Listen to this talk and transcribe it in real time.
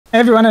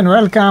Everyone and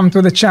welcome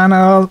to the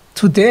channel.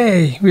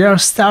 Today we are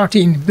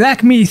starting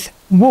Black Myth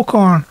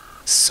Wukong.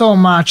 So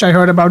much I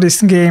heard about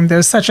this game,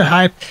 there's such a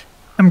hype.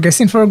 I'm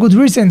guessing for a good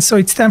reason, so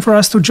it's time for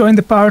us to join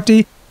the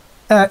party.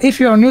 If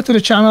you are new to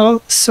the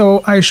channel,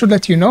 so I should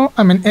let you know,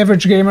 I'm an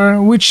average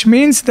gamer, which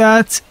means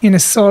that in a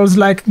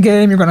Souls-like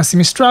game you're gonna see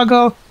me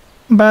struggle,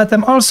 but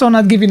I'm also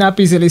not giving up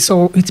easily,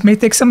 so it may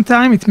take some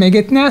time, it may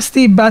get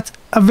nasty, but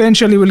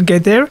eventually we'll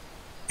get there.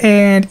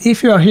 And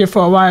if you are here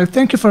for a while,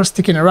 thank you for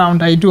sticking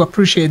around, I do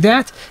appreciate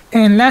that.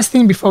 And last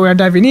thing before we are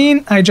diving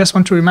in, I just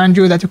want to remind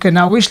you that you can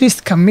now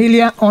wishlist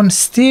Camellia on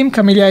Steam.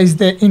 Camellia is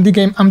the indie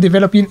game I'm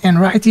developing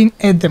and writing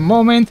at the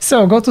moment.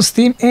 So go to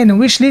Steam and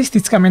wishlist,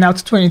 it's coming out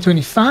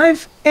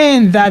 2025.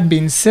 And that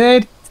being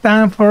said, it's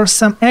time for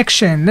some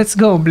action. Let's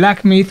go,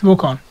 Black Myth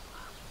Wukong.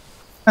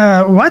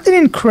 What an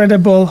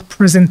incredible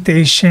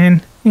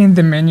presentation in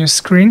the menu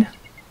screen.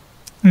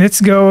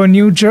 Let's go,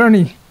 new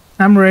journey.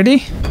 I'm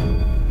ready.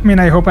 I mean,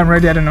 I hope I'm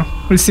ready, I don't know.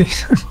 We'll see.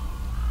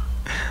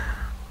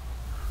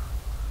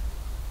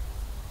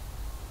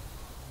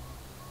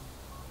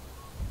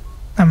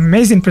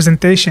 Amazing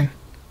presentation.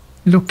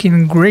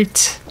 Looking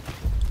great.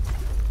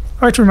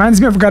 Oh, it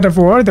reminds me of God of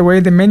War, the way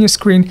the menu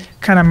screen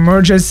kind of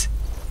merges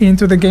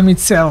into the game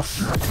itself.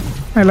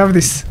 I love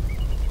this.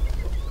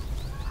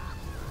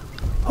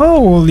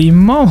 Holy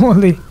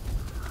moly!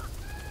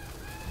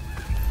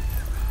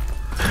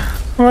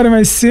 What am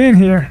I seeing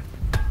here?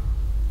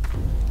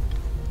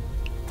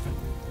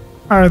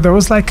 Are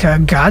those like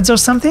gods or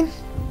something?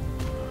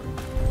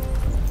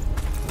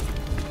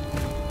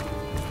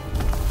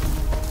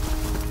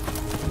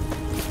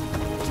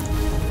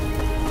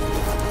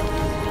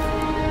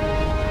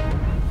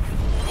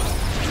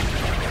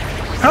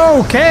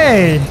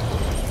 Okay!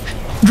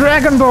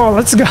 Dragon Ball,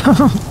 let's go!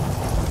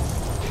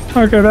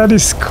 Okay, that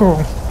is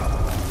cool.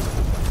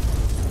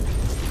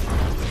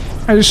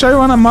 Are you sure you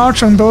wanna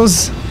march on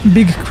those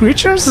big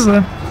creatures?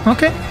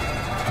 Okay.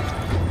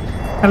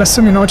 I'll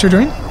assume you know what you're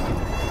doing.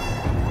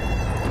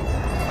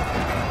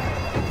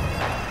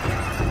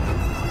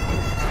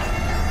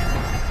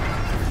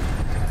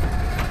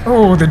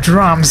 Oh, the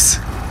drums.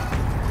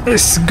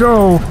 Let's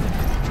go.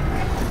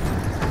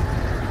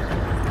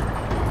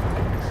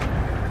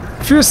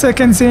 Few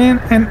seconds in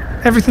and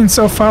everything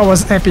so far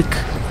was epic.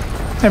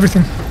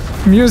 Everything.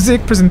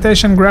 Music,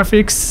 presentation,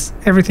 graphics,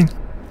 everything.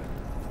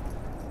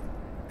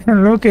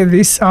 And look at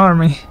this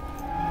army.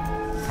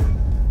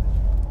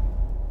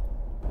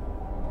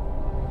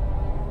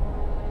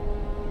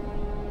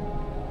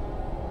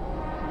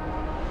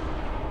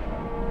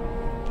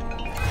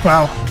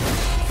 Wow.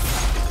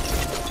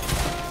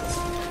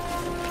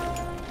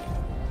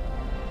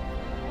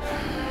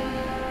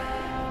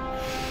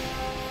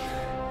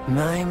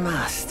 My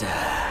master.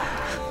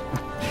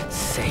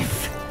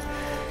 Safe.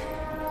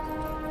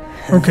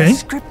 Okay. The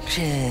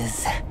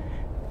scriptures.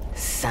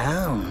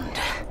 Sound.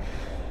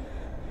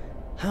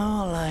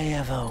 All I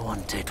ever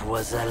wanted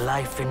was a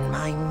life in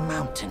my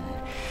mountain,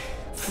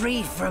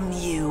 free from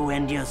you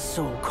and your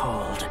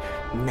so-called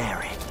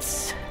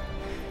merits.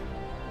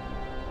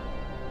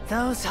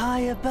 Those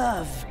high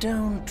above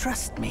don't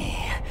trust me.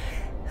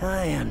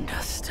 I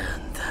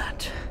understand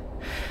that.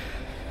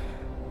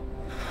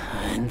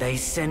 And they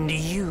send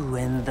you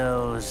and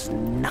those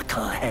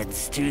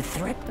knuckleheads to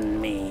threaten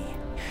me.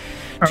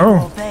 To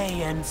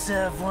obey and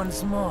serve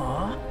once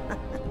more.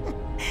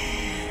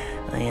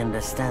 I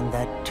understand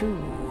that too.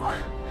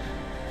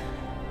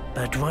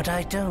 But what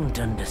I don't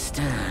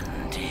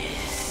understand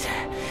is...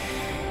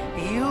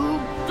 you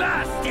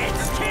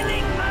bastards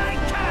killing my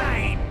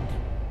kind!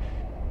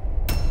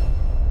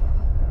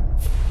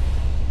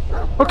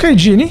 Okay,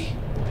 Genie.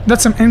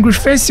 That's some angry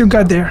face you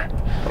got there.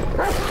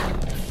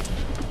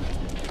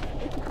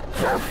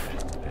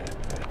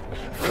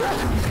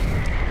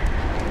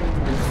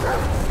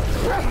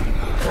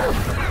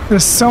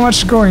 There's so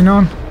much going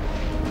on.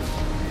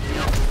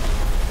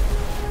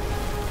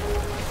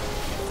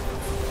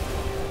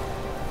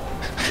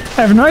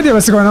 I have no idea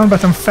what's going on,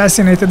 but I'm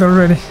fascinated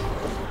already.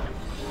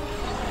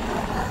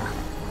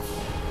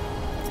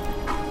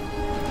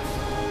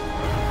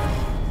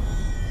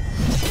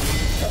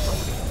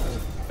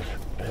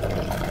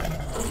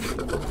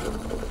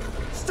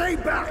 Stay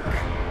back,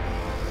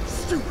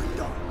 stupid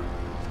dog.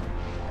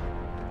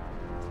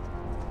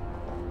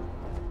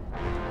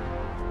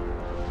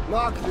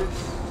 Mark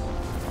this.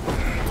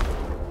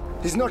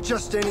 He's not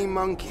just any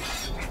monkey.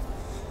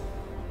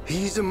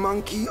 He's a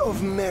monkey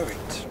of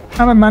merit.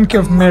 I'm a monkey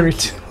of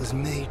merit. Was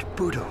made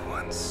Buddha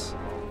once.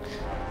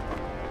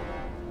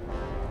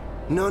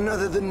 None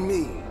other than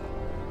me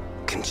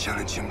can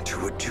challenge him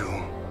to a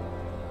duel.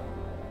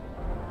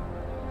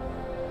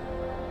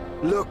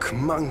 Look,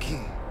 monkey.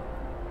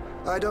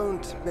 I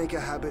don't make a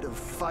habit of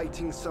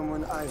fighting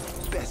someone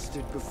I've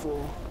bested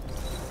before.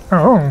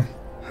 Oh.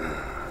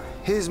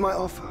 Here's my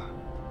offer.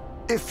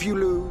 If you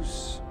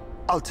lose,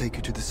 I'll take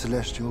you to the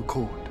Celestial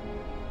Court.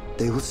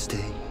 They will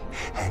stay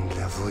and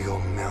level your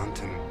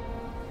mountain.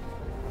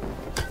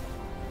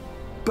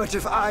 But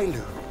if I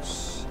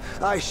lose,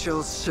 I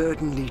shall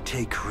certainly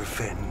take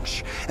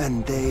revenge,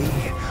 and they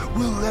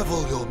will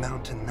level your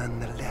mountain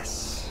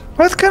nonetheless.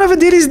 What kind of a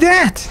deal is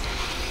that?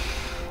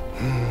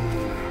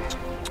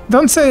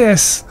 Don't say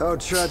yes. How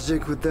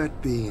tragic would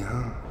that be,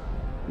 huh?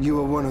 You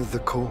are one of the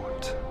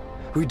court.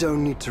 We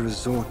don't need to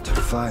resort to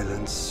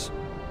violence.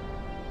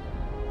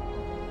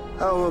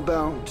 How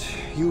about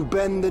you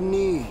bend the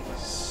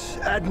knees,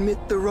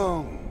 admit the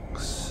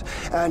wrongs,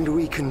 and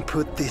we can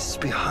put this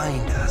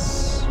behind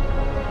us.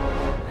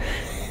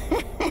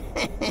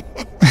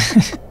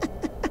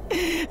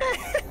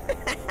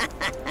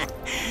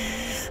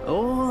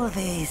 All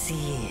these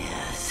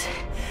years,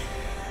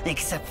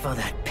 except for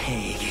that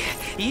pig,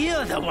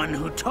 you're the one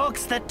who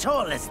talks the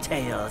tallest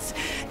tales.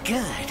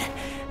 Good.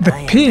 The I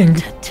am pig?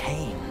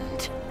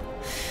 entertained.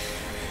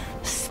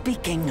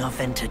 Speaking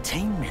of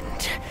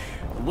entertainment,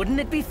 wouldn't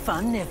it be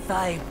fun if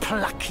I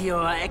pluck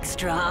your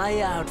extra eye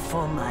out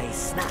for my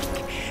snack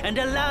and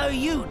allow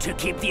you to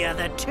keep the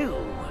other two?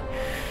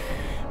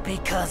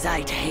 Because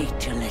I'd hate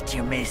to let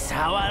you miss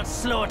how I'll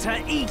slaughter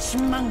each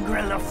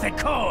mongrel of the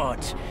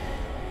court.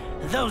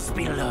 Those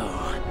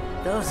below,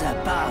 those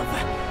above,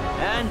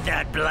 and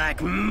that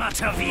black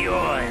mutt of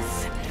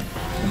yours.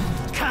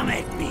 Come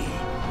at me,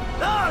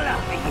 all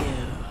of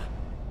you.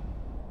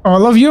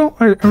 All of you?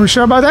 Are we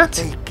sure about that?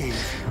 They gave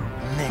you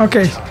many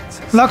Okay,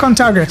 chances. lock on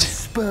target.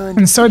 Spurned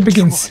And so it each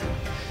begins. one.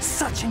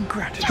 Such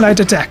ingratitude. Light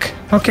attack.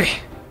 Okay.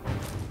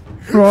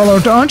 Roll or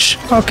dodge.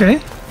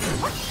 Okay.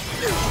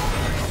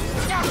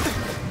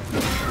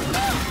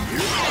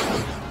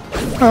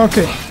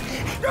 Okay.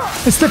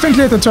 It's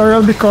definitely a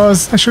tutorial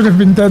because I should have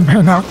been dead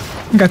by now.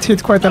 Got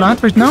hit quite a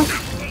lot right now.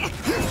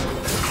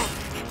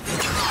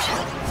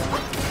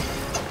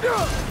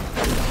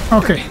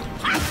 Okay.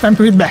 Time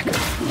to hit back.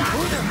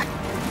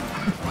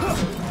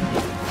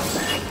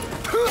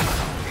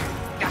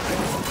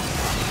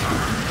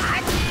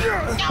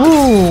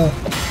 Ooh,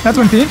 that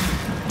went in.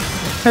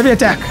 Heavy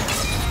attack.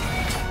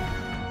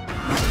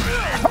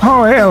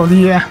 Oh, hell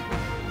yeah.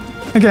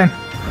 Again.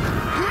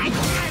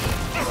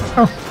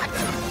 Oh.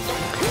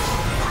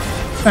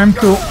 Time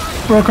to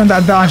work on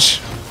that dodge.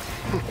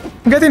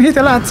 I'm getting hit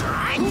a lot.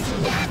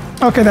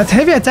 Okay, that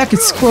heavy attack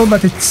is cool,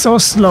 but it's so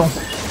slow.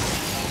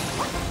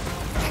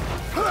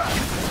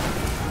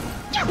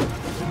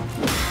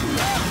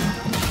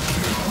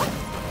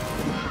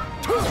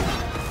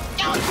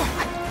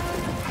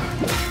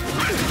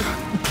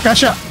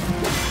 Gotcha.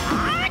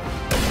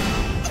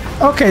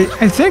 Okay,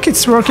 I think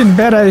it's working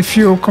better if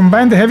you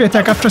combine the heavy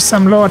attack after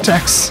some low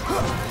attacks.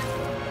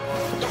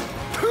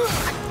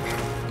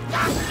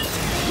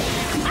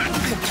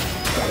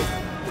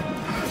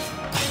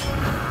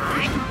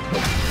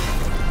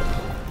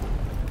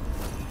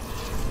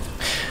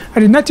 I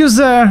did not use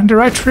the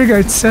right trigger,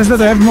 it says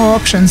that I have more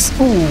options.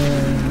 Ooh,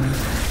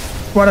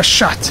 what a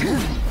shot.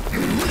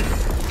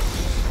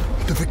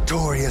 The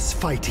victorious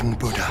fighting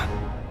Buddha.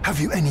 Have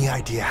you any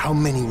idea how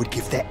many would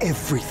give their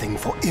everything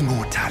for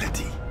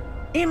immortality?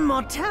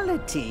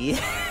 Immortality?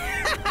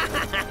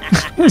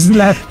 He's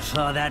left.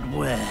 For that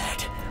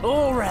word,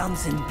 all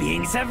realms and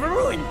beings have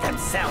ruined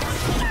themselves.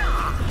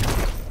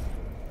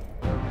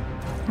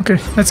 Okay,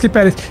 let's keep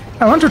at it.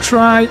 I want to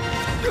try...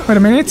 Wait a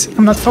minute,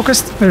 I'm not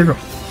focused. There you go.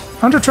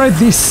 I want to try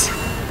this.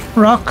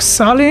 Rock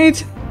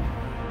Solid,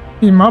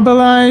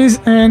 Immobilize,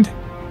 and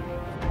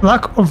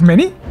Block of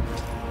Many?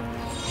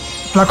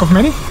 Block of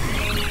Many?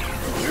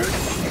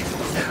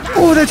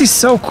 Oh, that is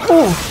so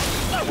cool!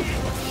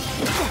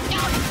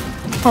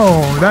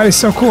 Oh, that is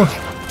so cool.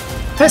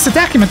 Let's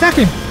attack him, attack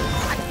him!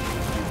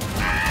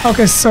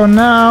 Okay, so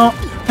now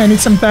I need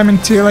some time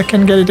until I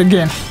can get it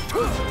again.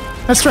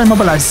 Let's try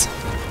Immobilize.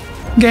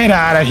 Get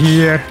out of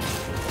here!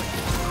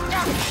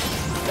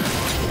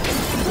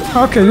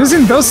 Okay,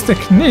 using those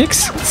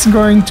techniques, it's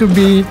going to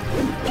be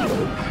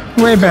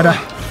way better.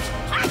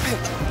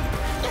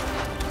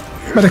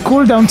 But the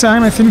cooldown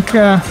time, I think,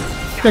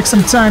 takes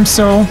some time,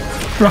 so...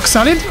 Rock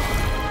Solid?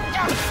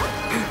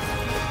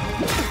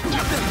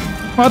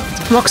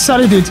 What? Rock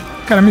Solid did.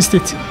 Kinda missed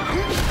it.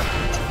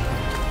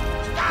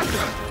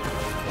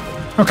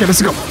 Okay,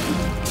 let's go.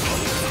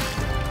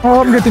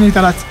 Oh, I'm getting hit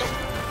a lot.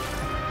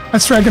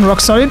 Let's try again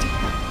Rock Solid.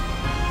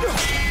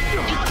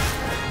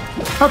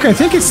 Okay, I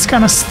think it's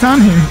kinda stun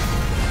him.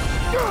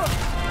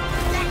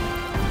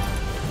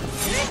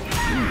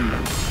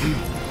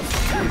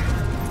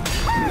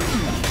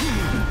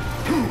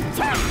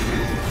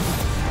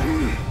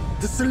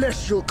 The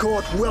Celestial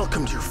Court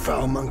welcomed you,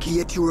 foul monkey,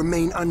 yet you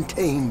remain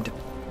untamed.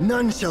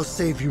 None shall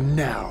save you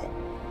now.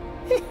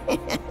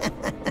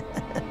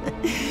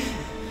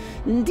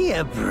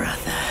 Dear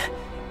brother,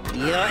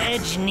 your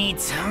edge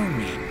needs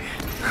honing.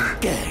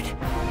 Good.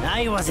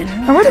 I wasn't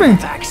wait a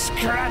minute. back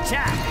scratcher.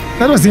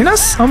 That was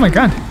Dinas? Oh my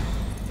god.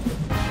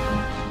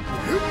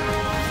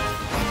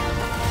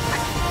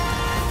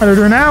 What do we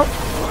do now?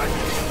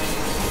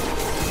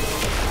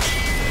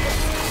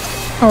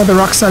 Oh, the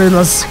Rock Solid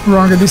was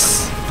wrong at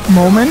this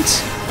moment.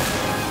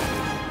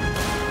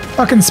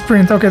 Fucking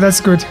sprint. Okay, that's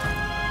good.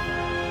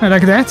 I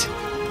like that.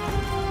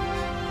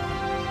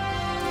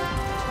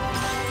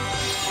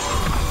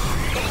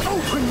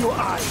 Open your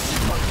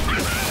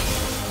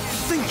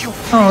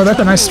Oh, that's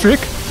a nice trick.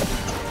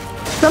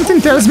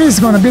 Something tells me it's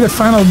gonna be the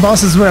final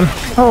boss as well.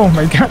 Oh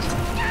my god.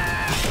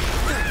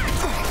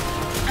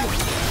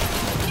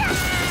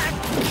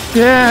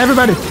 Yeah,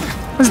 everybody,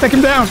 let's take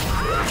him down.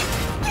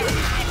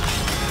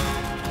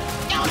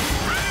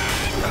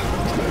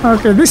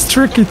 Okay, this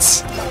trick,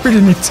 it's pretty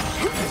neat.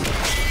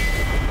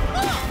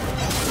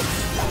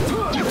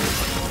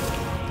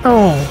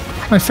 Oh,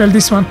 I failed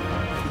this one.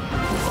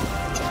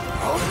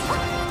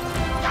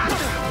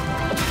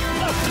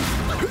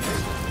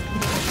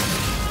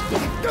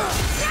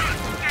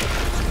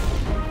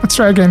 Let's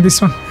try again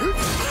this one.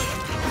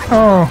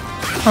 Oh,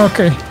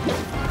 okay.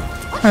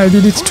 I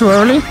did it too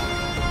early.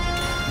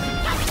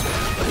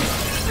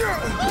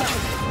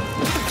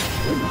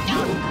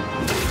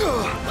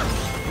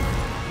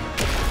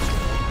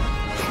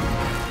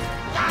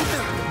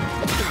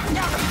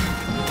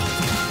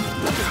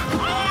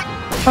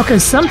 Okay,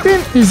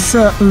 something is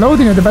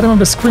loading at the bottom of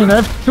the screen.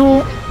 I have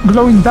 2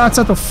 glowing dots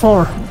out of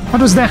 4.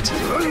 What was that?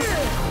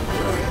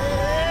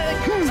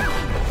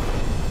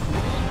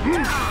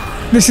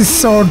 This is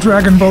so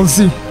Dragon Ball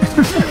Z.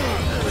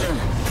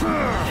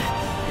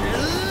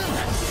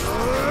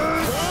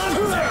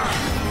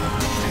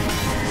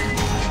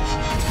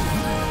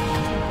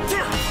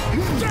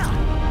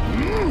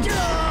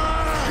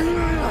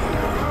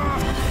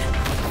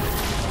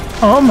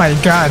 Oh my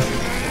god.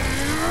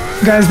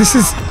 Guys, this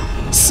is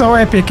so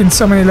epic in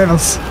so many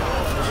levels.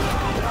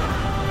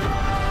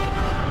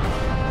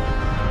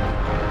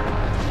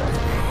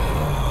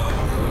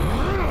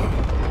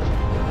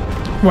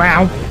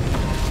 Wow.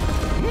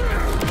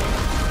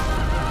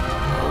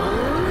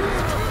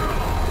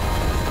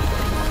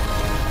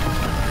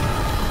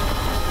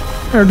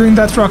 We're doing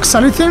that rock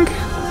solid thing?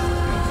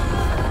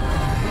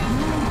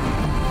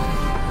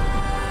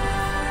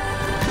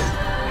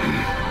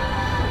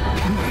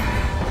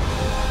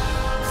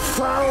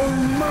 Foul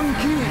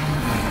monkey!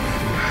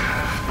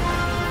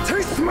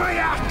 Taste my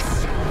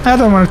axe! I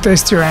don't want to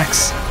taste your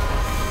axe.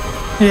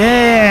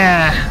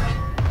 Yeah!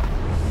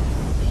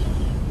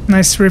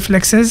 Nice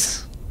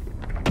reflexes.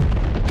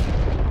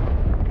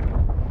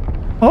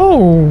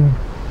 Oh!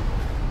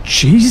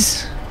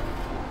 Jeez.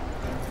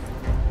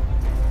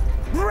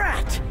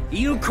 Brat!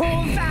 You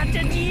call that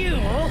a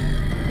duel?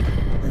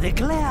 The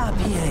glare up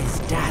here is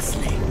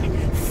dazzling.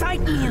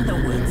 Fight me in the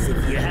woods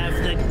if you have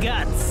the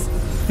guts.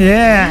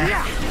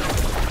 Yeah!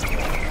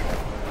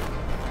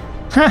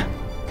 Huh!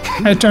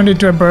 I turned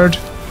into a bird.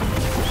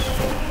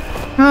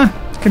 Huh,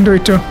 can do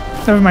it too.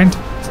 Never mind.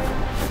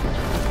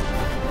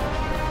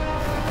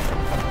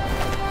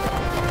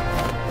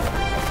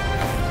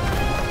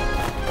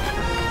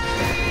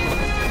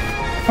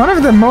 One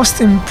of the most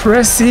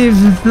impressive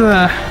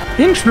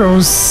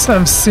intros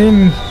I've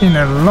seen in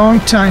a long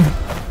time.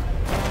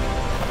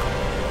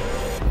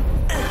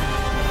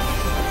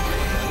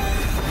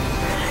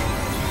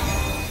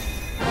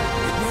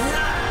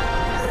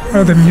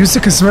 Oh, the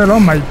music as well, oh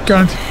my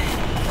god.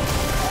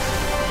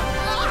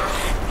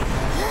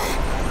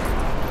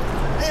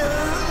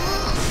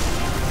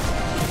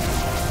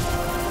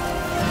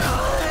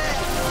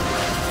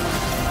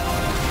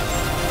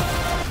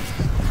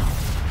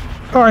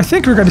 Oh, I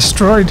think we got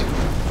destroyed.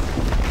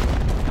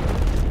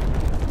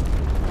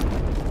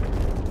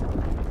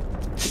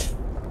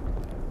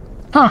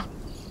 Huh.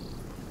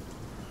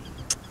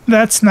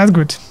 That's not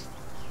good.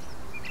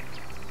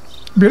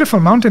 Beautiful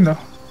mountain though.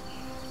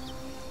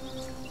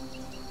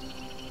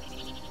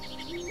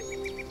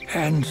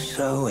 And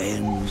so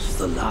ends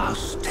the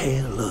last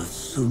tale of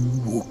Sun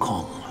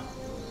Wukong.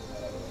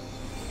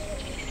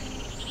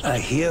 A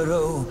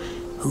hero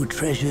who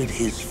treasured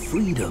his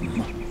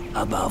freedom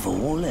above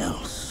all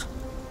else.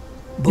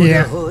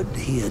 Buddhahood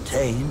he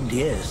attained,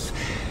 yes,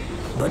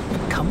 but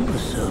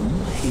cumbersome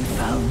he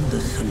found the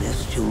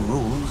celestial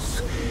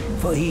rules,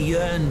 for he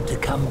yearned to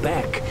come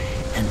back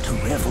and to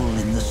revel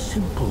in the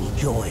simple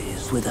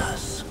joys with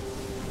us.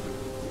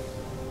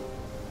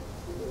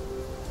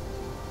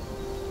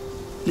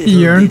 He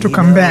yearned to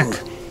come back.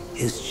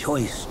 His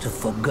choice to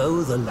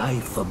forgo the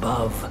life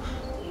above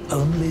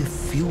only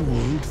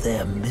fueled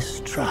their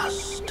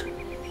mistrust.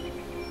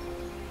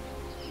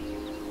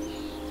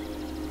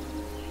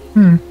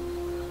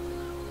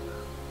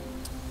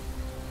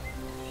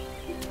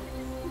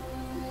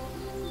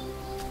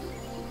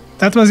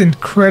 That was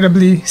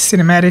incredibly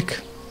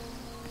cinematic.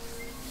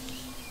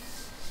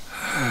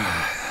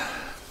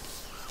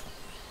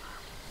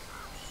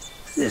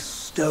 This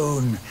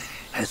stone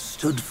has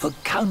stood for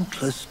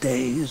countless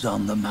days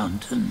on the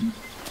mountain.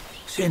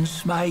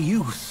 Since my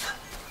youth,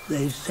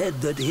 they've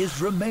said that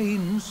his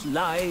remains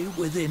lie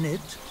within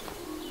it.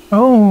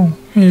 Oh,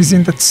 he's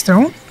in that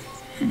stone?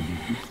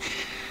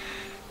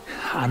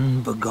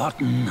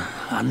 Unbegotten,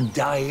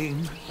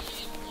 undying.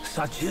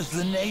 Such is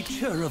the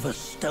nature of a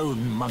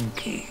stone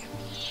monkey.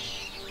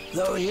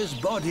 Though his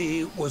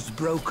body was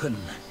broken,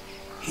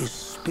 his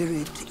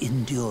spirit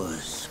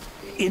endures.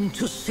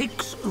 Into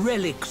 6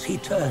 relics he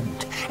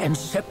turned, and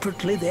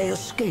separately they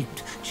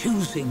escaped,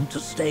 choosing to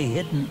stay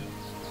hidden.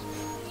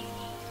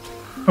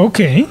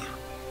 Okay.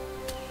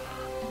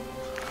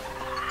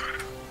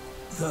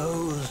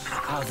 Those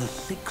are the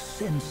six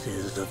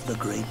senses of the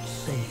great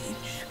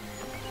sage.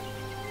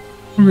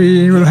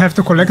 We will have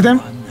to collect them.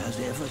 No one has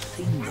ever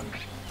seen them,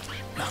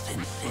 not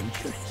in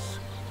centuries.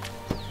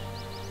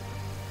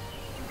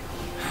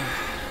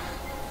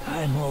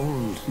 I'm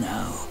old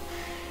now.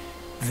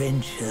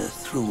 Venture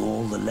through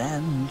all the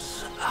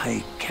lands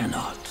I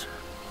cannot.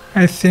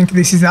 I think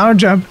this is our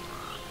job.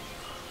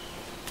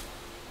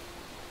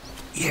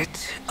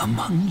 Yet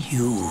among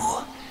you,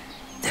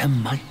 there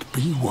might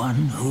be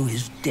one who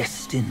is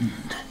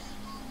destined.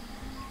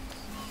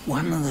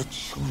 One that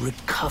shall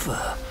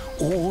recover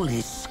all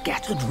his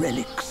scattered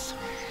relics.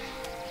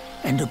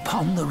 And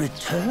upon the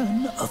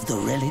return of the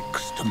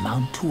relics to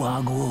Mount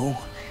Tuaguo,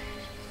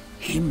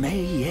 he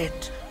may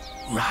yet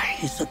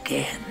rise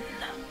again.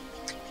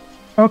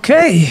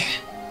 Okay.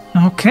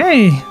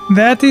 Okay.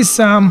 That is,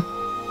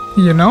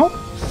 you know,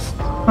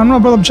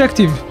 honorable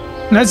objective.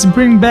 Let's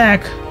bring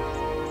back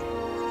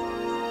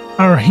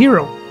our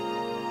hero,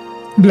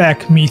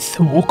 Black Myth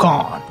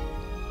Wukong.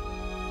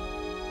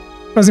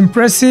 It was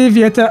impressive,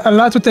 yet a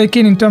lot to take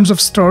in terms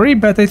of story,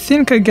 but I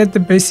think I get the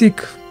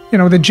basic, you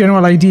know, the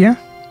general idea.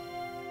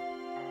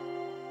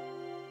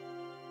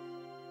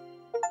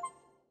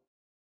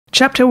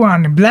 Chapter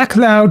 1, Black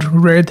Cloud,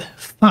 Red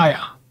Fire.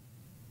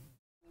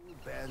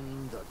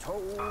 Bend the toe,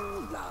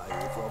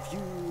 life of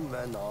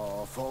human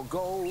or for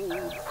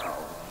gold.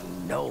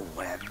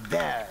 Nowhere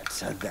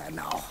better than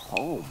a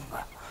home.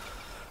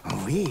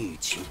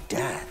 Reach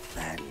death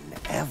and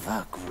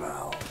ever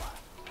grow.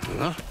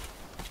 Huh?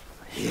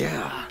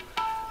 Here,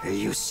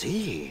 you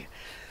see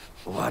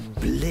what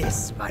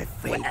bliss my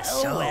fate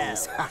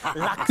shows.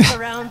 Luck's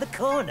around the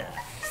corner.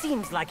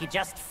 Seems like he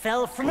just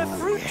fell from a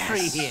fruit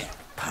tree here.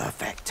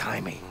 Perfect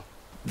timing.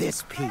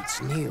 This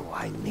peach knew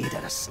I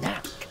needed a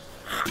snack.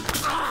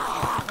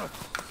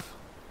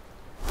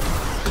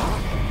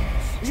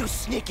 You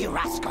sneaky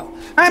rascal!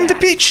 I'm the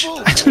peach!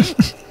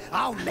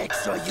 I'll make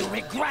sure you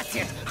regret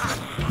it!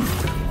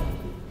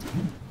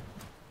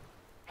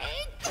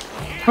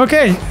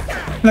 Okay,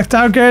 like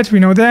target, we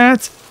know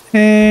that.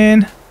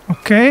 And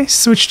okay,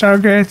 switch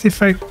target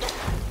if I...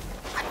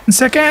 1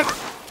 second.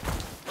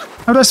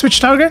 How do I switch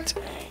target?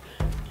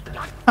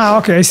 Ah,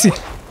 okay, I see.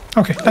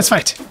 Okay, let's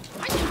fight.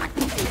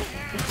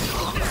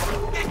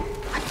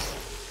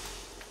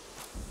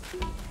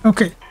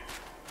 Okay.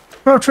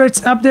 Portraits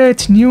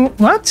update, new...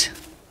 What?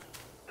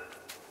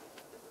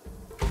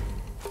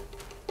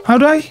 How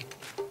do I...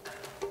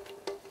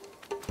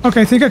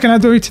 Okay, I think I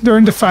cannot do it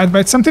during the fight, but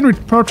it's something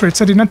with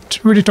portraits. I did not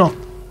read it all.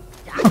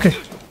 Okay.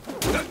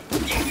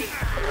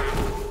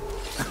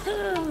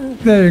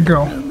 There you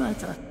go.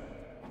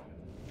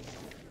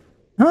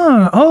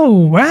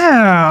 Oh,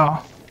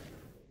 wow.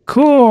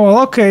 Cool.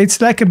 Okay,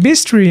 it's like a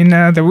bestiary in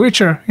The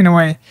Witcher, in a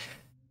way.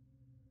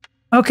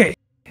 Okay,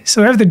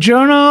 so we have the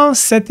journal,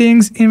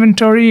 settings,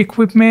 inventory,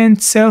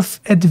 equipment,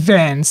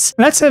 self-advance.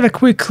 Let's have a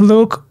quick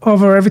look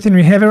over everything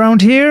we have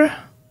around here,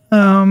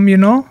 you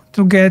know,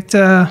 to get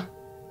the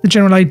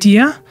general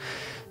idea.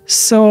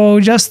 So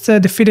just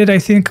defeated, I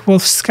think,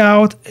 Wolf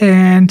Scout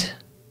and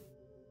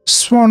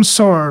Swan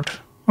Sword.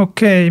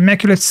 Okay,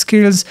 immaculate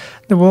skills,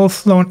 the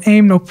wolf lone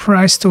aim, no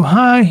price too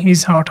high,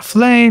 his heart of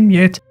flame,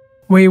 yet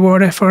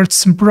wayward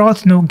efforts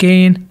brought no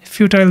gain,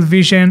 futile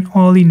vision,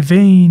 all in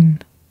vain.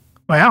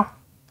 Wow.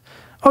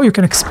 Oh, you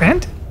can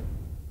expand?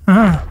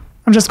 Ah,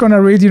 I'm just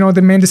gonna read, you know,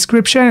 the main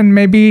description, and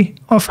maybe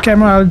off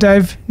camera I'll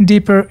dive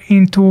deeper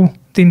into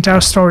the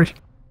entire story.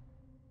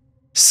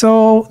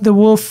 So, the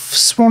wolf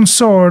swan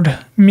sword,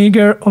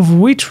 meager of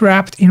wheat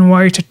wrapped in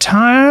white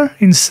attire,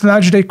 in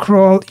sludge they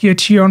crawl,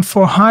 yet yearn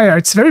for higher.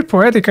 It's very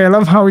poetic, I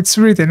love how it's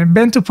written.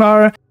 Bent to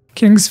power,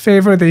 king's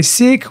favor they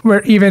seek,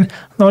 where even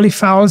lowly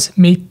fowls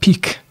may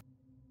peek.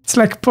 It's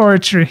like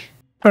poetry.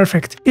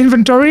 Perfect.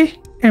 Inventory,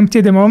 empty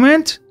at the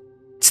moment.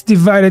 It's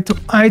divided to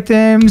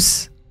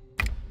items.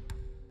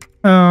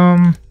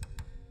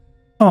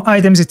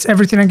 Items, it's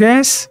everything, I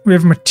guess. We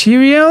have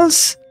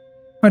materials.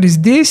 What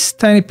is this?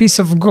 Tiny piece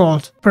of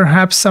gold.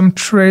 Perhaps some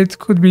trade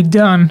could be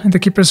done at the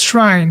Keeper's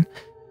Shrine.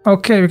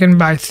 Okay, we can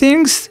buy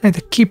things at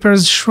the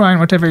Keeper's Shrine,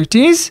 whatever it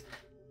is.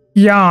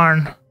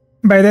 Yarn.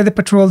 By day they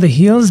patrol the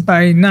hills,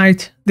 by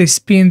night they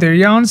spin their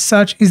yarn.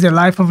 Such is the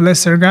life of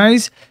lesser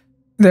guys.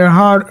 Their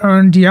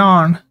hard-earned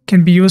yarn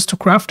can be used to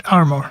craft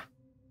armor.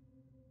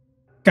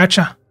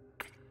 Gotcha.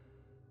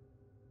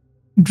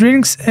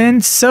 Drinks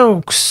and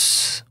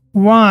soaks.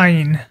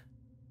 Wine.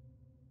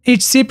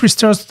 Each sip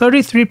restores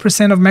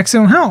 33% of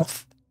maximum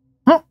health.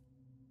 Oh,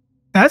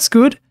 that's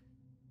good.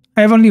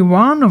 I have only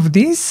one of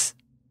these.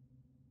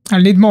 I'll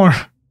need more.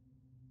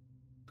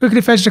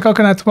 Quickly fetch the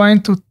coconut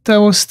wine to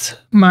toast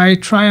my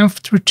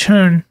triumphant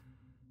return.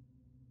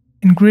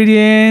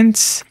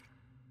 Ingredients.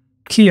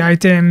 Key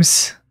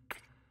items.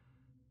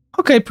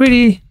 Okay,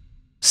 pretty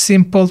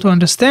simple to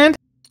understand.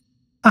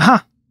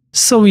 Aha,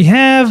 so we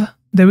have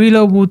the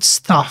willow wood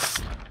staff.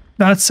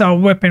 That's our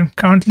weapon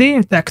currently.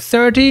 Attack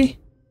 30.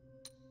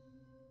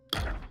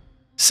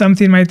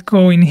 Something might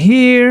go in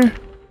here.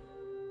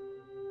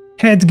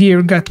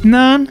 Headgear got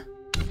none.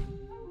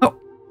 Oh.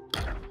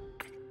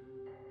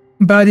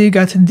 Body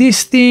got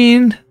this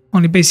thing,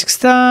 only basic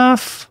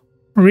stuff,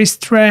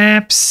 wrist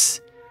straps,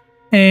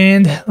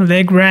 and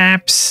leg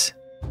wraps.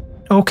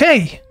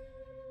 Okay.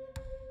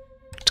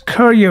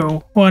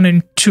 Curio 1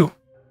 and 2.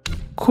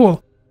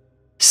 Cool.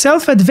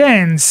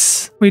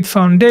 Self-advance with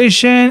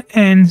foundation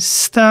and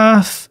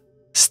staff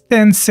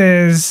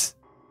stances.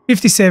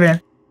 57.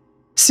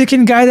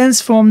 Seeking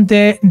guidance from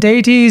the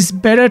deities,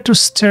 better to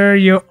stir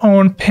your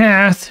own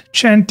path.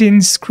 Chanting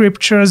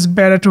scriptures,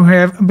 better to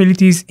have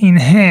abilities in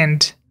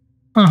hand.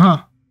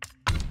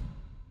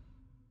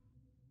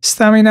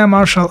 Stamina,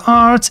 martial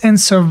arts, and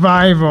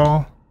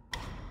survival.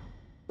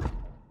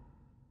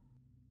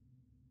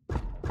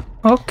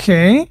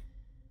 Okay.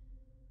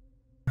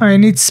 I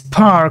need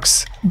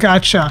sparks.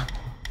 Gotcha.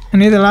 I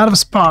need a lot of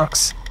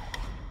sparks.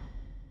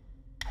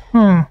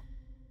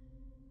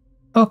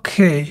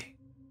 Okay.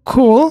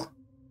 Cool.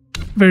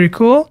 Very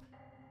cool.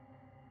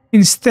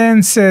 In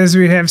stances,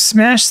 we have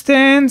smash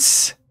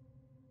stance,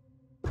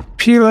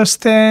 pillar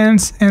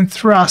stance, and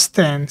thrust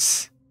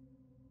stance.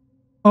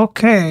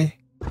 Okay.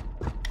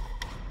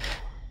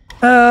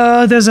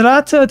 There's a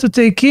lot to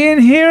take in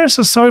here,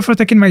 so sorry for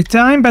taking my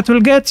time, but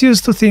we'll get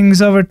used to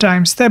things over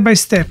time, step by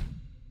step.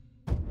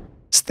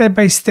 Step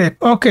by step.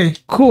 Okay,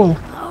 cool.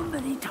 How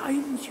many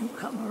times you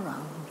come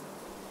around?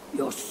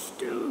 You're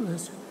still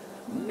as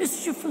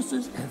mischievous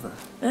as ever,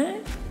 eh?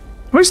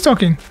 Who is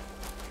talking?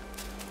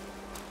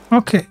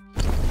 Okay.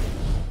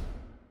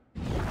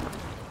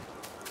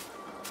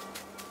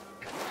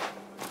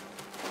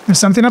 There's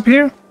something up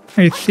here?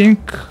 I think...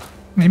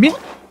 maybe?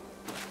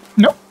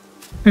 No,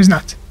 there's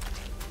not.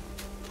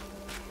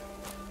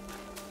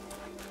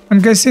 I'm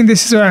guessing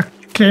this is where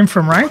I came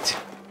from, right?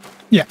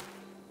 Yeah.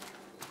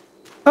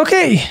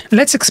 Okay,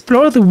 let's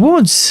explore the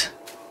woods.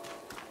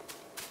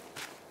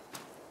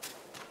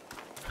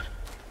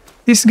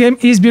 This game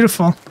is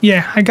beautiful.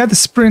 Yeah, I got the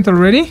sprint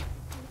already.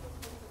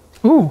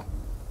 Ooh.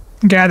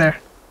 Gather.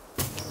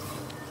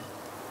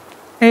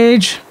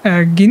 Age,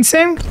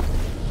 ginseng.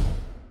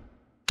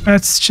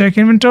 Let's check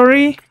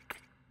inventory.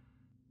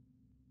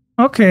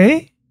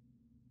 Okay.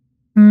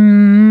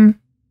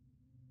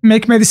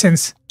 Make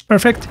medicines.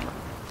 Perfect.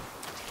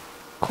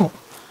 Cool.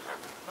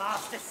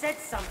 Master said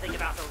something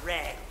about a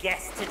rare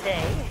guest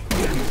today.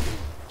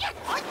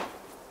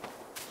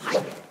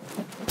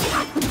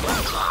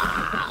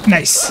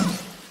 Nice.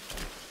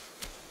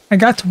 I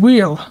got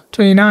wheel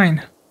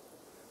 29.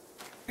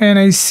 And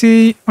I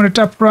see on the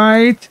top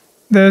right,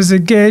 there's a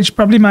gauge.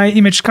 Probably my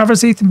image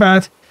covers it,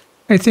 but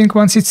I think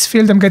once it's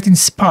filled, I'm getting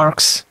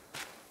sparks.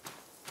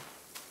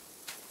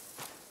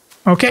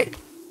 Okay,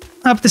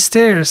 up the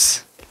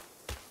stairs.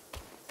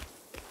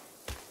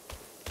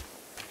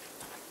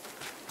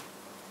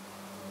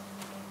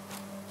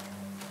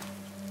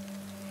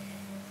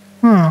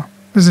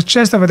 There's a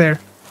chest over there.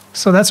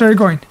 So that's where we're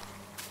going.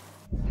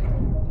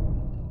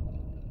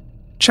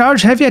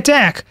 Charge heavy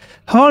attack.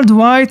 Hold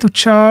Y to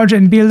charge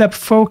and build up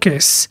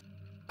focus.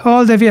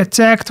 Hold heavy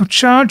attack to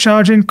charge.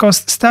 Charging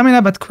costs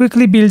stamina but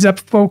quickly builds up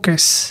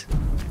focus.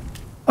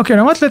 Okay,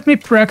 now what? Let me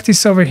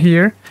practice over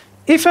here.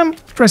 If I'm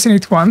pressing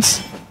it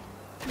once.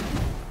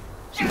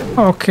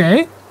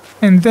 Okay.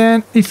 And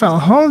then if I'll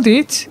hold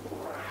it.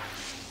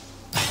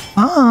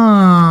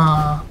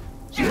 Ah.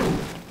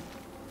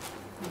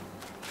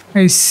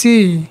 I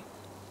see.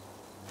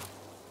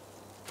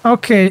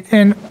 Okay,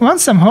 and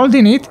once I'm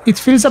holding it, it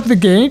fills up the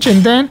gauge,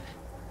 and then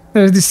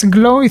there's this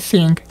glowy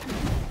thing.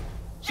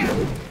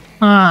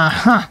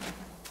 Aha.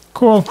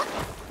 Cool.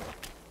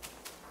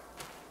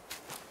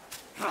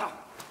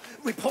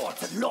 Report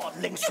to Lord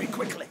Lingstree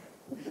quickly.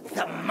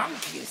 The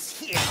monkey is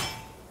here.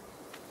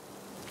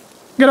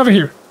 Get over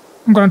here.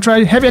 I'm gonna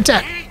try heavy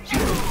attack.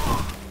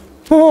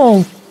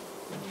 Oh.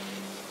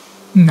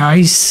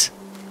 Nice.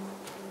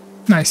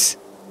 Nice.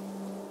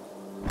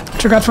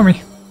 What you got for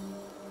me?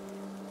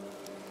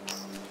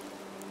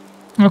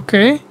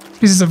 Okay.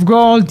 Pieces of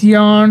gold,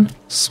 yarn.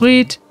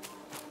 Sweet.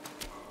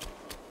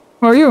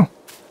 Who are you?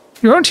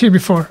 You weren't here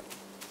before.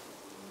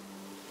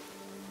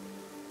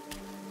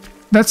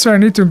 That's where I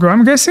need to go,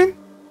 I'm guessing?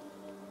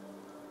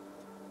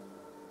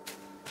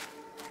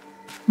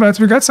 But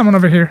we got someone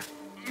over here.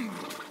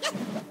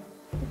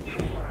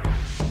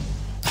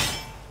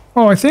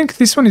 Oh, I think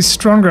this one is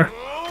stronger.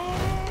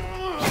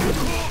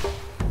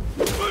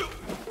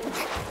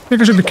 I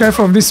think I should be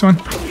careful of this one.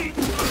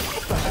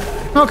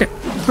 Okay,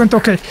 went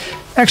okay.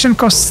 Action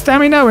costs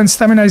stamina. When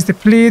stamina is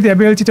depleted, the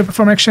ability to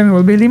perform action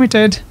will be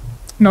limited.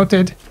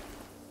 Noted.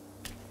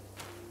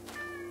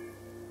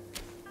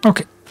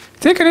 Okay, I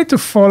think I need to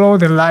follow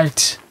the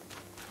light.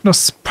 Those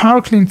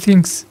sparkling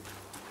things.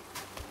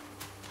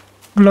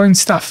 Glowing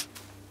stuff.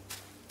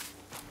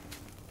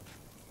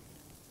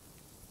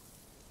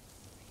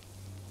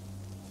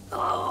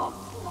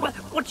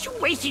 What you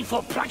waiting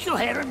for? Pluck your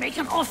hair and make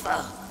an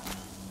offer.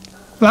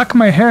 Pluck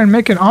my hair and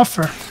make an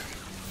offer.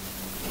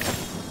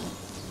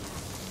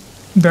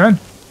 Done.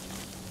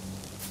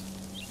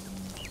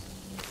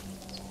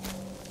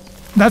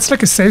 That's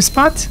like a safe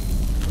spot?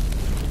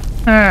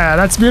 Ah,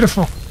 that's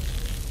beautiful.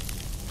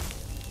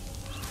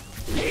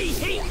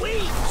 He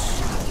waits.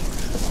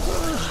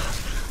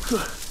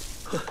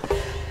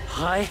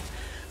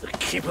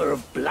 Keeper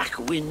of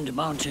Blackwind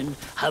Mountain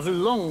have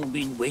long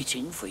been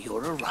waiting for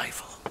your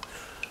arrival.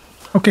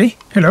 Okay,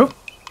 hello.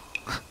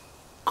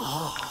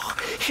 Oh,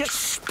 his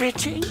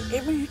spitting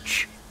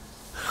image,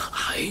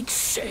 I'd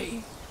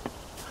say.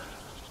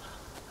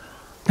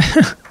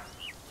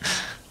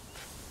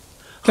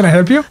 Can I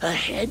help you?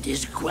 Ahead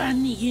is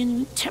Guan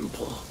Yin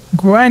Temple.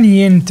 Guan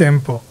Yin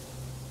Temple.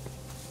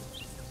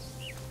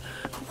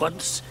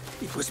 Once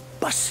it was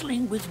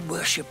bustling with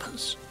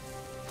worshippers,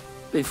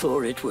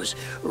 before it was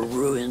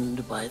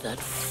ruined by that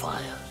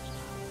fire.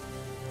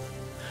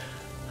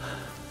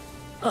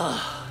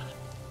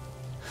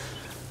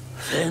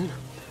 Then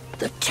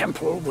the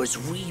temple was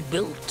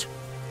rebuilt.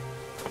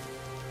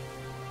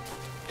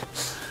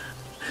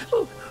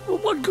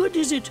 What good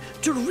is it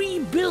to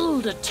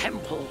rebuild a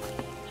temple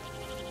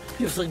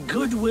if the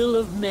goodwill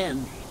of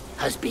men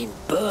has been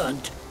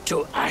burnt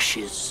to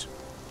ashes?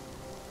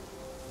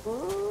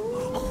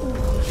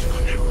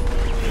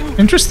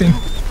 Interesting.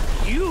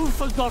 You've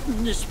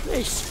forgotten this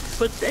place,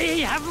 but they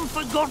haven't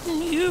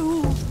forgotten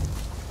you.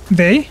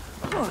 They?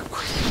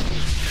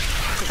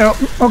 Oh,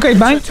 okay,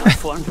 bye. It's a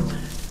tough one.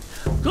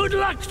 Good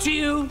luck to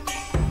you.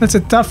 That's a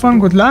tough one,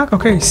 good luck.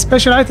 Okay,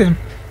 special item.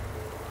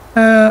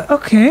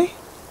 Okay.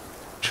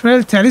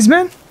 Trail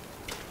talisman?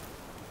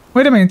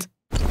 Wait a minute.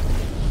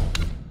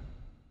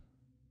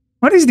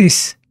 What is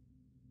this?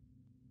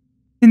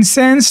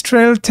 Incense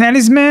trail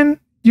talisman.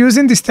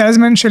 Using this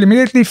talisman shall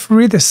immediately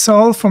free the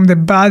soul from the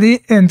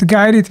body and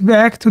guide it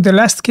back to the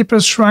last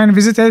keeper's shrine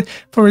visited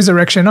for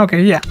resurrection.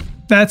 Okay, yeah.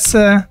 That's,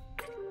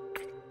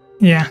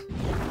 yeah.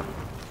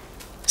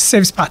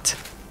 Safe spot.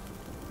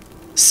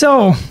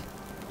 So,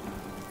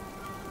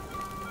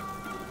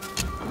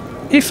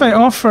 if I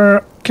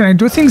offer... Can I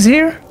do things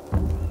here?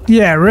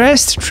 Yeah,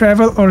 rest,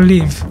 travel, or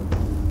leave.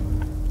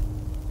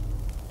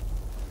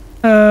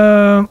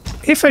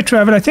 If I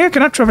travel, I think I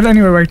cannot travel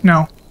anywhere right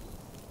now.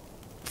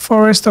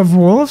 Forest of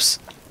Wolves.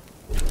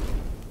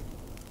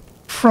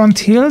 Front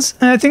Hills.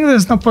 I think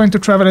there's no point to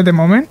travel at the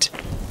moment.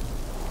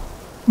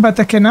 But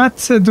I cannot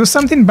do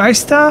something, buy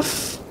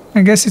stuff.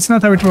 I guess it's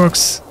not how it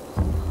works.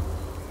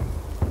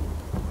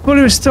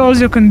 Fully restores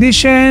your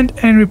condition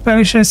and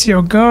replenishes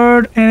your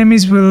guard.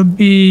 Enemies will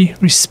be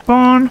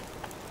respawn.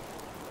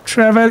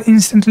 Travel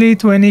instantly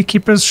to any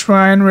keeper's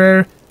shrine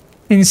where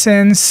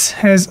incense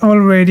has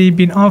already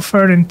been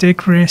offered and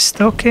take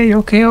rest. Okay,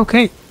 okay,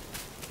 okay.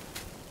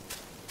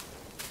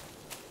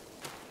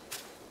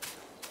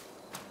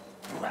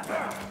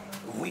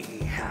 We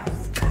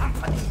have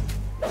company.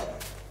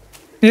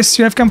 Yes,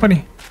 you have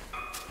company.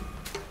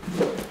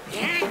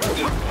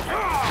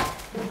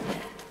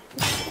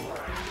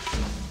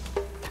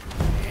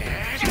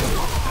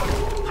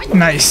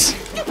 Nice.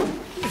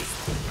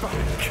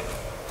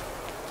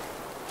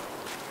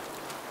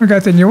 We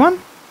got a new one.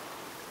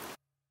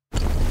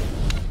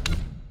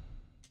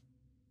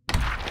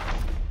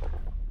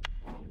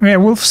 Yeah,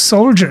 Wolf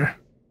Soldier.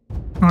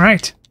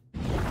 Alright.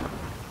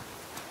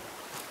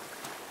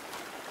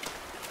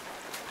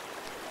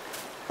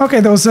 Okay,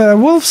 those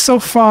wolves so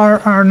far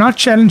are not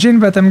challenging,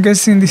 but I'm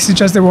guessing this is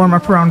just the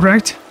warm-up round,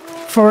 right?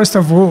 Forest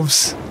of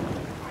Wolves.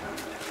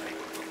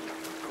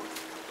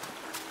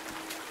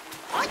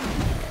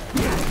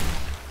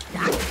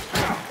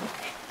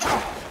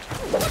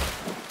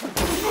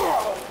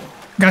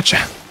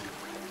 Gotcha.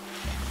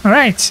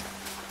 Alright.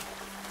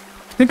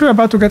 I think we're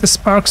about to get a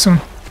spark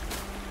soon.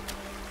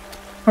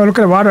 Oh, look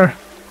at the water.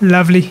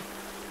 Lovely.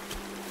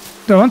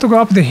 Do I want to go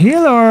up the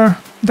hill or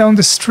down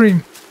the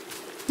stream?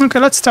 Okay,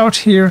 let's start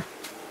here.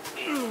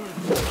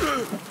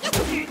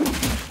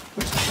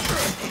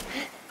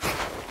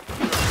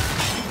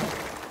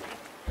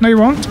 No, you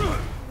won't?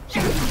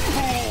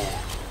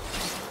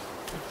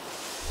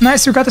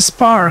 Nice, we got a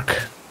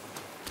spark.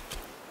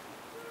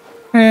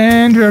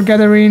 And we're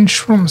gathering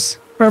shrooms.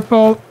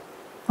 Purple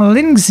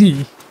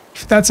Lindsay,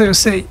 if that's how you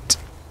say it.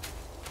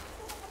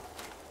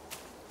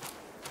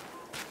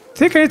 I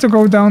think I need to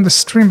go down the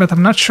stream, but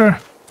I'm not sure.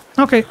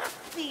 Okay,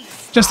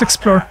 just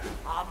explore.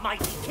 Our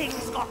mighty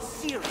king's got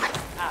serious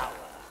power.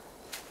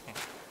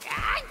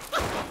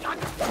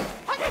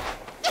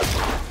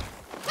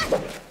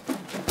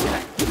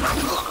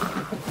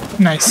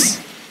 Nice.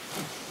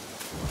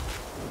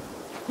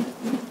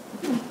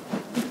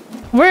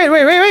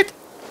 Wait.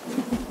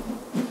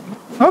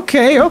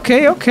 Okay.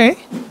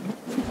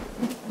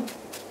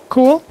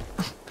 Cool.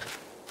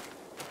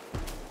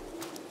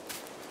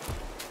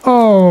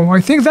 Oh,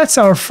 I think that's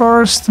our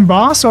first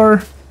boss,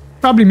 or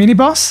probably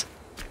mini-boss.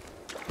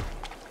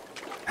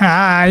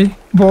 Hi,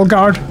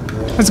 Volgard.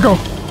 Let's go.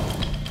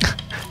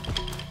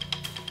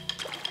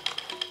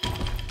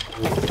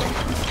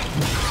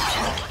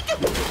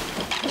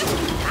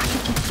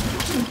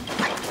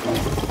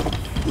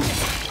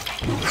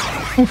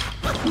 Oof.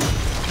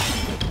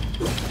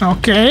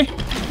 Okay,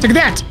 take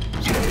that.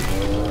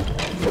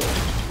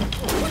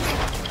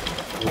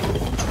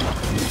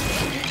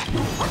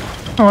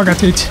 Oh, I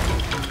got hit.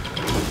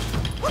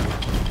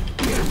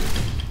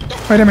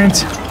 Wait a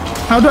minute.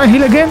 How do I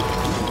heal again?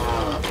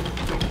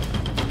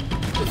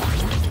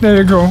 There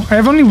you go. I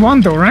have only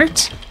one though,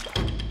 right?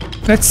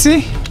 Let's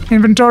see.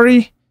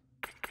 Inventory.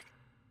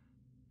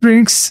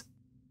 Drinks.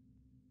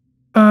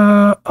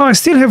 Oh, I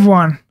still have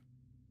one.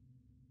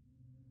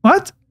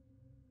 What?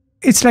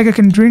 It's like I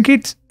can drink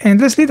it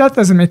endlessly? That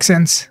doesn't make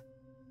sense.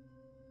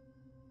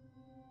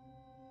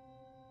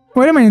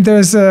 Wait a minute,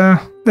 there's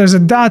a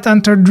dot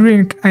under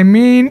drink. I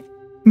mean,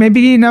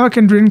 maybe now I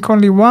can drink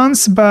only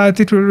once, but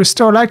it will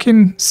restore like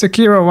in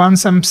Sekiro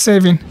once I'm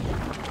saving.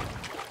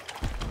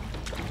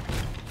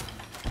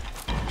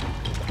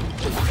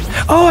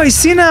 Oh, I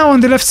see now on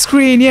the left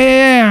screen.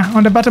 Yeah,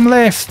 on the bottom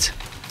left.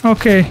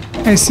 Okay,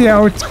 I see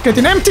how it's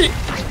getting empty.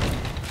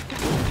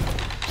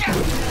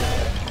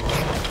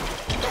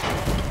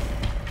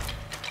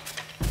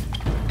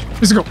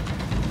 Let's go.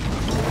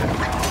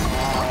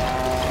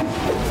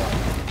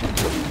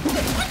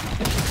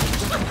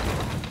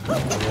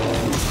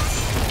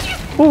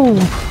 Oh,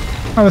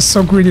 I was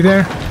so greedy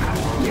there.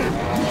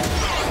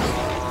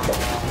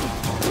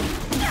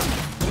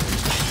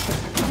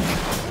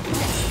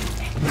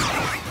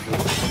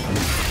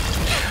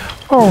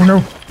 Oh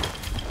no.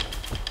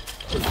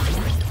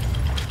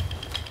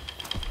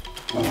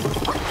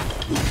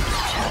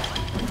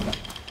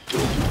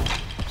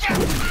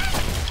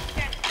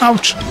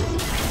 Ouch.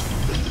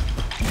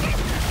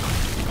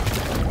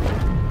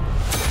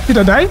 Did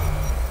I die?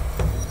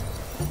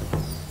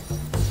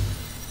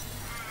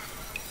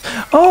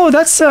 Oh,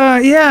 that's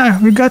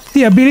yeah, we got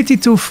the ability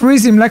to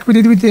freeze him like we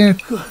did with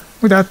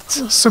that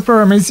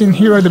super amazing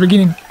hero at the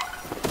beginning.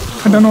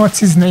 I don't know what's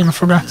his name, I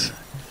forgot.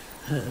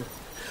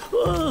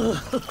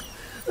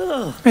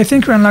 I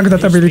think we unlocked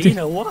that ability. It's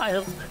been a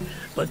while,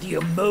 but the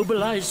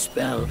immobilize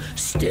spell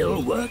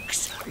still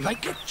works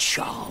like a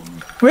charm.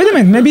 Wait a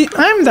minute, maybe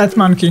I'm that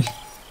monkey.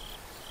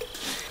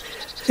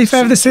 If I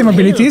have the same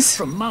abilities,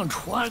 From Mount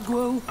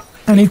Huaguo,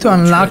 I need to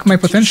unlock my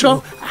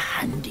potential a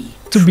handy.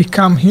 to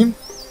become him.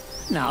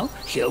 Now,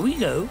 here we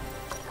go.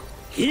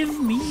 Give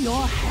me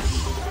your hand.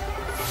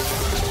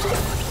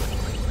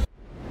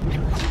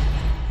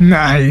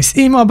 Nice.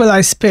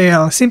 Immobilize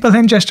spell. Simple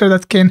hand gesture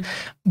that can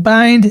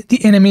bind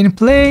the enemy in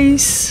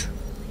place.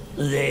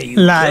 There you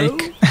Like.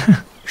 go.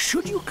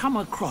 Should you come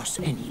across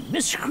any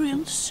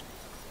miscreants,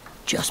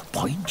 just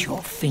point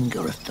your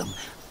finger at them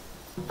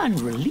and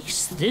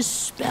release this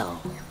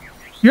spell.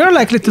 You're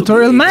like the You'll be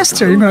tutorial able to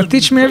master. You're hold gonna them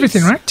teach in me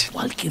everything, place right?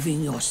 While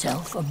giving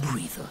yourself a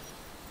breather.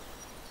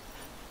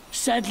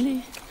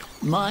 Sadly,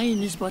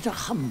 mine is but a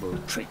humble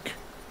trick.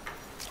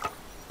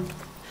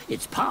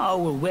 Its power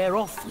will wear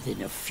off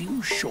within a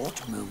few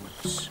short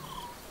moments.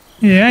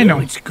 Yeah, I know.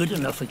 It's good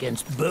enough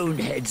against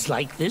boneheads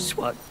like this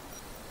one.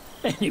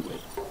 Anyway,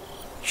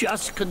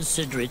 just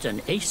consider it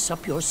an ace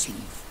up your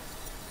sleeve.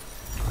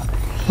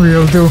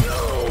 We'll do.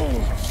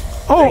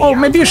 Oh,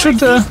 maybe you should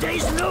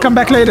come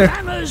back later.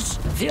 Hammers.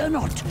 Fear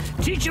not.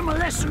 Teach him a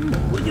lesson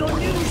with your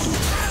new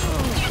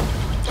spell.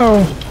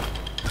 Oh,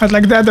 not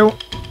like that though.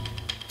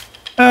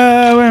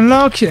 We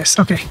unlock, yes,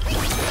 okay.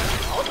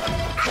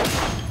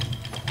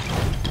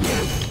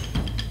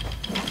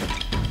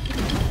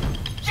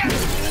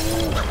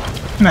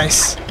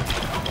 Nice.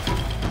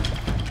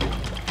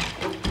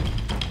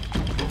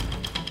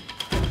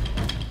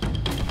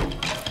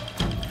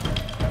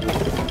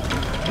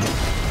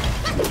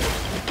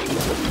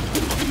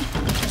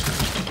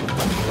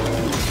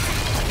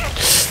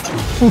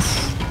 Oof.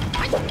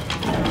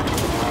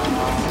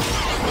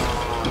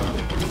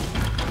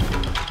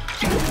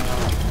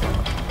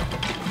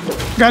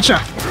 Gotcha.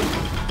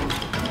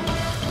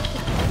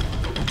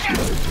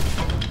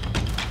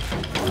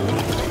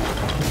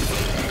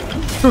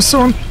 Too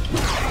soon.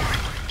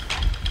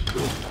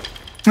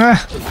 I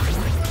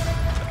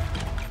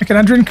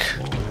cannot drink.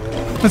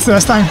 That's the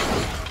last time.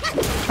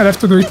 I'll have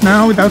to do it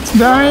now without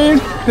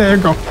dying. There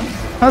you go.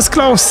 That was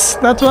close.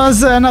 That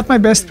was not my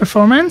best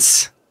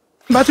performance,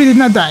 but we did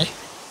not die.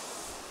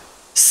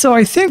 So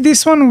I think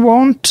this one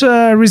won't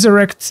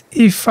resurrect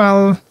if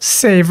I'll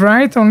save,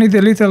 right? Only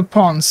the little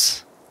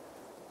pawns,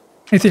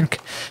 I think.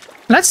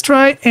 Let's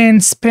try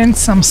and spend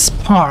some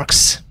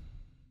sparks.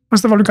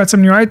 First of all, we got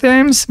some new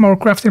items, more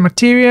crafting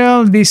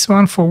material, this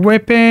one for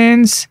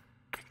weapons,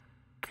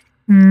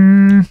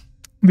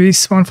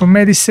 this one for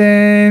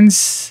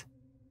medicines.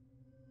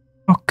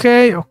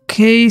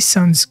 Okay,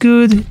 sounds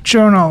good.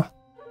 Journal.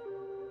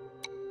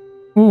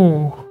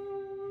 Ooh.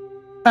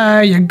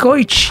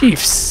 Yagoi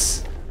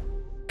Chiefs.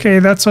 Okay,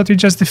 that's what we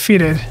just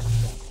defeated.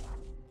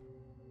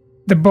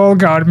 The Ball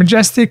Guard,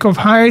 majestic of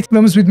height,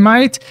 looms with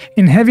might,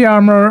 in heavy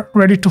armor,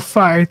 ready to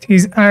fight.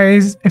 His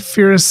eyes a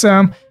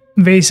fearsome,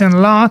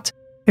 vain lot,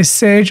 a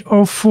sage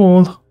or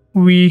fool,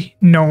 we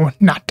know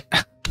not.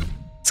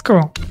 Let's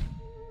go.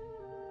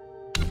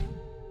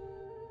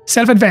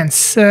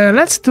 Self-advance.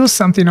 Let's do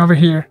something over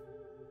here.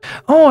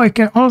 Oh, I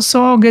can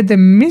also get the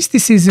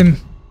mysticism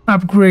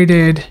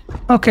upgraded.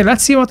 Okay,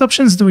 let's see what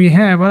options do we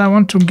have, what I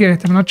want to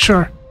get, I'm not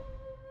sure.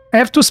 I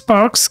have 2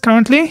 sparks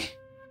currently.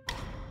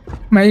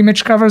 My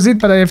image covers it,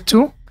 but I have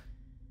 2.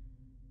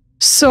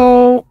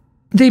 So,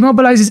 the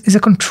immobilize is a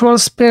control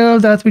spell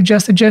that with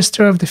just a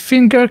gesture of the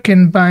finger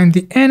can bind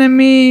the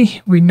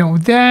enemy. We know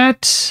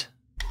that.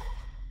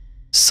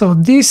 So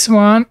this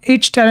one,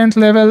 each talent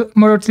level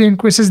moderately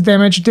increases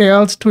damage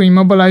dealt to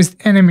immobilized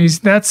enemies.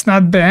 That's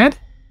not bad.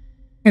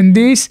 And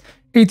this,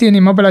 hitting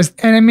immobilized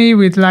enemy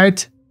with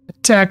light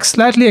attack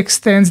slightly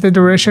extends the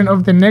duration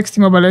of the next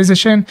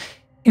immobilization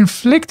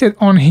inflicted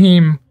on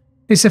him.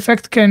 This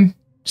effect can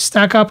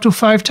stack up to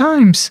 5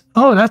 times.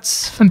 Oh,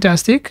 that's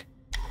fantastic.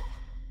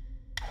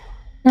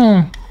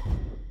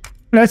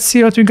 Let's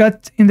see what we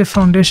got in the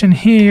foundation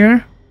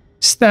here.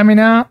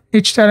 Stamina.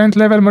 Each talent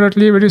level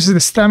moderately reduces the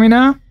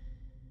stamina.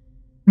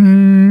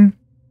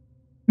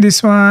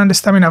 This one, the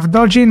stamina of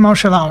dodging,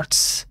 martial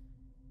arts.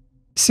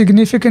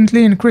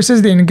 Significantly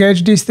increases the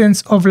engaged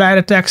distance of light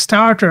attack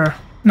starter.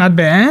 Not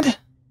bad.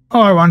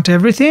 Oh, I want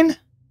everything.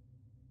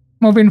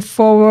 Moving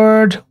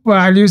forward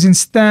while using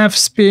staff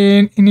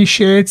spin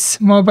initiates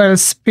mobile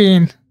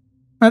spin.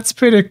 That's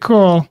pretty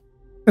cool.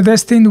 The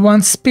destined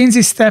one spins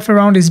his staff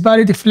around his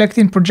body,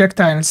 deflecting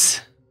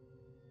projectiles.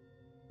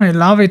 I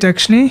love it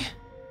actually.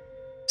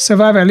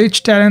 Survival.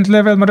 Each talent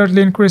level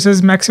moderately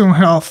increases maximum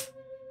health.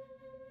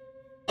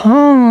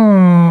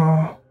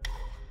 Oh.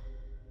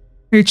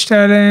 Each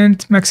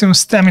talent, maximum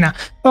stamina.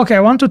 Okay, I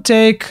want to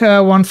take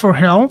one for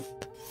health.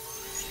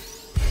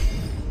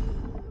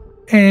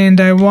 And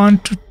I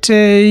want to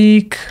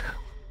take...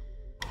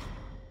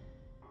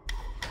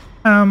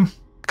 kind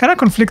of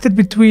conflicted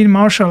between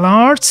martial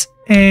arts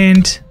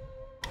and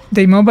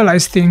the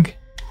immobilize thing.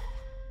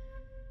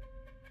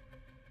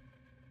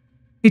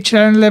 Each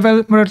talent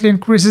level moderately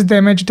increases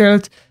damage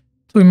dealt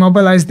to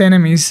immobilized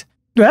enemies.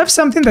 Do I have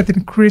something that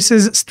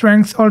increases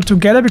strength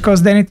altogether?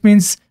 Because then it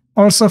means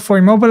also for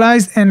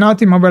immobilized and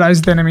not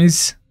immobilized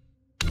enemies.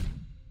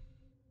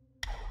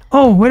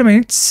 Oh, wait a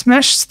minute.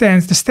 Smash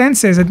stance. The stance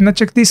says I did not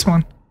check this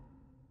one.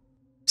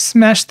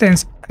 Smash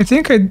stance. I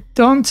think I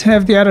don't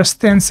have the other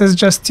stances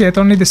just yet,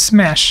 only the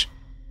smash.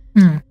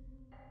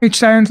 Each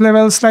talent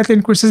level slightly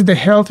increases the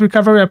health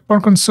recovery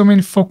upon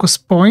consuming focus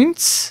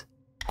points.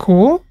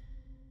 Cool.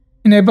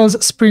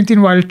 Enables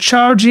sprinting while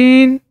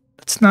charging.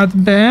 That's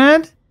not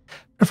bad.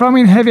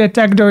 Performing heavy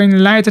attack during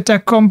light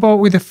attack combo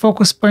with a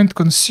focus point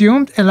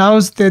consumed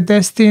allows the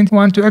destined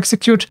one to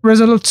execute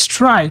resolute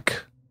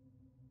strike.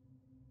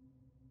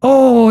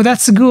 Oh,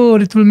 that's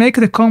good. It will make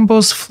the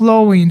combos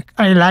flowing.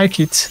 I like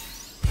it.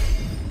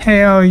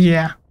 Hell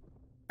yeah.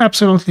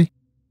 Absolutely.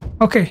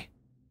 Okay.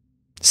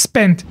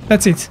 Spent.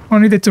 That's it.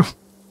 Only the 2.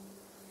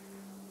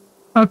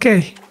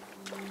 Okay.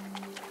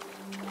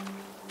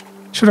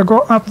 Should I go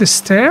up the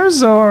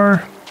stairs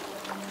or...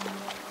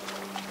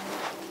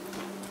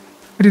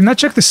 I did not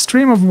check the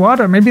stream of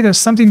water. Maybe there's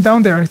something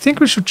down there. I think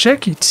we should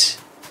check it.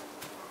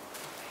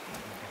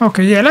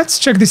 Okay, yeah, let's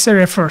check this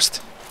area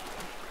first.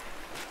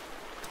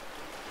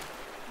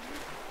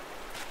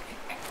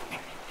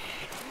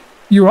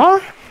 You are?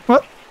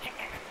 What?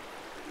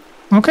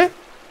 Okay.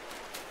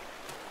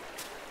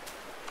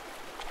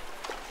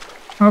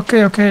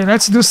 Okay,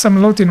 let's do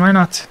some looting, why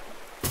not?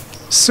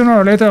 Sooner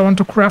or later I want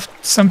to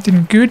craft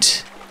something good.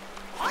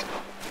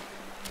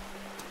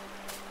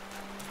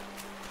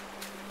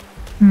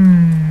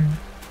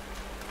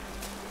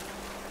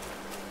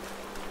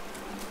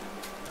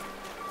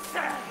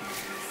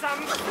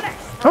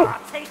 Oh,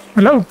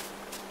 hello.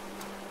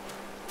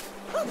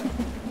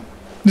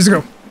 Let's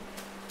go.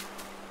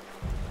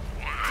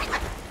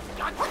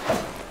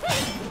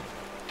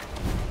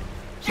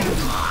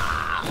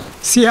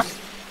 See ya.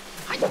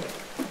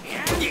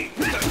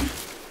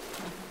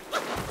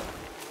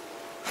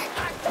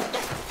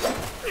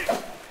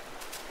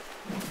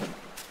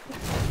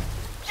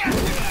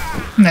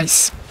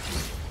 Nice.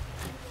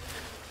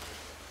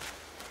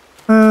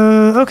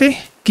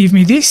 Okay, give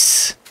me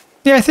this.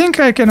 Yeah, I think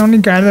I can only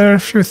gather a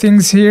few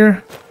things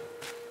here.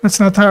 That's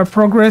not our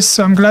progress,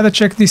 so I'm glad I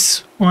checked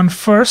this one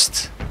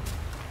first.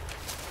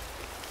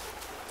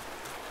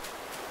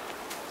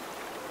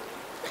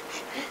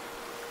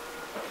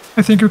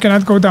 I think you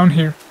cannot go down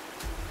here.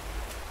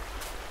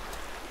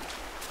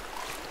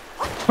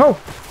 Oh,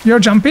 you're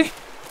jumpy?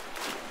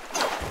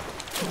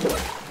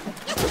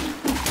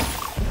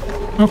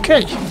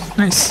 Okay,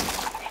 nice.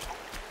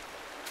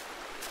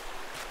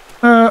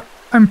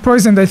 I'm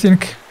poisoned, I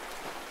think.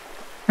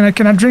 And I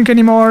cannot drink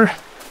anymore.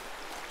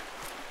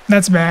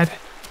 That's bad.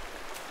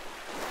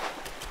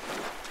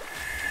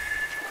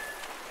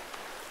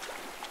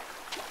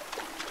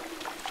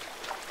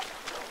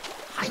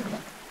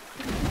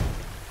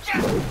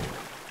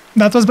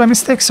 That was by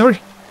mistake, sorry.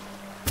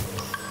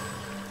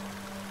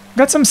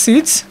 Got some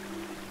seeds.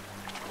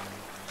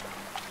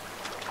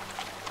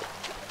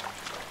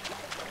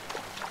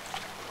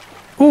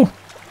 Ooh.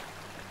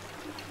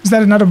 Is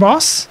that another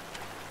boss?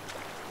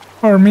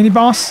 Or mini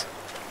boss?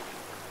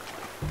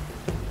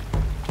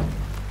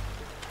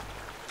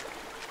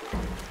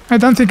 I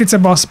don't think it's a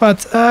boss,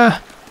 but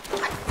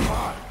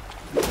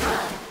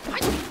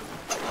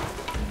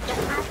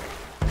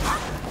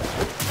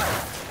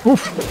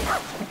oof.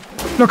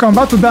 Look, I'm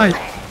about to die.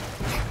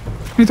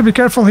 Need to be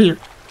careful here.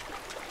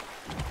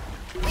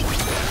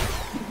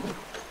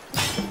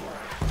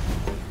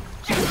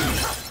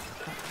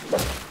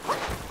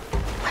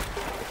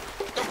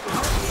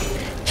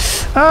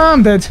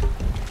 I'm dead.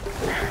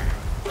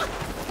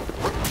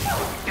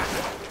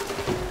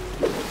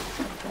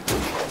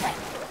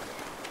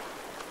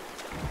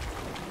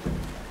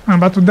 I'm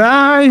about to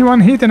die.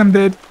 One hit and I'm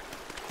dead.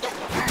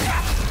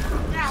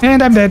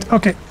 And I'm dead.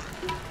 Okay.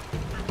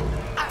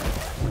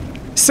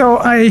 So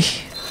I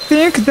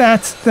think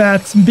that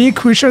that big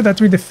creature that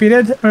we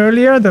defeated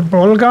earlier, the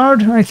ball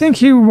guard, I think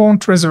he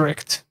won't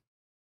resurrect.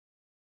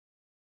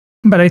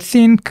 But I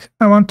think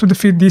I want to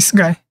defeat this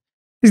guy.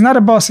 He's not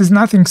a boss, he's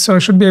nothing, so I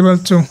should be able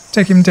to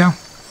take him down.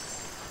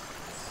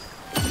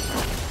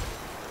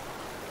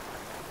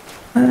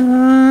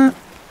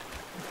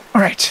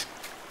 Alright.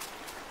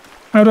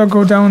 How do I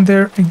go down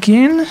there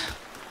again?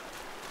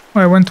 Oh,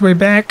 I went way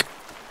back.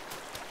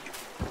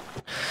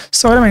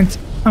 So wait a minute.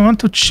 I want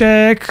to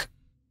check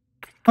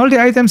all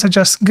the items I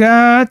just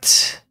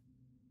got.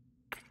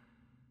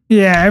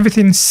 Yeah,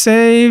 everything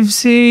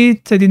saves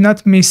it. I did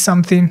not miss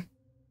something.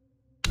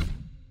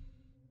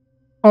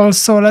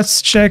 Also,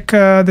 let's check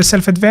the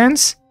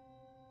self-advance.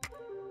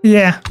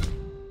 Yeah,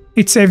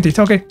 it saved it.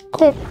 Okay,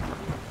 cool.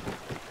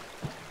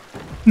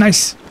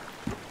 Nice.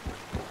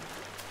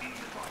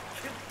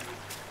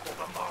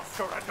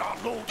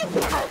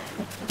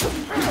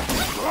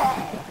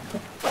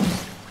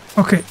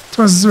 Okay, it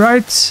was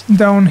right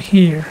down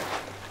here.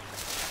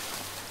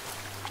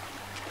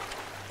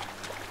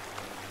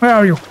 Where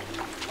are you?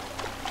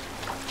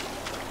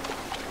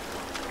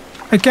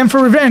 I came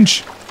for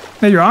revenge.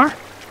 There you are.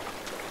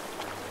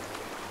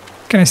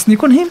 Can I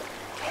sneak on him?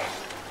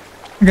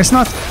 I guess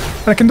not,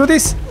 but I can do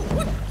this.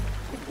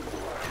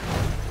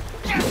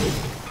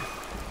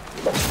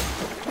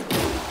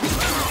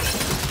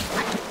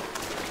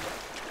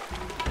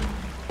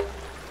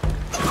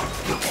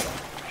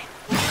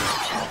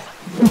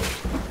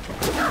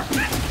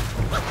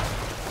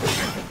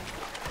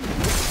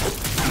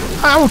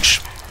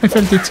 Ouch! I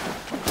felt it.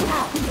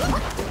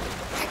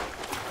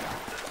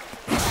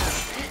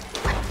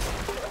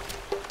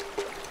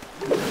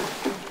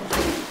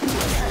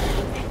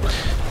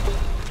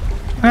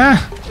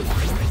 Ah!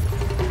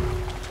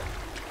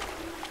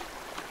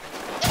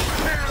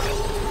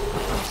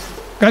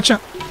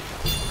 Gotcha.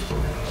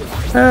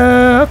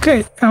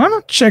 Okay, I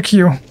wanna check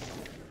you.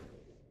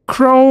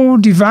 Crow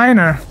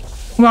Diviner.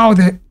 Wow,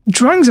 the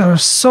drawings are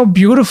so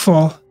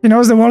beautiful. He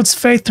knows the world's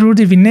fate through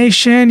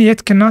divination,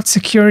 yet cannot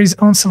secure his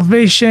own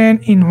salvation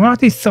in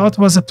what he thought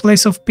was a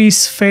place of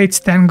peace.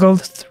 Fate's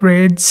tangled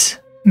threads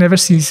never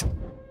cease.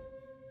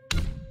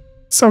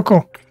 So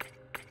cool.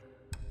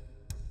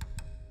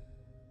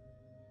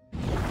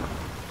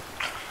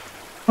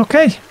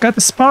 Okay, got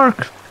the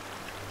spark.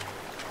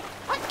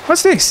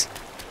 What's this?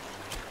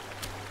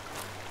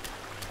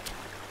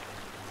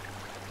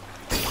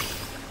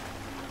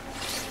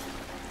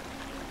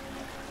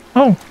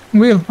 Oh,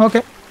 wheel.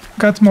 Okay,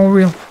 got more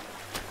wheel.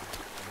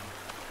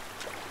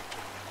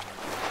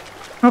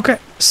 Okay,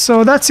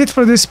 so that's it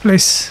for this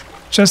place.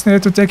 Just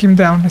needed to take him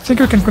down. I think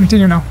we can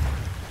continue now.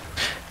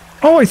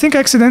 Oh, I think I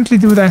accidentally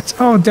do that.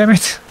 Oh, damn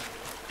it.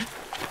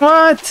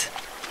 What?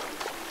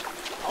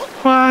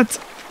 What?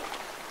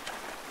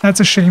 That's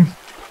a shame.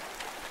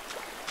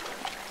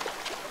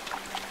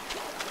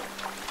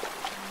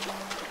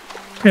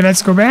 Okay,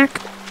 let's go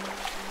back.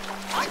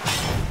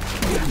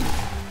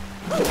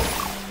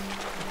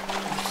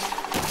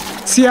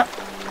 See ya.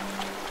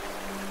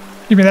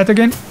 Give me that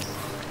again.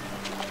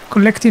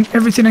 Collecting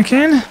everything I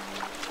can.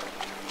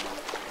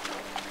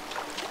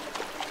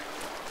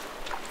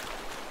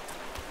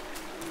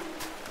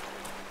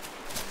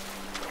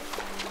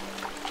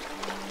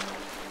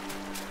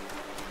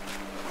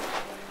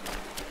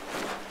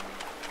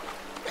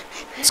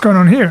 What's going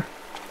on here?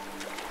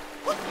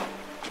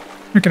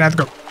 We cannot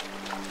go.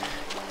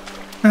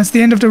 That's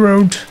the end of the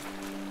road.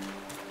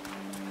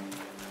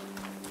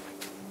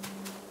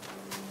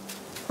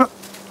 Oh.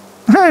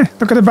 Hey,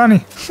 look at the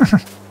bunny.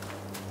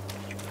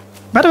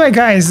 By the way,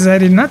 guys, I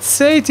did not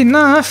say it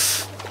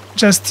enough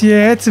just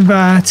yet,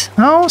 but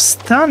how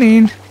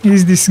stunning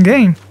is this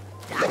game?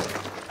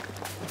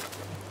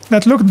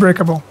 That looked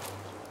breakable.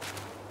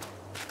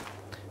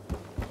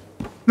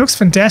 Looks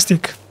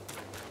fantastic.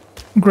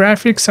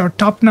 Graphics are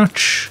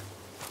top-notch.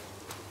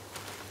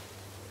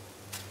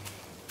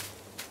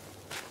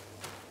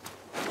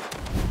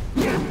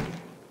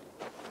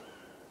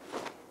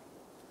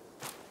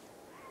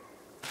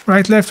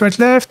 Right, left, right,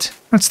 left.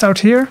 Let's start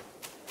here.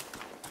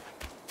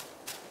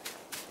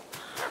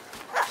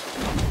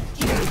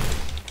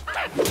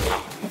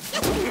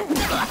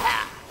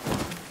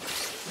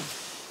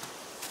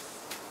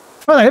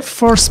 Well, I have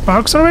 4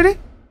 sparks already?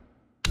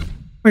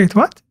 Wait,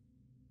 what?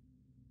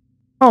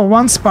 Oh,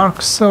 1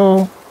 spark,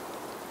 so...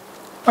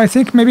 I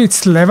think maybe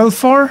it's level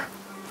 4?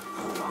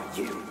 Who are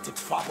you to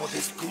trouble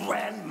this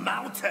grand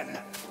mountain?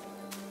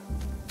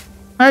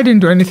 I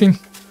didn't do anything.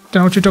 Don't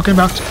know what you're talking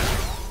about.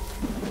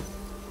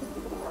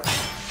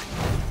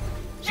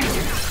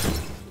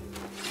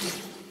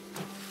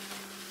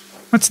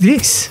 What's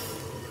this?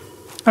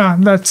 Ah,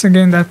 that's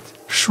again that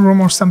shroom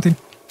or something.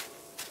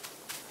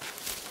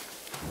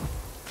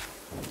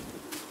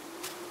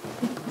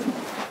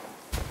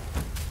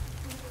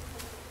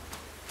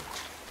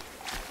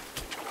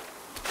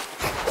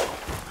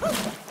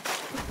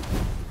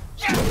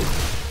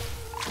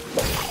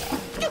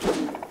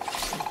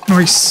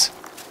 Nice.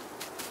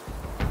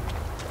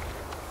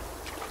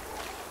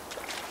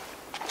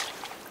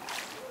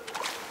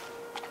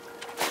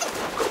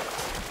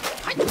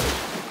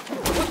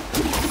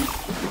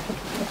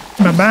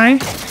 bye.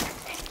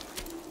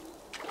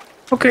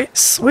 Okay,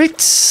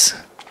 sweet.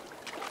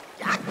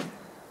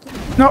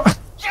 No,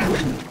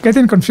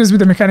 getting confused with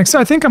the mechanics. So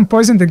I think I'm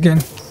poisoned again.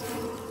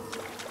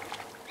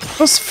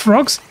 Those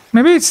frogs?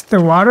 Maybe it's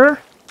the water?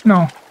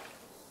 No.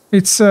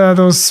 It's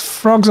those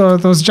frogs or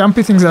those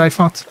jumpy things that I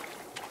fought.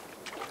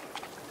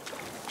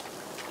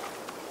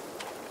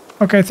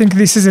 Okay, I think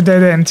this is a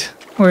dead end.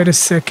 Wait a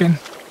second.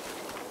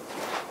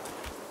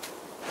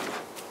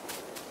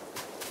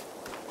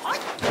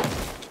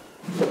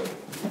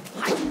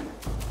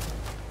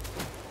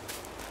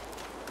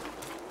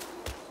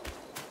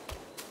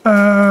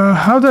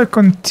 How do I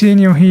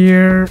continue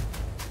here?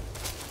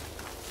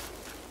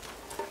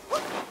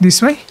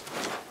 This way?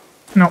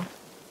 No.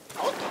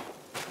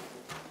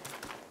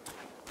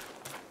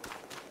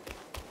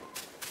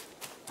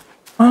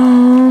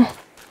 Oh.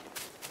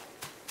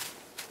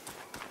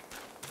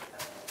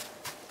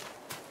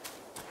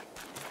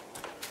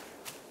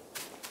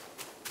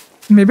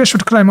 Maybe I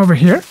should climb over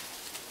here.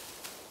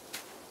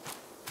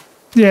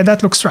 Yeah,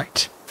 that looks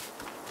right.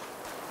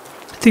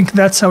 I think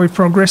that's how we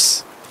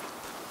progress.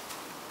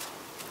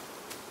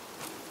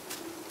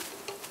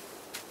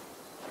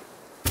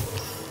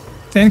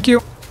 Thank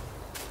you.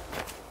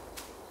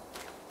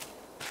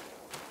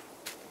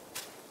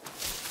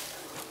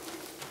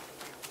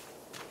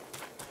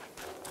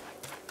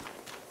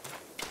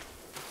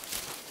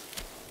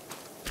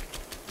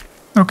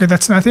 Okay,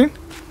 that's nothing.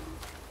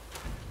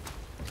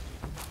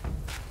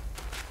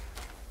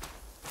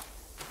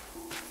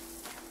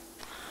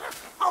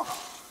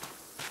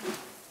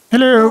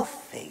 Hello. Your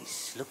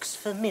face looks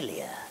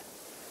familiar.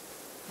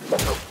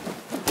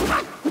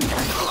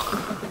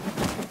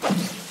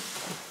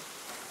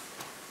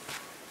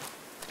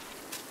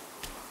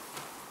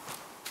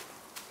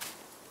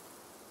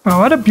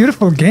 Wow, what a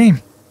beautiful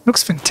game.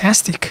 Looks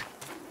fantastic.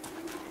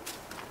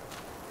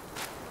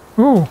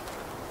 Ooh.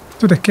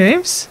 To the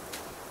caves?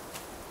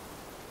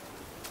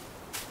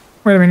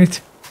 Wait a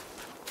minute.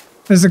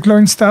 There's the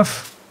glowing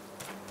stuff.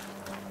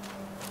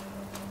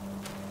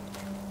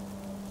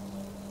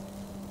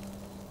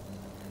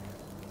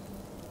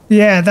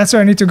 Yeah, that's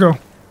where I need to go,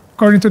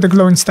 according to the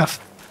glowing stuff.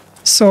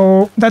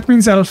 So that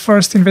means I'll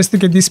first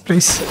investigate this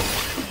place.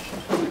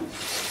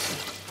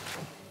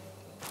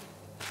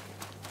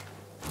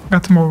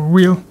 Got more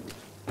wheel.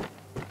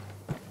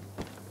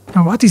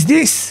 Now what is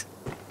this?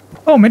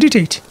 Oh,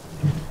 meditate.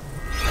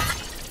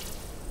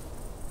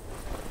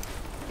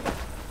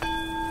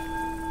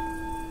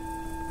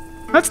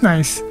 That's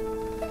nice.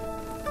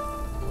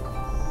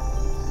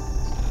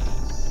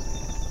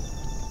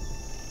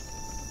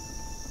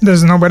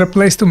 There's no better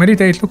place to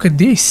meditate. Look at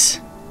this.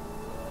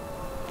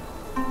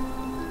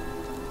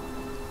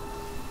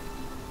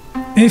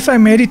 If I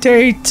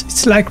meditate,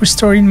 it's like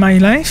restoring my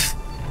life.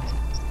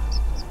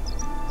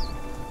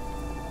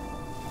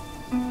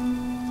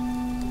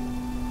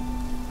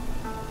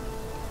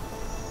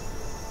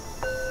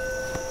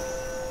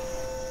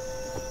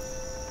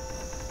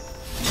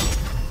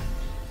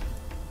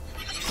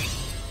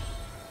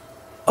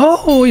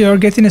 Oh, you're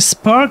getting a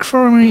spark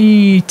from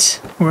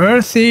it.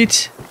 Worth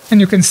it. And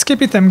you can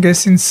skip it, I'm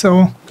guessing,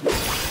 so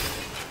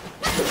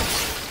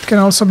it can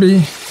also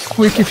be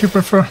quick if you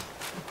prefer.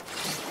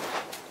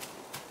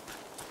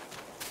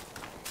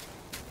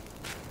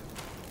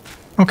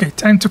 Okay,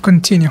 time to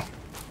continue.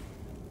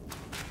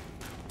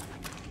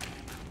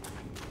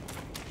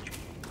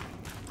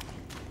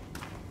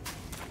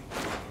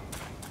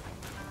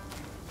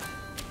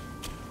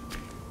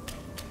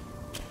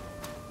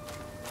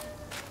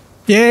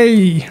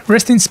 Yay!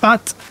 Resting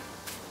spot.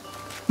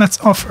 Let's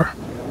offer.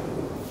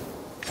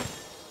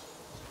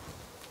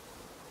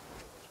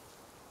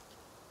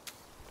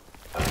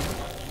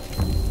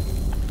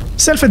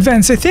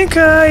 Self-advance, I think,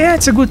 yeah,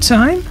 it's a good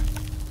time.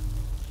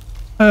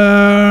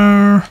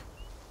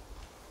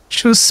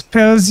 Choose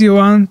spells you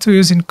want to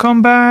use in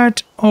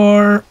combat,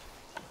 or...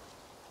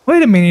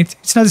 Wait a minute,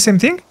 it's not the same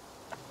thing?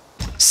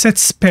 Set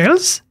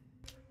spells?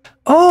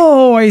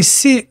 Oh, I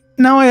see.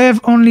 Now I have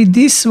only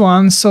this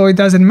one, so it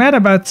doesn't matter,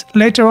 but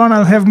later on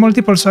I'll have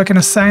multiple, so I can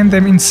assign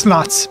them in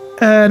slots.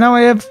 Now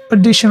I have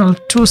additional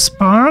 2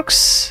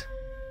 sparks.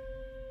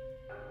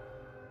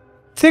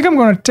 I think I'm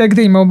gonna take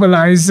the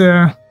immobilize...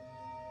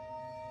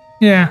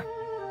 yeah,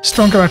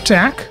 stronger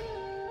attack.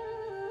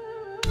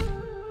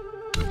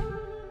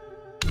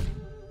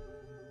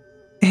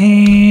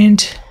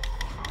 And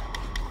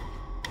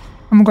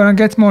I'm gonna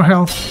get more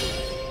health.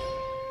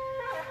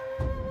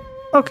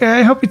 Okay,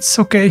 I hope it's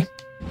okay.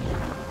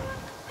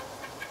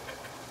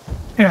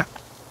 Yeah.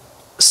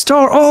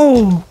 Store.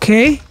 Oh,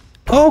 okay.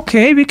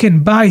 Okay, we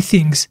can buy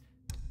things.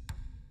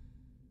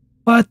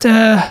 But,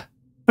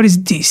 what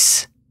is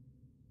this?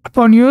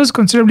 Upon use,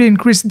 considerably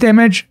increased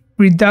damage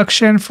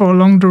reduction for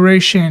long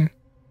duration.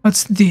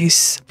 What's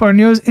this? Upon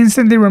use,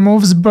 instantly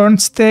removes burn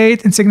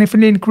state and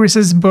significantly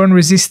increases burn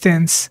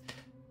resistance.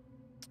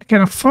 I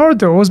can afford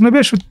those. Maybe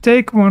I should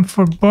take one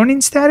for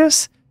burning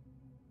status.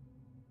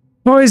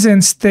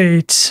 Poison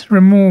state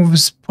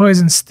removes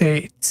poison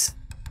state.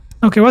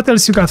 Okay, what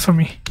else you got for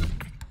me?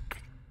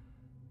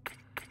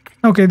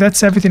 Okay,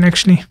 that's everything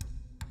actually.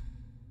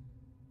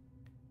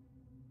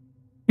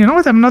 You know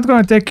what? I'm not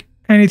gonna take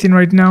anything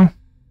right now.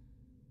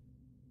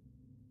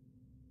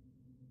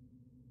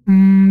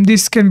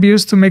 This can be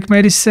used to make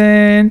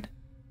medicine.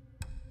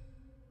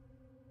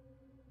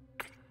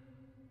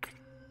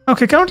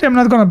 Okay, currently I'm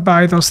not gonna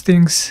buy those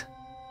things.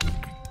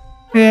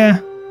 Yeah.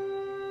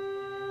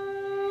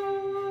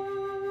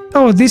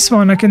 Oh, this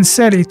one, I can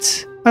sell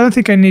it. I don't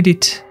think I need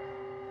it.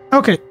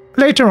 Okay,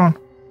 later on.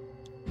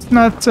 It's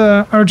not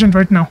urgent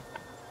right now.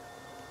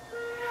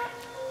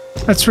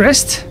 Let's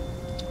rest.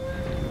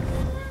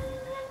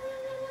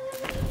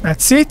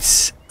 That's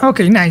it.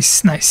 Okay,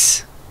 nice,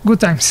 nice.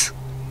 Good times.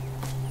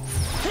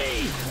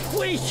 Hey,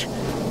 wait!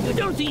 You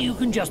don't think you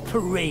can just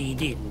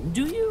parade in,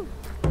 do you?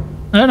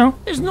 I don't know.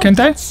 It's not Can't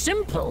I? that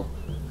simple.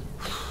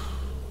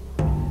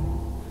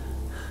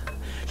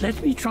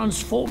 Let me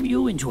transform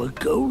you into a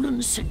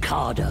golden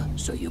cicada,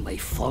 so you may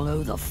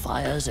follow the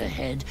fires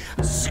ahead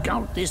and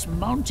scout this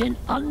mountain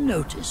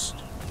unnoticed.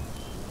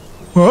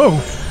 Whoa.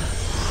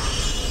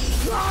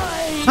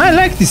 I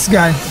like this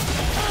guy.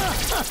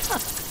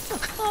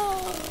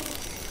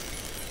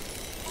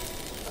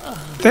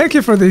 Thank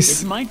you for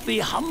this. It might be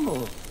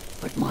humble,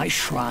 but my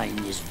shrine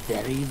is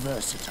very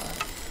versatile.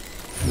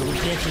 You'll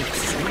get it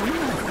soon.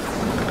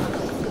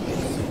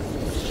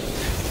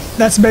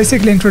 That's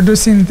basically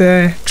introducing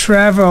the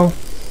travel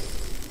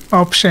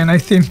option, I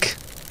think.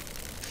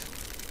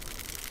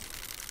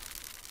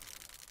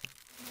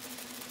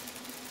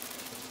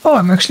 Oh,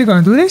 I'm actually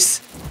gonna do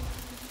this?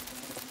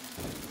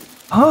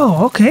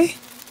 Oh, okay.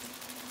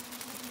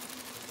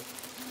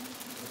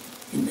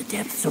 In the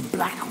depths of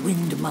Black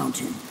Wind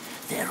Mountain,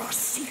 there are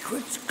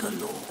secrets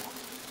galore.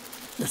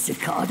 The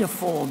cicada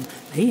form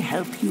may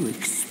help you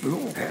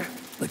explore,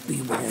 but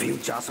beware. A few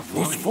jars of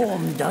This wine.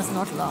 form does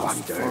not last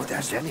Wonder forever. if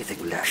there's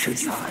anything left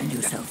Should you inside. find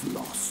yourself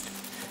lost,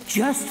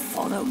 just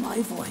follow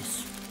my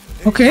voice.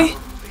 Okay,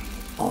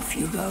 Off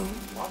you go.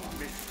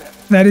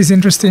 that is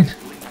interesting.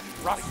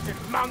 Rusted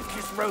monk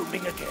is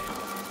roaming again.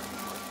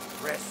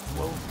 Rest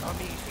won't come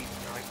easy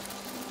tonight.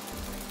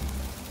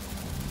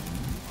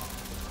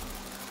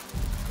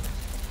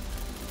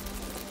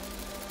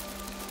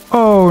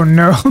 Oh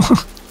no.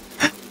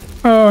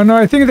 Oh no,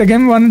 I think the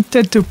game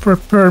wanted to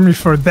prepare me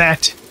for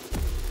that.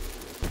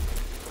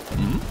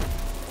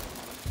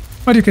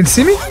 But you can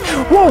see me?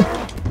 Whoa!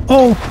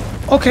 Oh,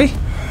 okay.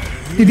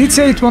 He did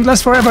say it won't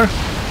last forever.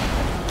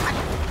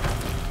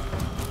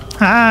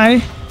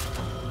 Hi.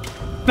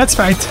 Let's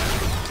fight.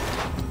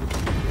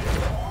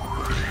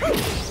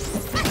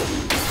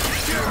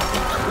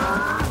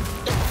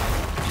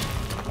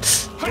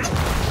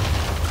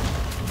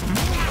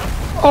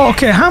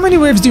 Okay, how many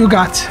waves do you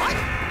got?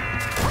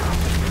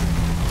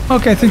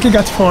 Okay, I think you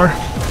got 4.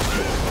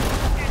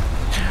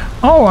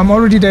 Oh, I'm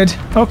already dead.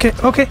 Okay,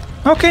 okay,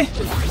 okay.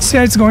 See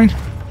how it's going.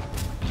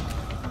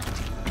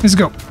 Let's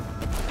go.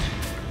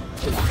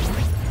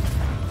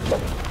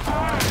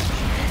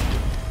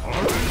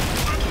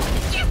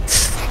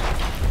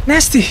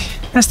 Nasty,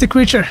 nasty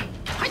creature.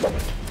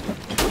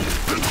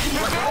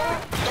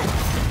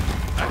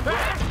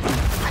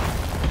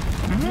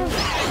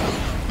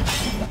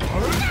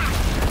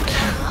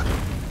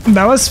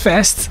 That was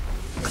fast.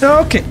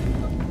 Okay.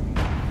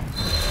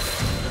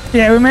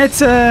 Yeah, we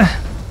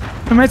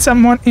met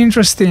someone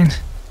interesting.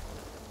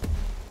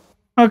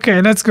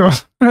 Okay, let's go.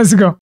 Let's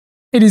go.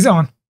 It is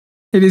on.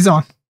 It is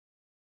on.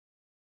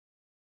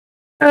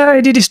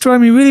 It did destroy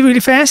me really, really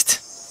fast.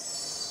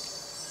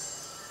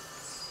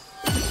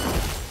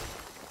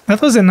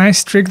 That was a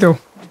nice trick, though.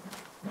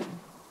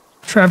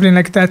 Traveling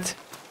like that.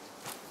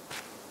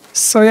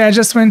 So yeah, I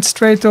just went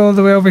straight all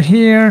the way over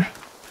here.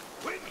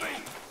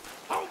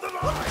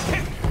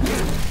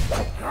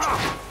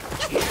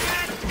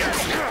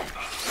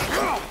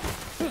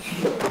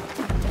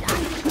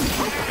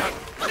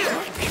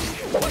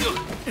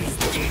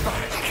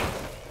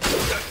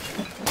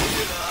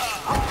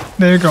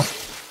 There you go.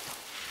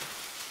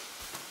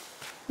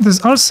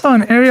 There's also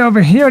an area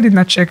over here I did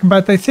not check,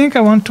 but I think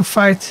I want to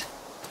fight.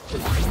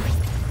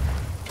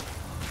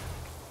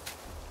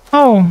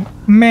 Oh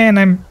man,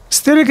 I'm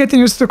still getting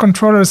used to the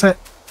controllers. I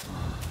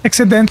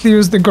accidentally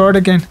used the guard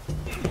again.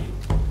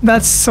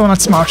 That's so not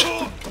smart.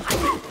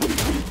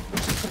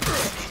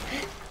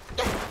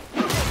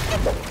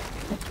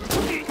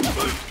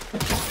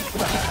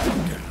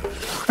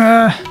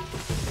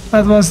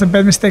 That was a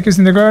bad mistake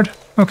using the guard.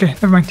 Okay,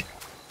 never mind.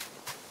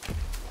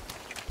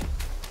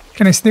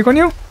 Can I sneak on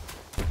you?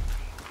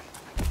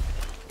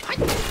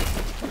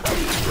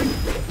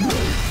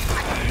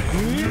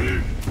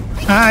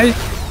 Hi.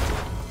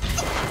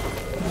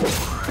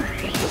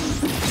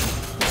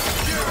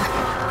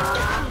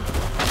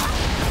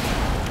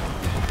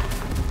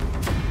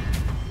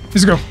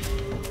 Let's go.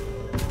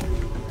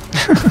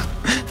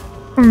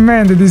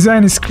 Man, the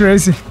design is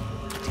crazy.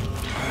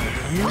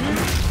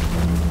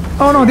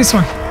 Oh no, this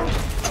one.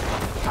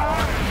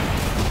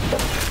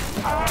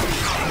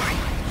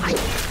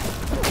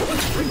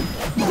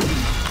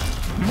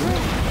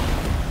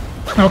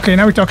 Okay,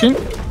 now we're talking.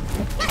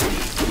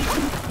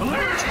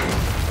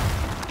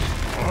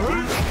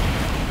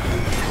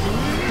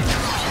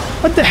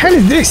 What the hell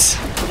is this?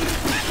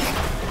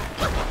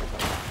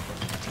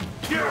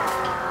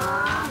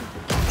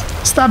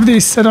 Stop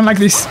this. I don't like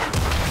this.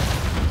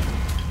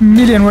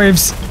 Million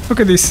waves.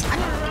 Look at this.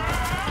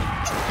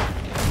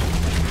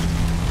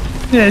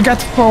 Yeah, I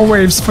got 4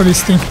 waves for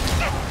this thing.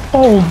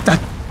 Oh,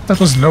 that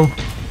was low.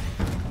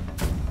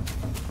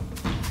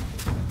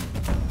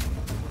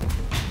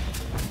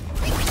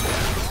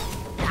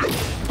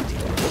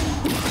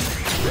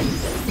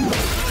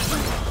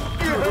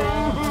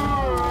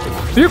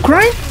 Are you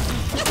crying?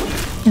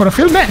 I'm gonna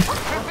feel bad.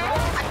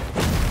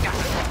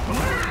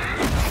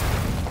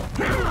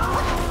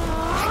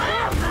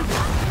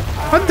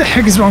 What the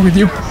heck is wrong with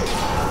you?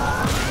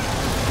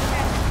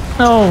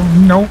 Oh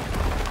no.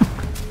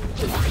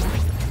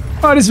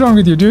 What is wrong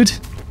with you, dude?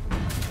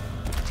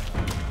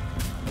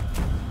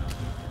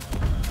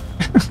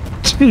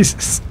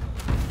 Jesus.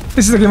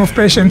 This is a game of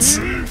patience.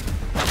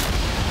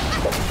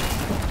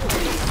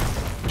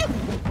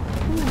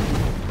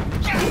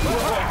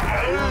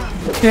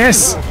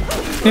 Yes!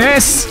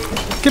 Yes!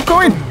 Keep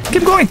going!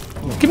 Keep going!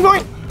 Keep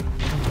going!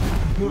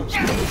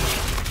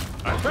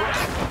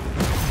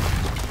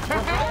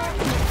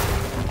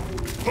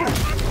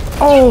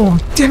 Oh,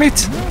 damn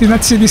it! Did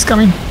not see this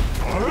coming.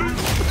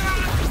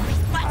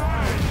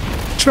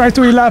 Try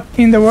to heal up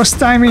in the worst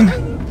timing.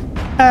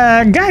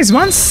 Guys,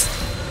 once,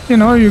 you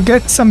know, you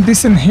get some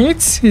decent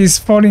hits, he's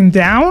falling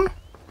down.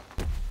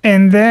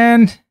 And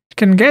then you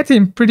can get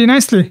him pretty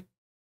nicely.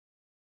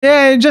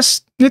 Yeah, you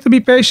just need to be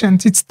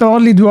patient. It's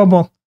totally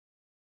doable.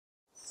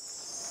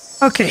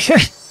 Okay.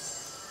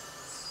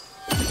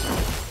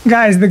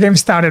 Guys, the game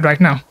started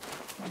right now.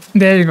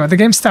 There you go, the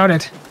game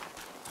started.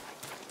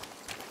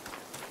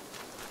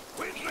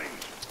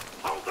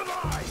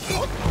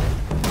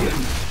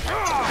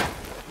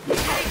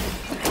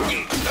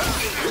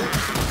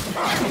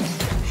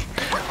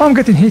 Oh, I'm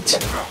getting hit.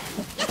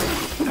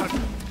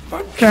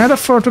 Can't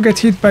afford to get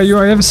hit by you.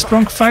 I have a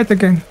strong fight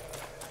again.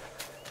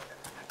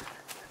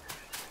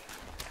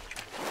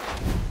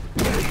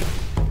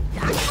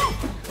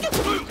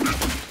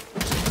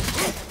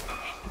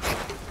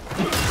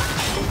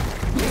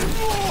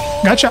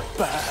 Gotcha.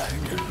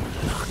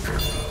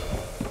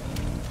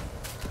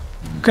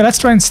 Okay, let's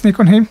try and sneak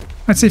on him.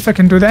 Let's see if I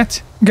can do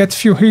that. Get a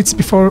few hits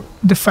before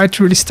the fight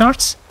really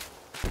starts.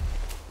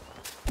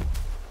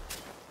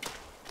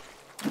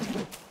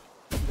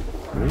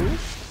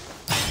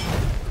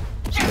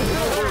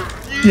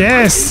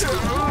 Yes!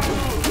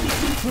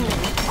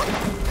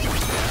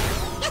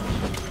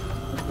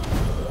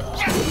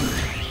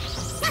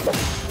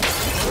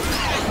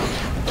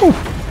 Ooh.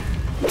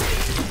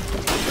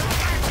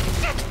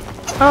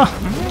 Oh,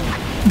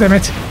 damn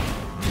it.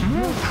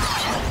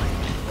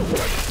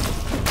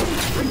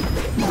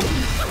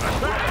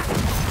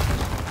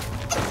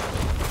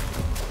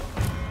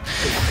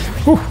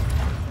 Ooh.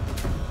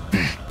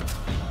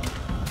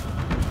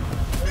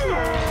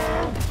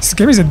 This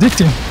game is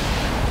addicting.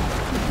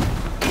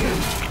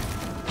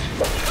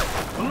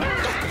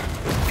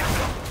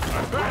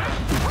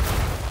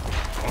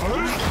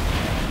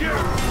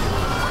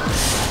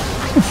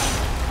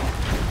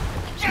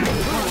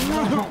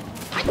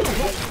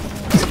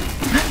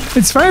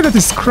 It's funny that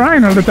he's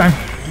crying all the time.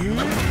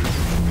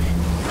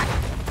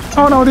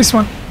 Oh no, this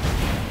one.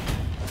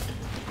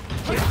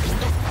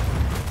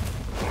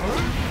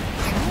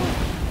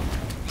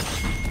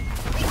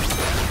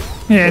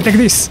 Yeah, take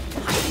this.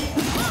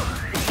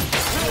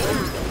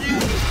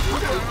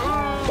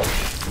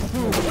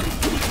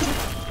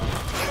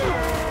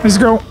 Let's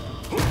go.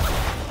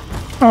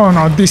 Oh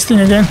no, this thing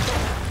again.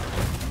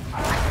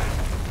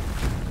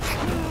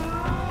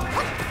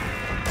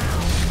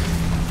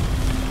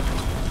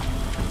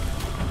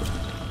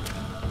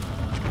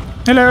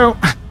 Hello.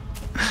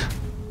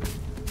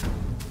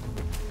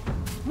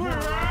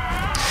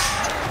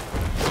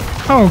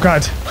 Oh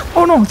god.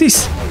 Oh no,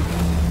 this.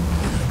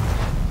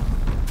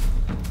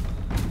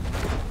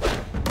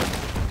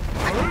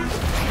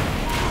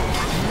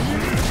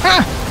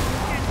 Ah!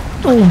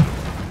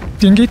 Oh,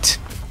 dang it.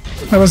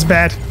 That was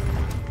bad.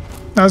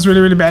 That was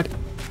really, really bad.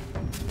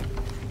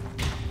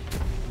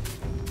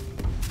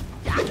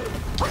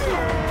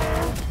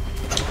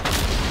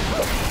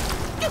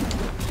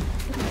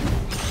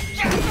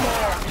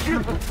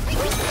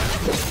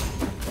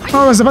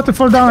 Oh, I was about to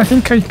fall down. I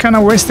think I kind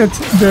of wasted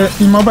the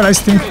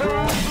immobilized thing.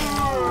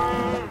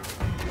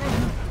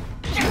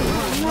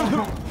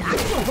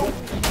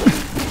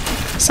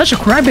 Such a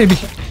crybaby.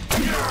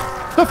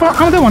 So far,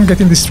 I'm the one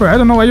getting destroyed. I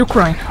don't know why you're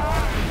crying.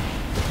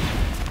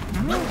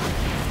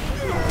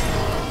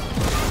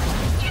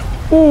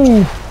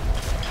 Ooh.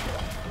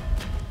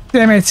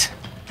 Damn it.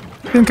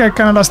 I think I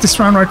kind of lost this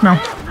round right now.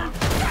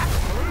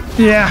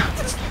 Yeah.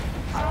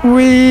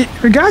 We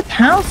got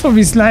half of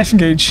his life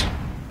gauge.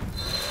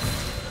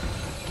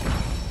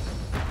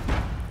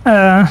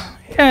 Yeah,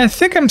 I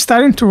think I'm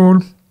starting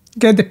to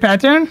get the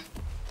pattern.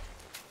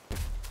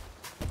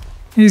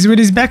 He's with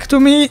his back to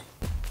me.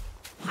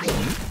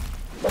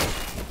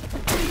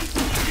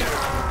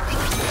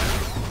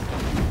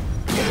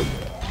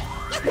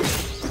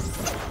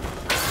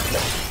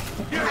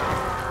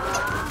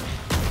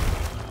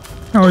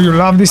 Oh, you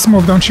love this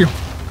move, don't you?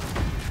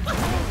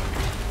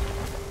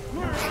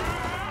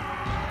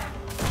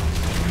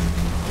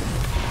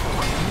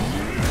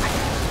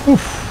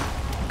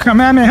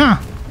 Kamehameha!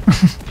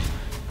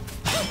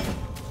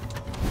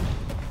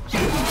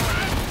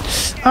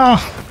 Oh!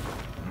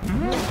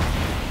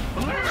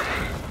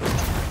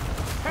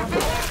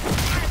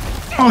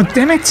 Oh,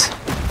 damn it!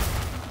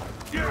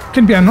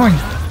 Can be annoying.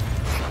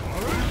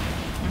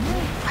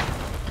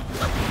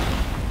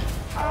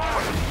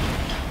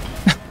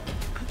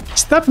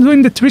 Stop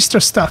doing the twister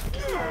stuff.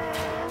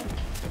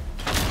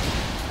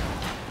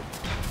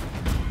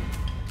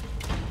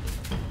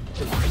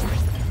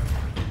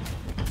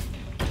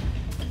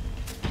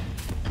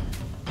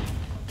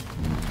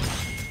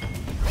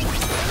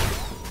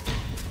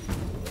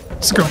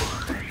 Let's go.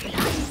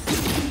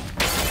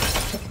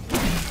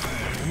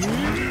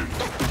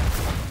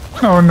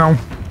 Oh no.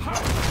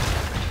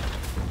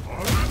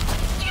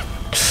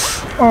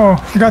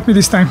 Oh, got me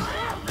this time.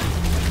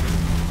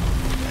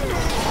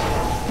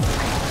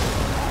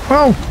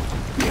 Oh!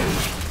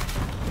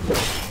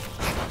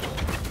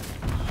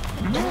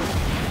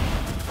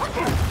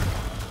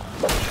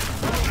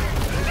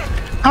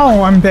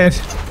 Oh, I'm dead.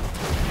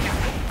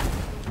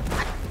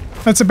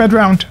 That's a bad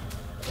round.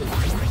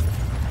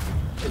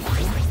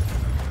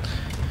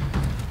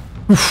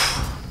 Oof.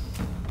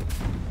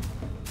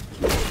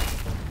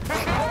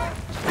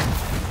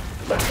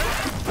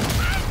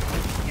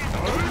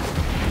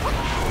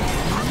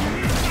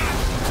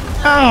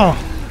 Oh!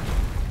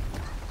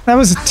 That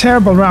was a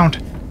terrible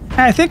round.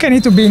 I think I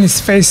need to be in his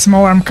face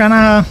more. I'm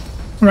kinda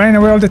running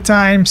away all the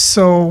time,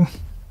 so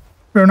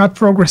we're not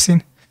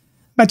progressing.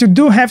 But you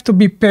do have to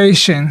be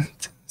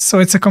patient, so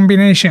it's a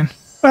combination.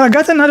 Well, I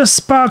got another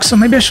spark, so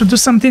maybe I should do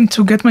something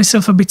to get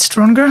myself a bit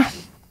stronger.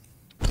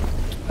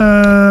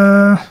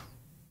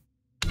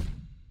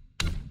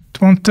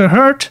 It won't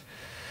hurt.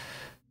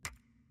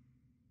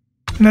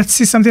 Let's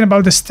see something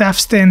about the staff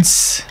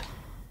stance.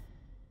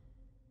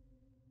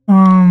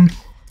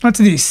 What's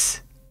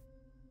this?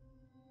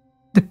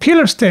 The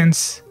pillar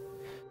stance.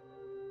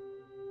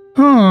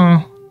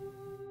 Oh.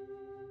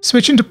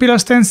 Switching to pillar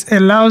stance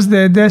allows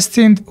the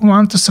destined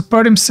one to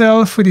support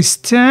himself with his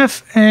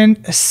staff and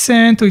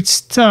ascend to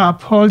its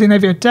top. Holding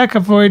heavy attack,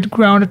 avoid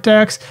ground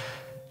attacks.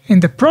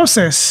 In the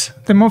process,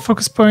 the more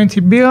focus point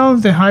he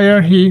builds, the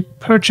higher he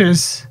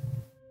perches.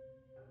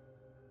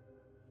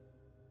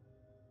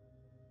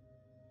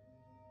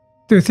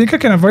 Do you think I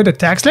can avoid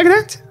attacks like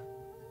that?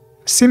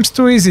 Seems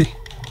too easy.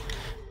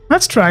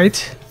 Let's try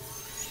it.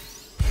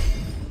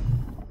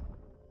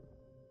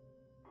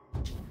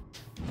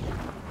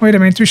 Wait a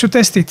minute, we should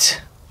test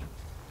it.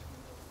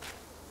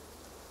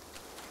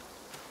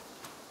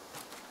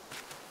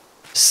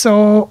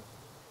 So...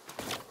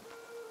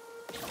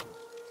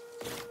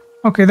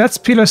 okay, that's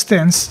pillar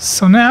stance.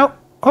 So now...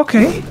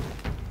 okay.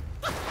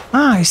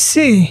 Ah, I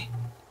see.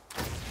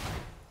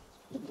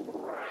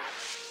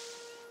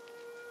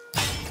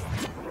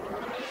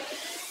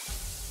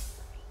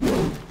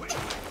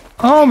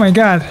 Oh my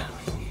god.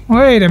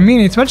 Wait a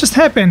minute, what just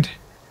happened?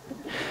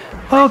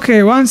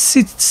 Okay, once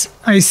it's...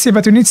 I see,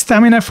 but you need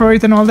stamina for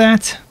it and all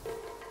that.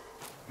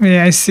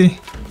 Yeah, I see.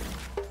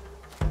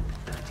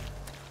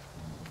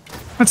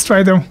 Let's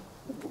try though.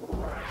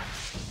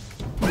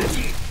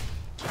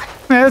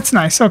 Yeah, that's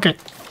nice, okay.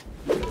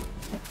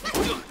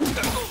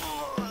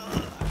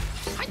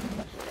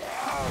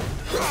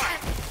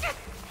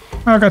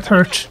 I got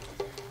hurt.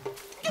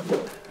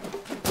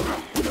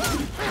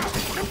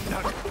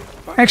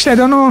 Actually, I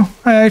don't know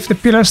if the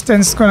pillar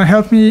stance is gonna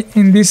help me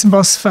in this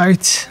boss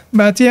fight,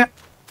 but yeah,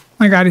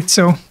 I got it,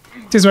 so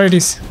it is what it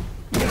is.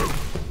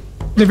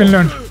 Live and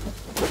learn.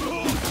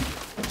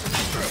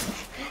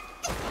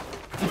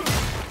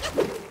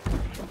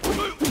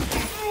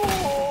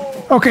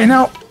 Okay,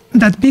 now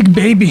that big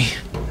baby.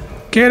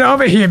 Get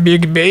over here,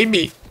 big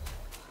baby.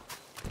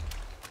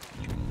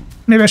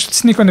 Maybe I should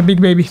sneak on the big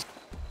baby.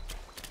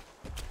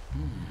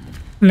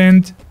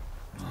 Land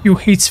you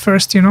hits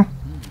first, you know.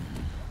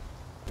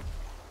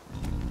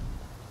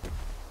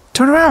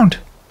 Turn around!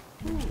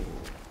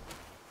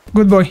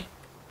 Good boy.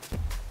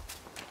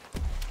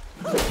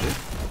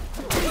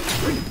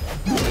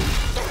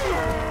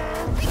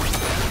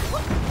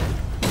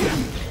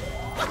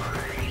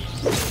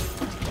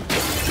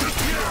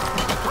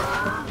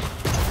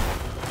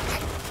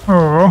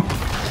 Oh,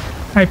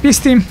 I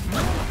pissed him.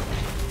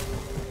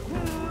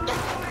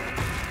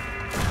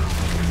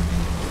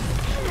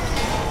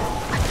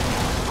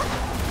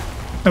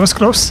 That was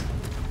close.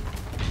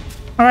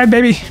 Alright,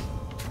 baby.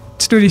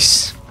 Let's do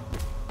this.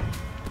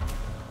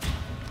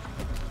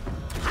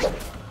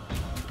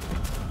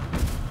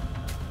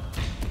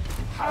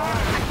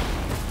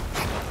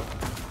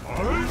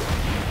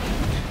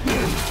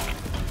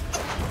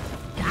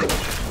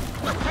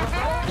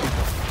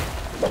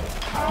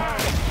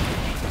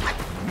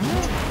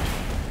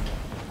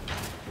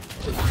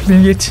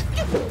 Bring it.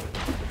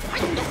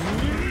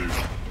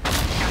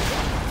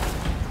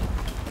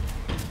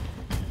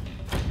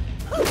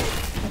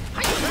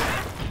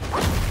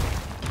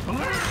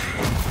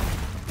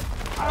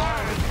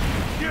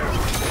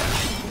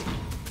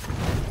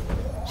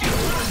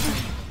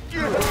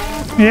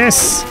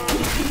 Yes.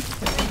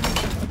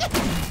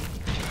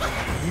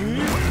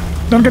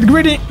 Don't get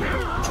greedy.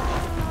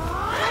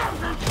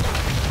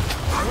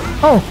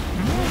 Oh!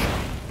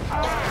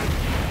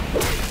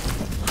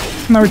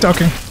 Now we're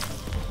talking.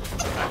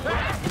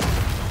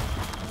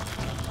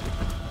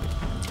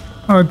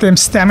 Oh, damn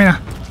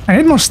stamina. I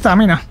need more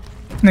stamina.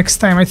 Next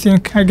time I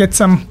think I get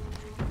some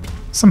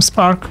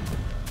spark.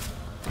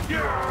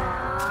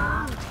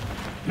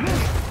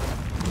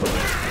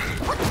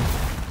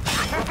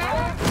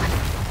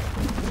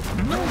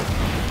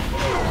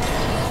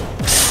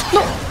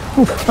 No!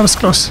 Ooh, that was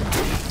close.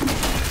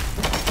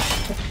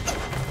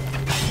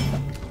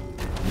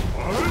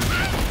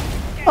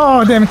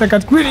 Oh, damn it, I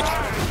got greedy.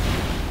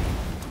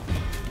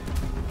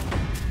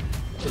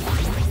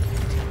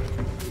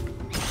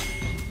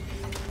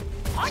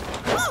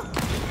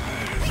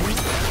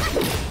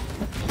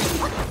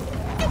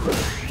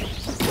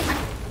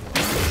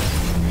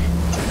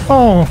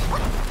 Oh,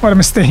 what a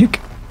mistake.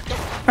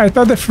 I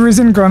thought the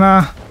freezing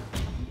gonna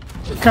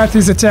cut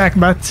his attack,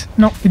 but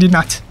no, he did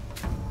not.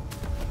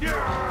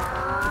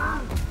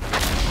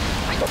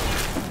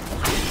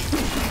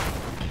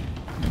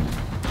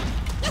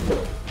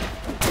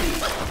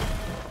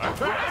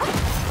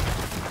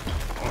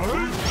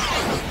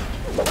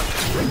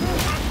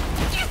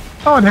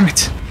 Oh, damn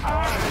it.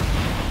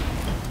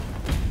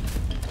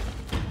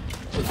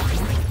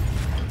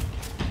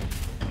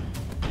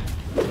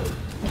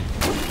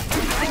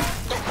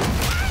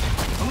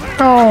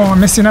 Oh, I'm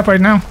messing up right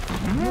now.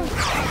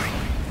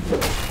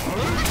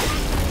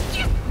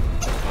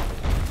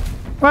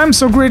 I'm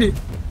so greedy.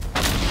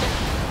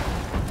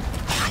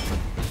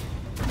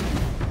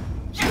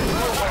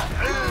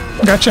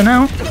 Gotcha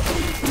now.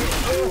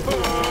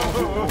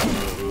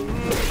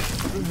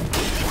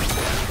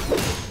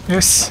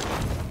 Yes.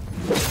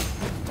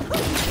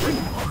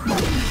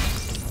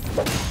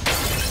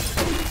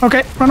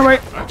 Okay, run away.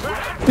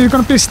 He's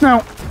gonna piss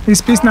now.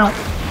 He's pissed now.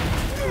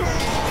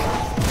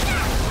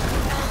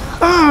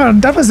 Ah,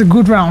 that was a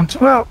good round.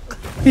 Well,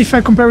 if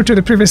I compare it to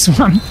the previous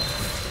one.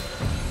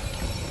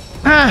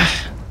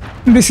 Ah,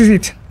 this is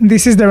it.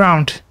 This is the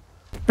round.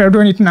 We're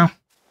doing it now.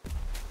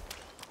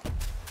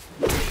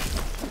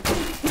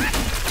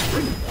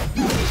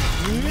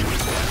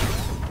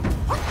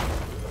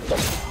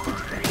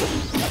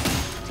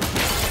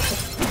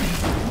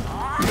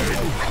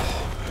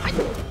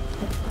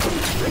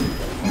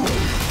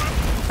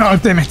 Oh,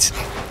 damn it.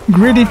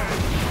 Greedy.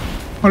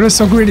 Always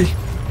so greedy.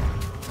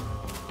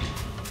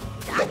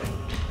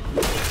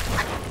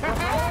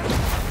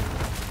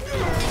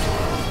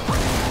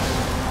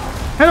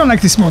 I don't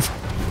like this move.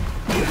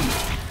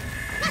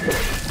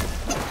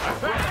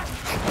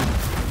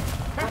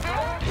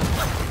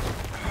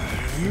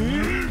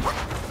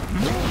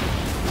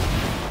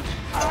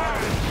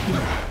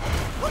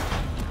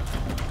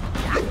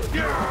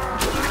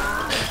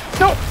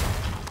 No!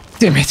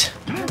 Damn it.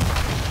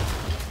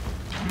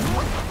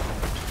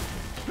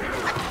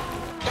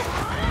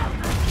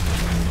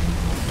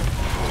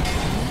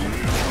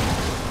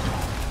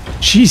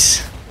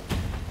 Jeez.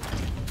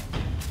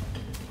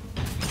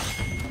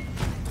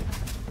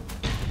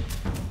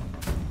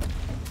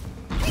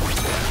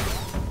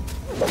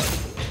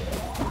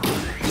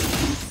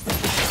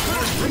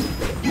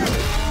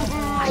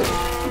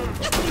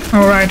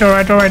 All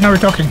right, now we're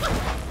talking.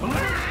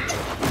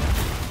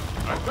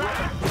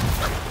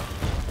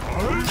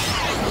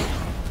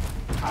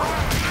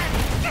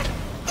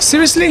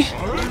 Seriously?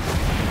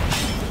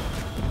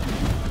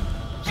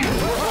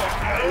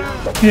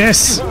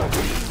 Yes.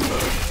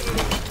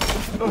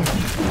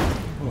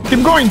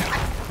 Keep going.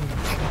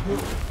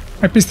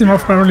 I pissed him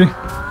off probably.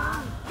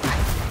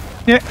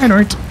 Yeah, I know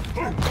it.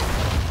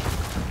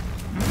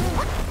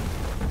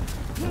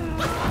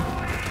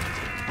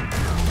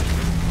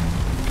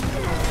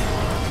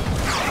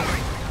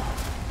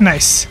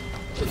 Nice.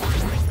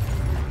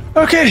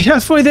 Okay,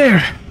 halfway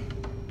there.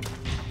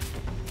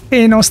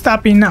 Hey, no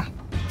stopping now.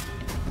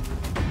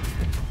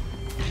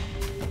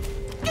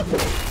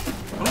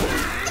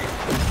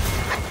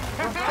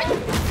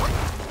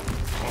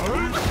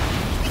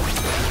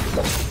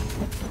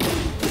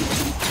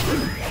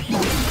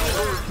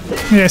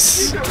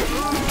 Yes.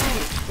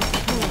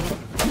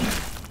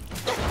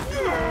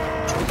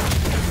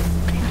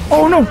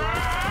 Oh no!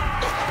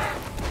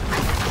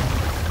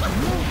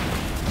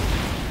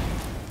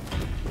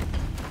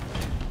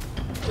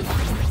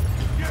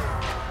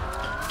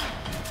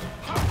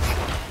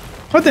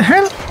 What the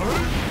hell?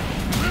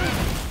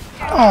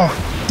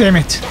 Oh, damn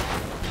it.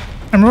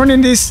 I'm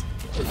running this.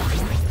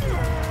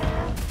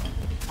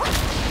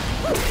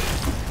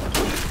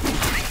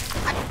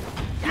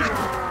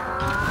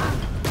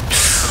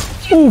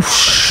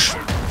 Oof.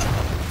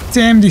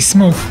 Damn this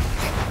move.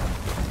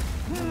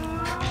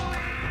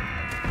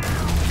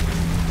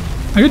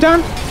 Are you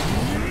done?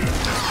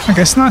 I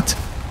guess not.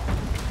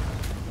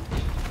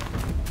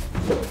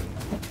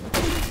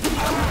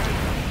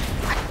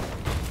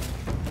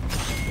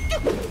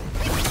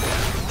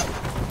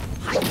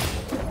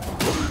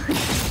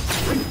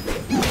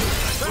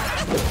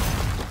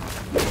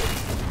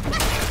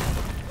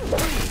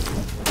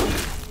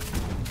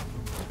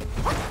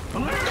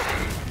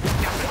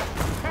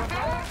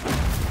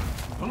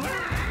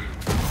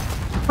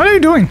 What are you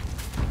doing?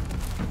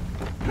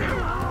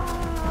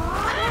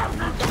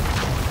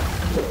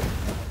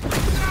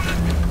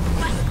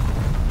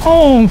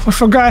 Oh, I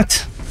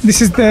forgot.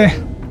 This is the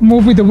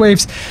move with the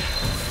waves.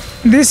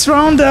 This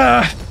round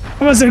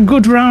was a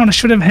good round. I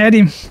should have had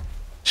him.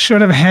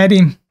 Should have had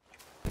him.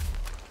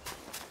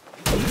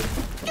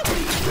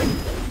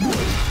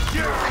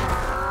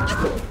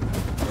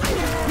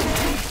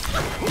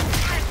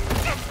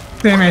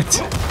 Damn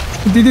it.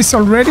 I did this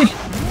already?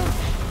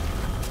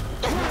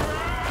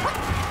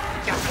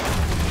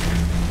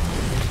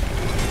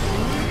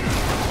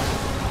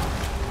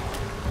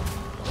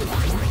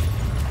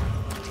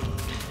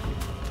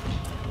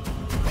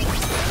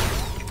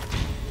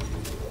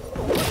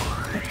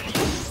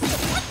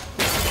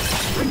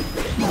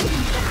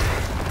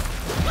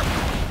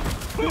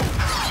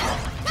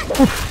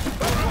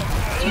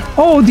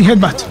 Oh, the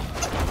headbutt.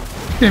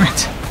 Damn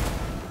it.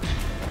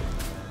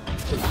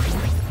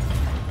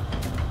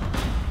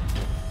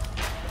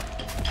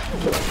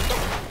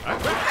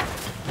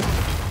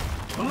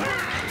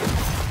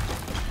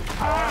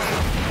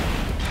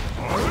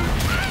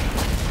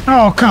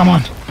 Oh, come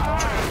on.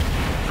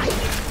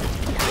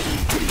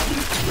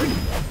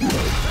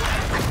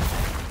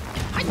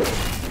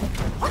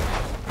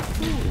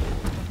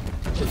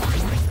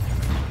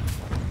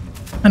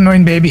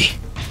 Annoying baby.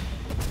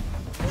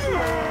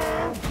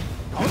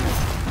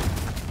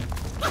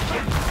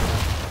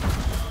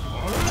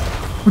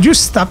 Would you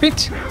stop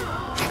it?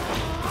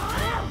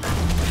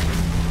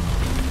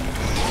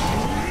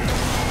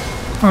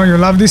 Oh, you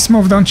love this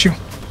move, don't you?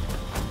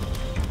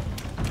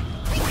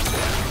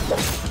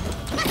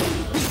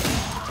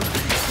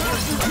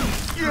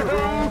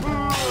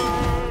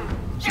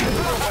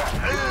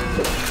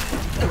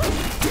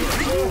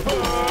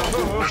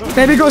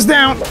 Baby goes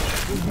down.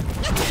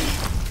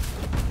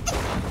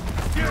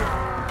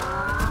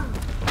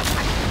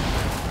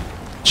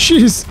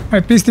 Jeez, I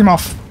pissed him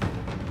off.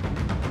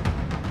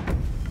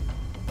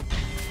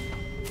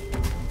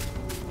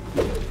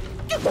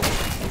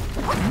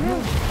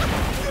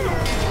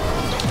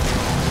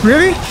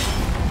 Really?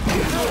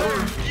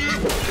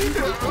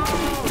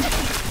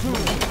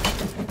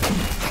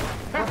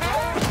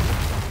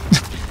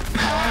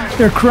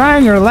 You're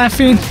crying, you're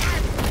laughing.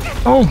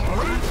 Oh.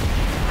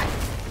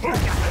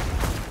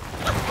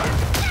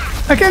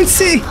 I can't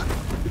see.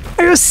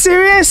 Are you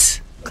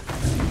serious?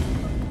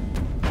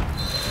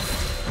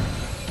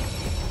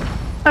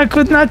 I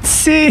could not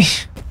see.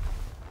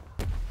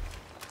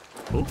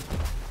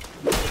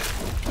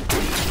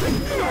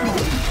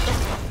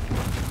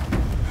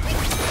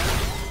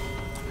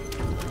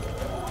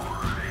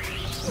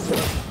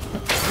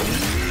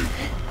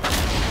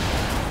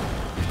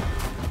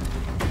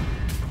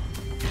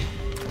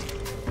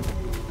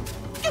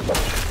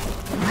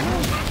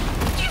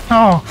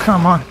 Oh,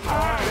 come on.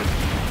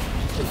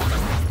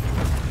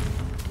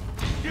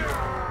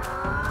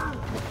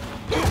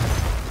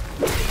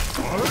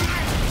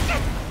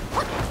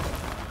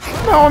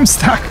 Oh, I'm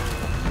stuck.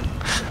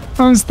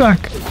 I'm stuck.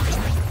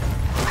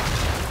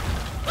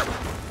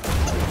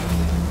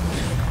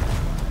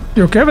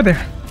 You okay over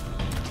there?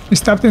 You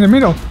stopped in the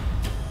middle.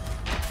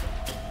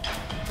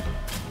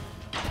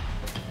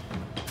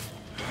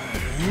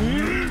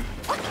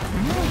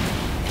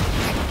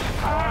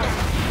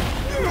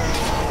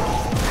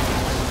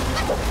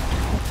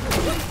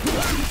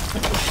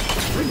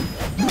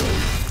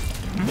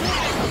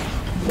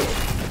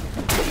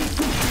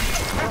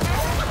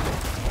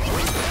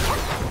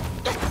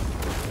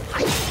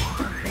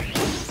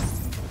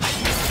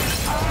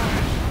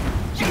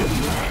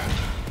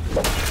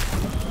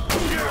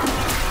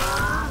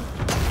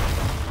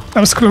 That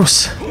was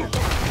close.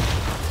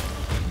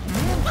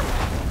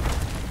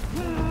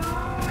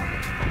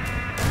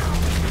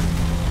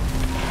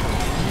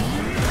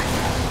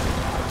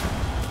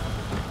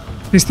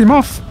 Pissed him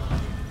off.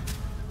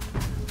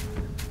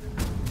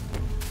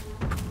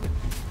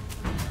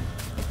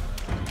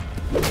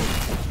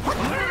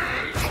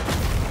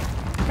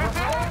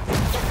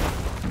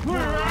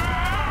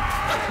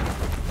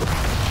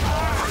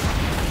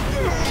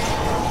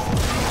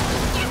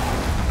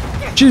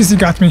 Jeez, he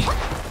got me.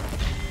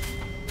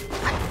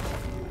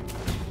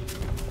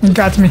 He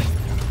got me.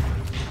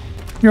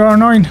 You are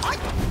annoying.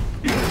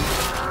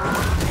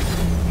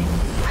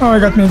 Oh, he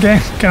got me again.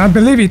 Cannot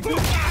believe it.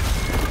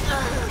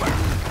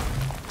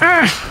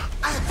 Ah!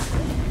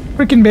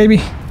 Freaking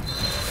baby.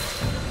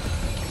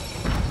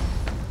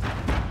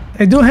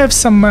 I do have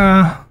some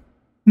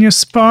new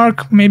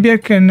spark. Maybe I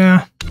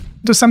can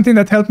do something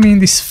that helped me in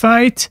this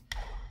fight.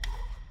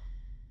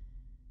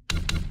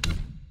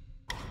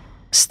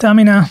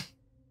 Stamina.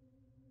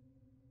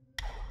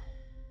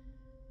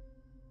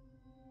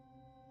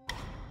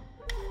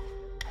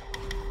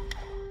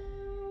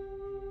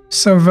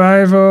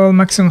 Survival,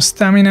 maximum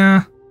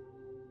stamina.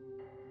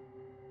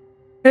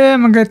 Yeah,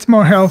 I'm gonna get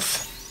more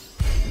health.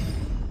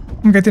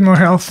 I'm getting more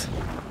health.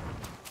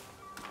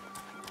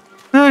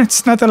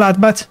 It's not a lot,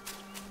 but...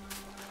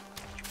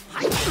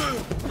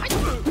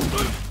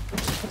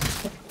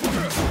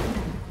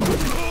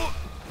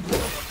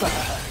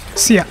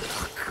 See ya.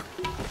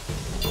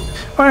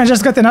 Oh, I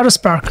just got another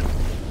spark.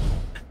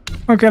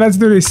 Okay, let's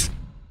do this.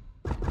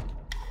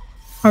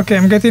 Okay,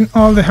 I'm getting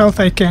all the health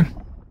I can.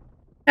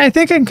 I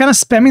think I'm kind of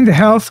spamming the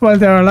health while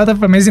there are a lot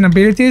of amazing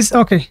abilities.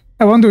 Okay,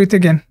 I won't do it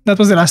again. That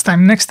was the last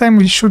time. Next time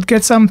we should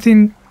get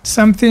something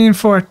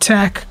for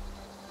attack.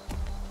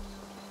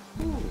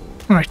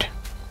 Right.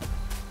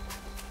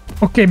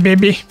 Okay,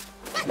 baby.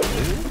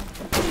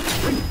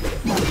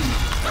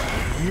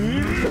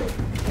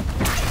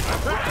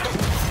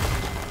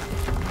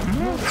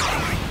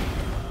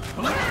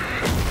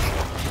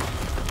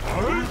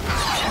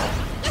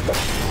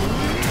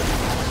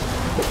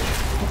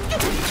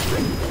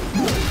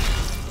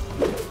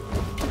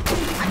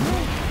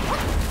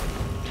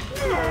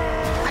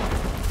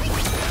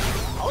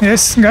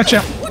 Yes,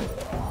 gotcha.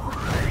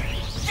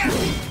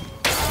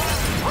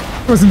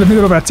 I was in the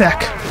middle of an attack.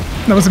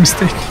 That was a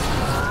mistake.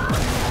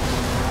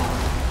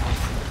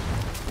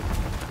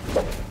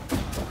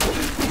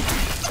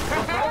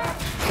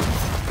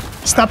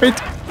 Stop it.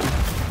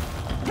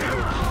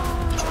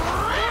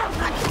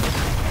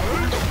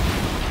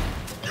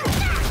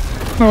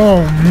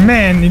 Oh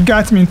man, he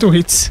got me in 2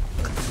 hits.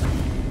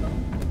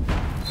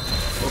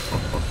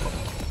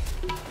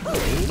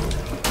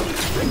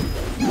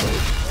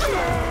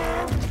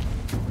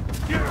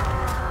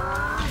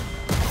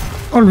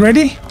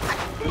 Already?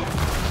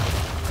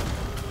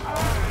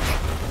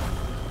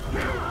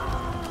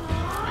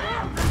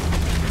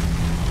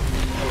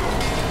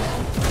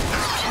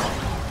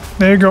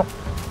 There you go.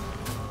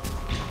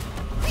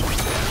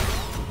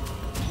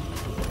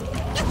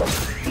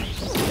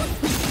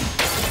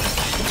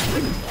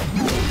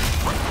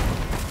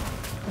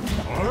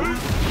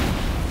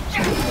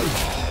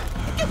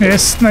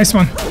 Yes, nice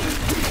one.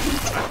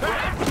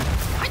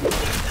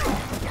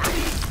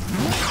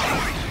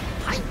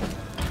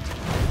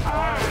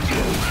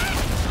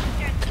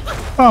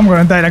 Oh, I'm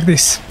gonna die like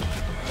this.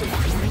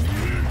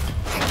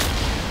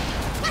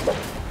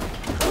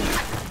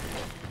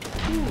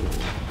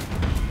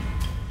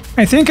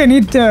 I think I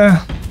need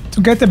to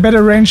get a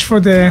better range for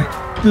the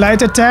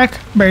light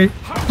attack, but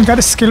you got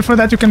a skill for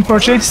that you can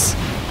purchase.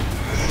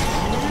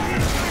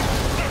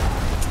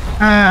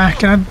 I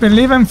cannot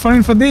believe I'm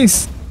falling for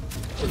this.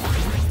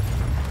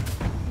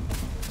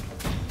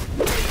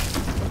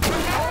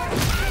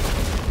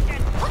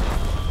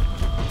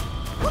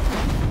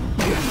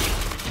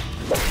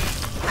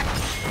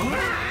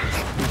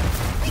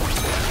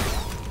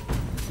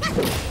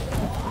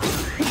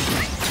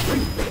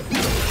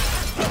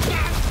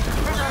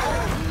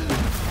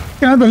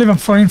 I cannot believe I'm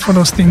falling for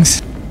those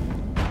things.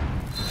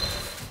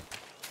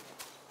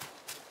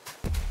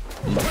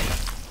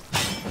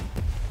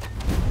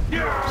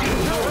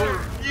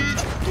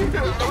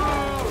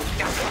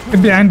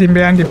 Get behind him,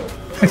 behind him.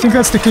 I think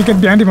that's the key,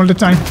 get behind him all the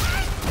time.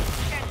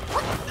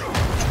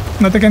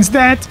 Not against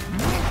that.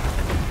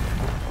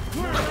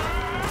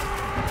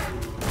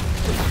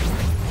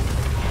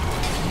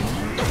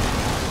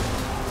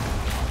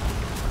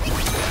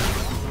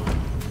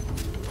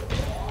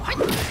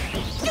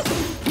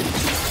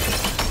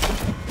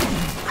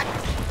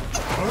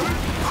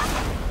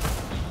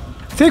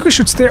 I think we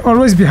should stay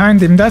always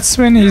behind him. That's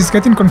when he's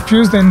getting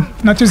confused and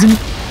not using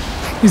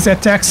his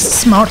attacks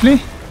smartly.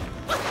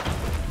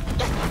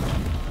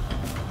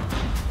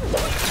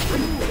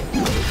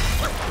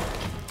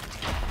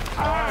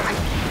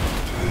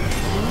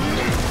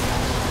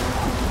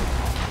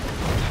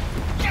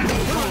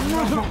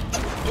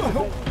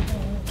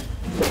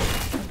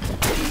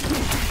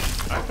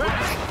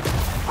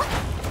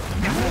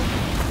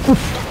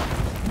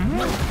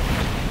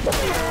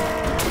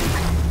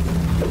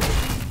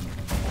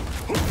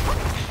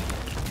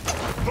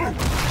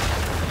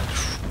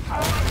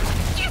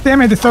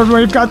 Damn it, the third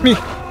wave got me.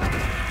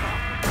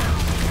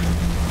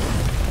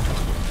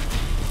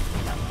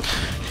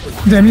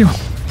 Damn you.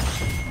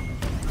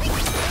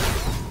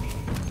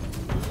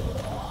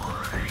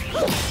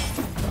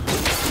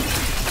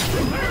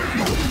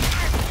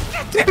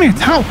 Damn it,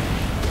 how?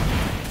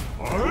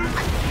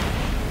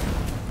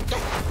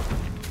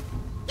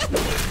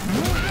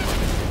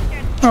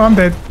 Oh, I'm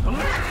dead.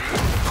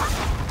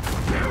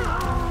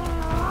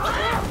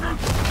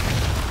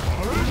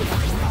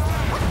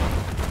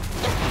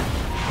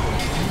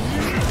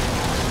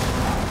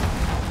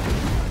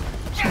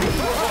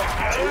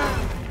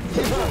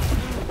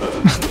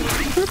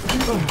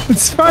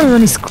 It's funny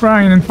when he's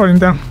crying and falling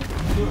down.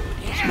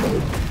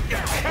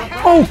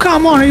 Oh,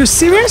 come on, are you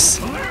serious?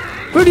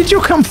 Where did you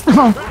come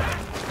from?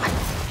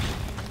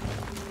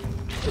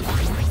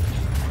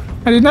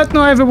 I did not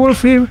know I have a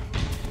wolf here.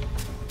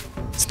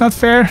 It's not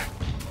fair.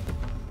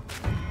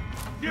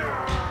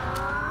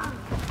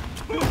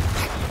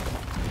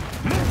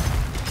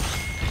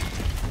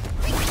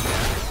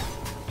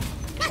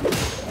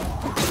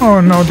 Oh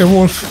no, the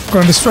wolf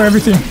gonna destroy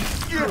everything.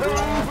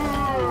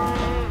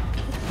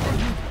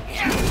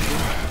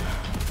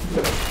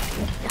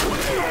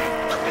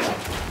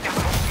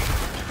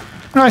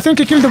 No, I think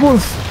he killed the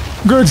wolf.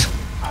 Good.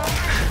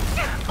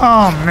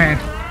 Oh man.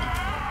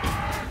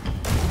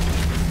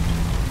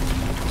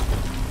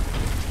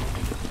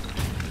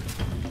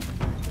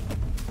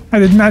 I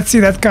did not see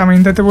that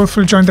coming, that the wolf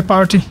will join the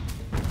party.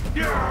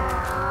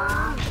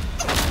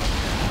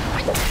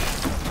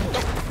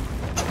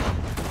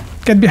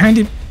 Get behind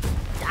him.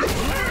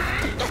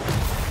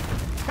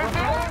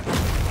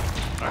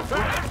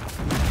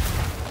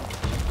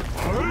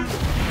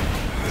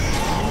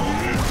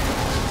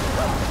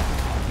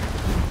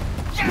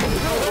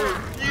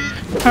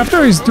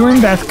 After he's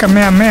doing that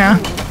Kamehameha,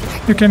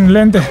 you can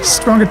land a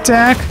strong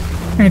attack,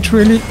 and it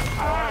really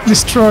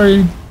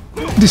destroying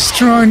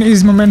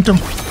his momentum.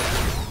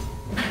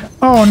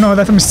 Oh no,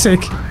 that's a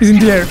mistake. He's in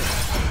the air.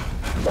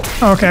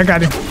 Okay, I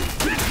got him.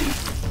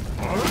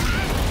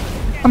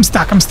 I'm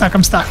stuck.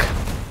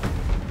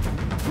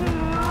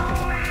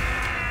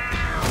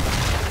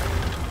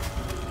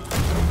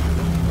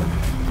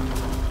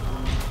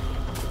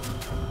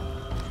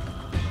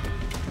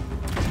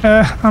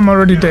 I'm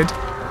already dead.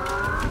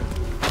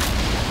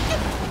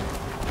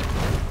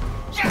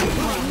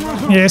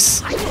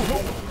 Yes.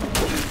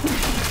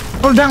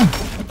 Hold down.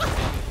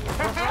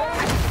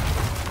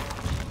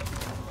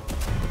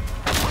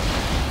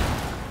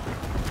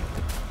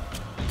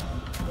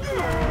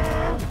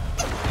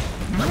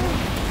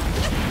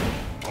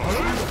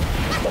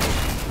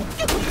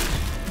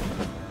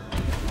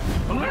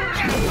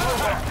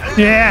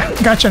 Yeah,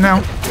 gotcha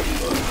now.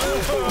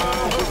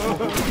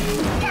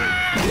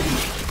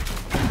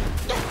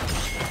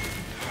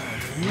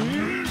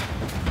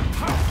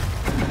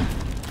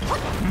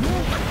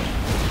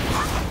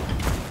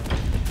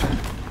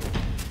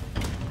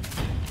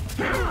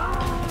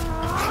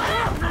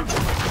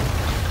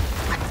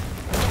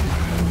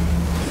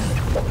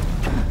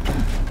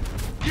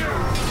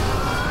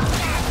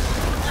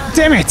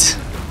 Damn it!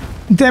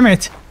 Damn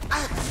it!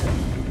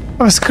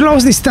 I was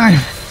close this time.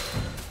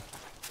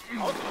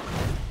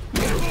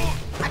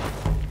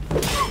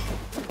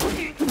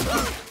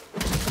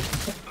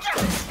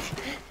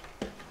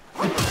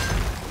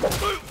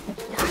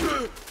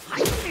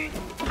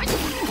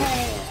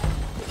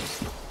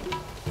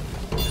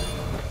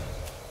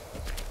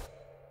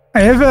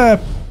 I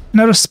have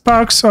another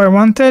spark, so I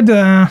wanted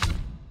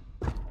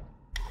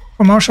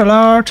for martial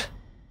art.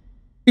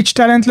 Each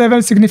talent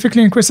level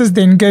significantly increases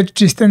the engaged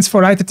distance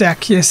for light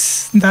attack.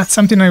 Yes, that's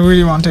something I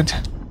really wanted.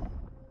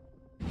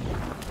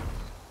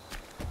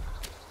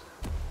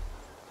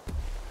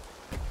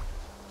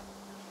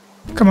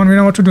 Come on, we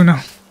know what to do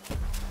now.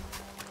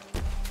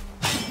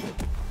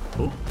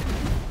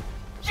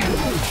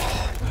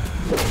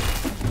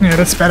 Yeah,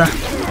 that's better.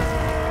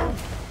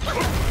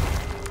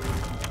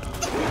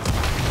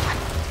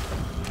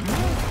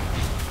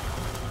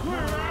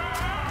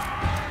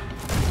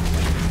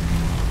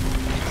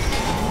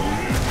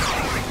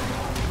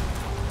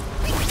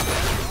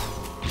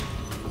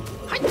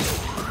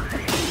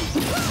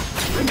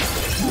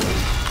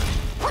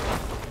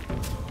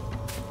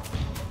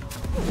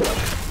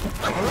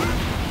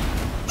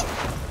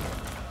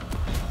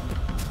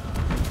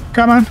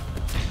 Come on.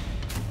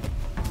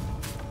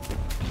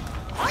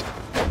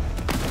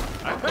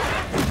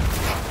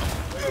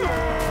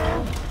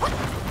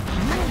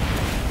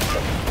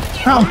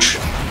 Ouch.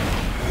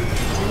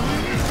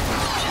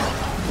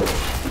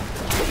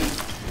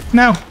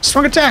 Now,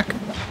 strong attack.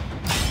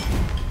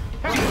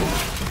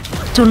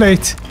 Too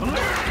late.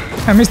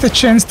 I missed a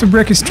chance to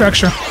break his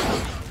structure.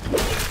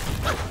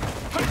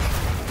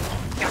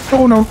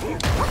 Oh no.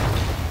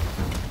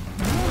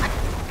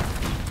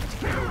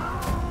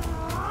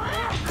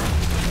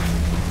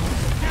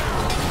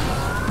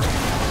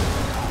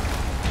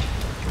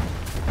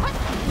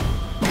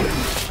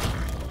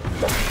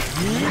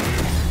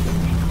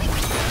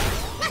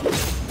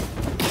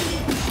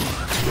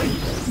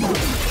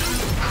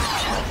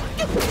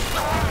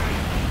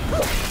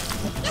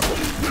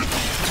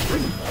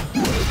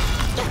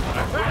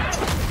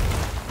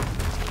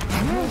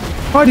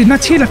 Oh, I did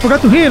not heal. I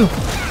forgot to heal.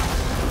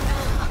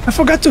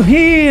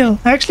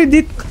 I actually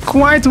did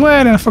quite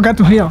well and I forgot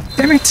to heal.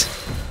 Damn it.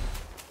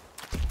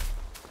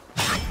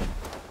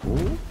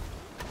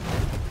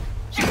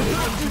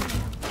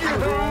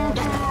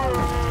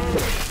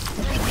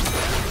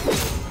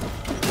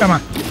 Come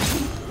on.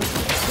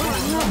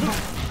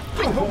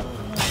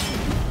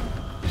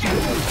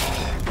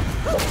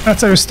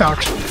 That's how you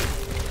start.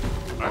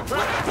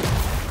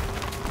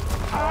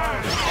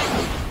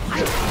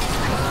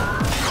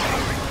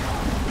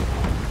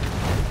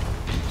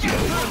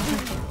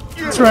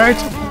 That's right.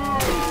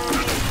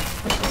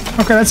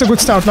 Okay, that's a good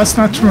start. Let's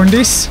not ruin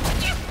this.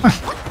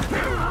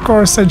 Of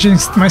course, I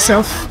jinxed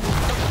myself.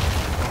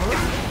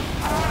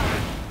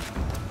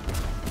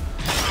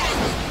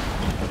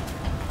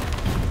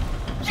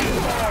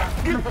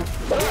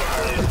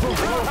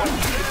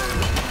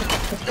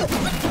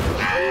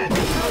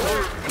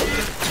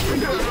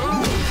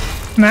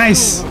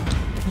 Nice.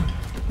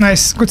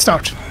 Nice. Good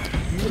start.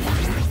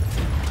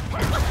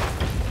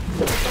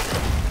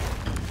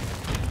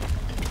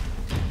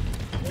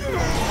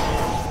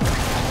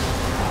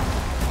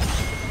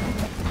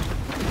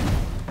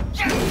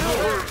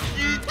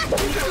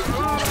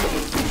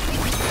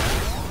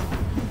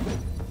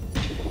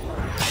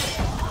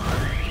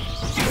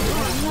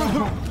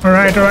 All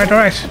right.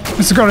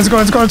 Let's go.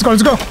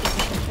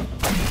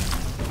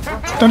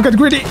 Don't get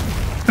greedy.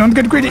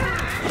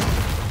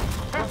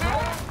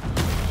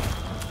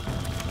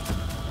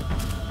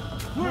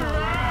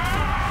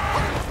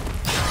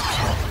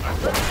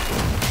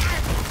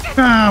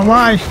 Ah,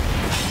 why?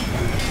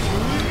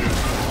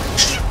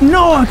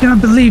 No, I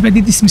cannot believe I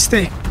did this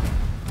mistake.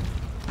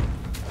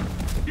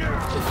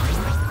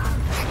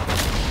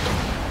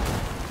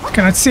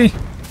 Cannot see.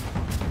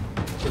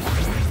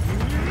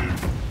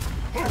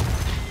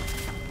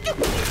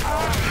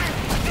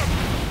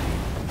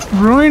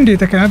 Ruined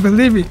it, I cannot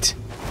believe it.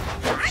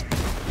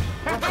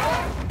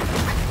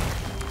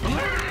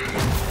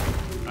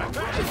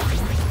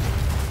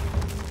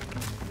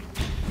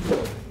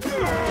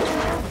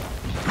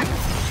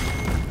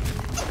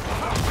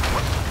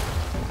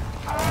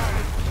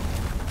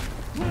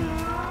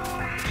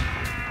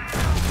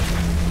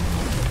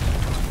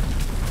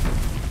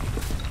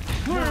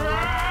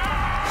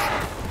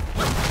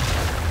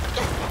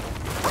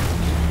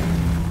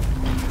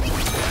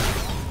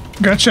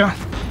 Gotcha.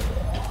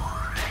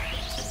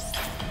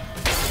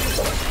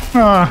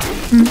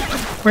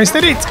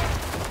 Wasted it.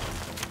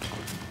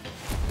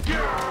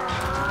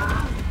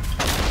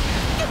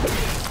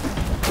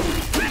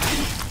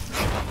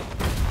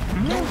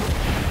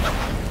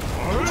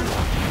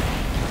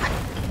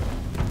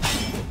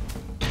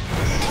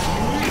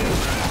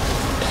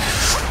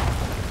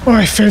 Oh,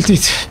 I felt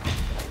it.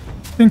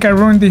 I think I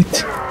ruined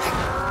it.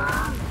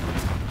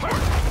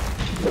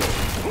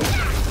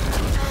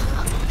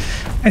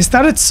 I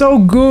started so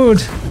good.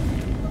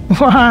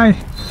 Why?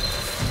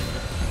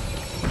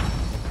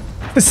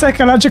 The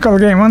psychological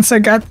game. Once I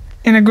got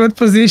in a good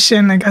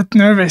position, I got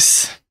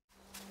nervous.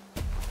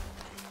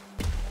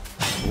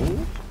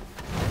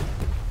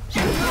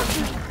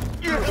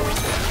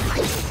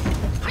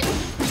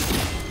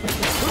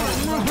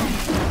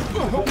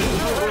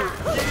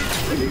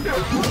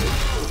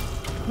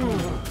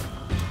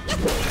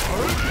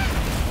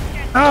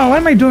 Oh, what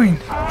am I doing?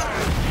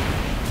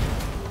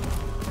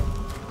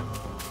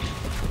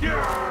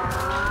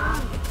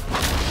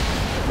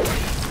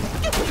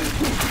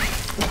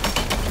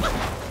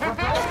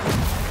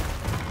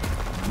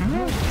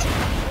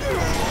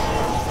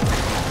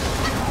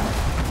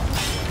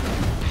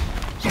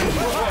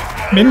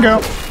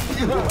 Bingo.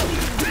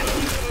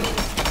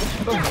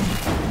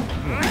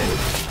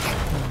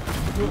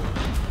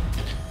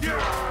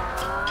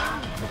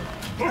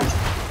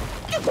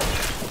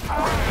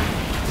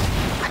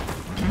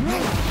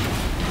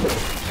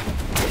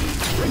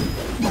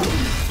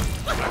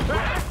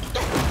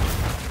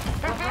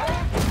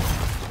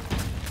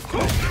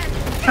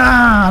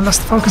 Ah,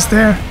 lost focus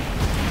there.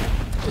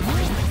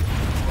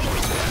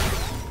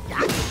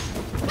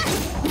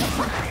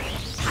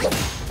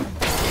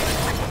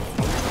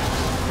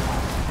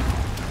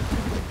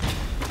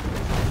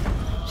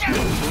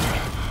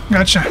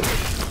 Gotcha.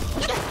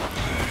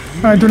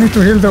 I do need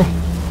to heal though.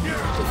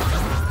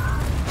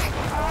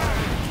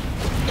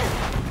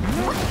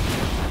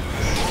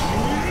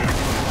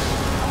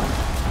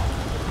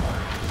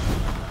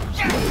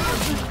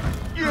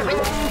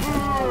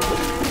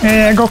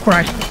 Go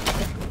cry.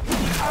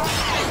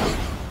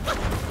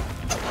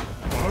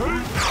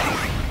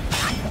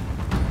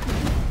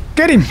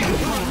 Get him!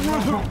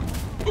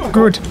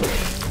 Good.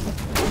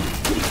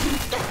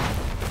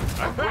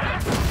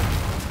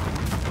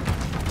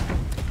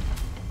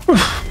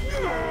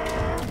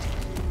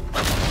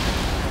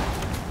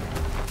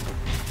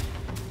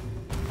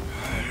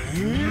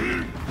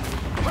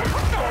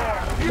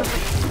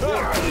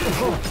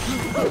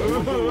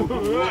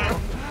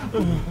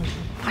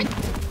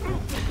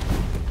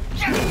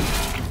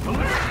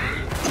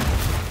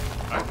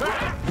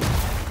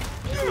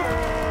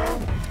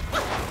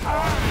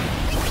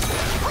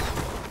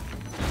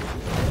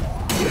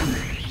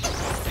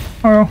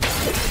 Oh.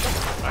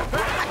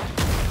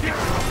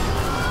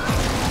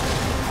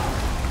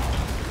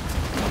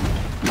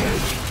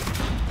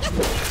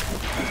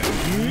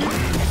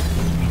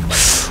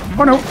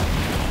 Oh no.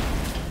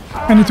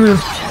 I need to heal.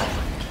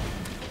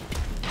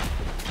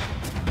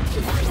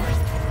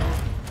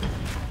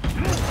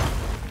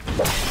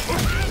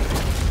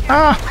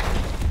 Ah!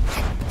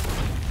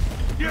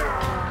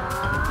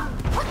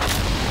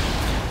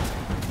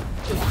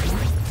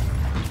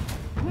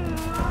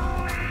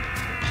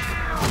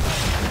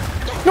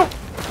 No!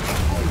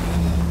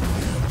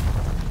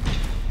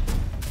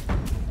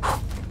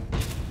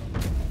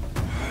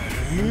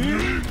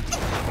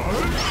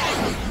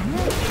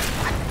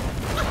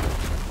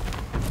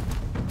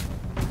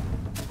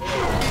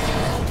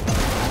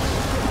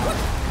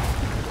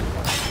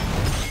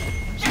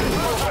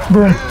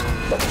 Boom.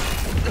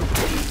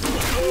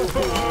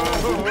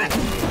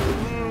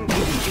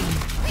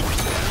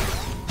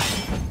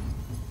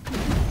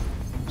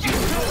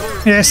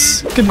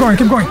 Yes, keep going,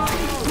 keep going.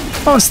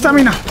 Oh,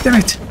 stamina, damn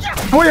it.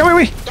 Oh,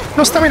 wait,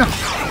 no stamina.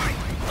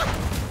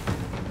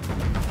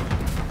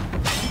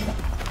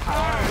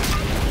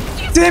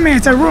 Damn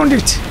it, I ruined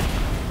it.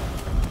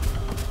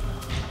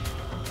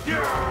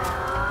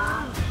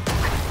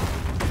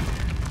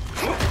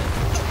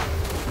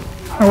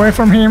 Away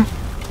from him.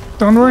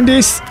 Don't ruin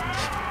this.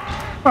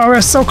 Oh,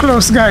 we're so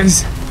close,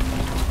 guys.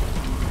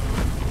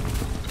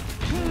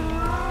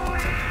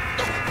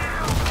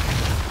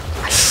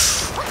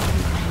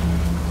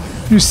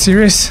 You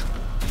serious?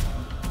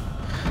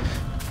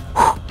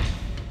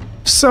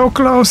 So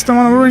close, don't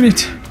want to ruin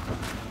it.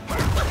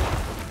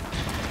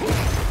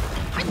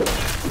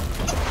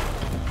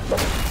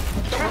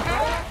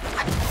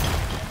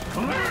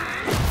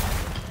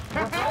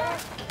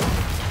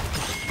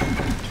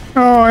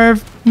 Oh, I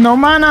have no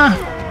mana.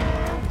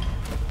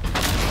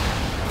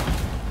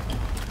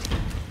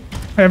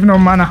 I have no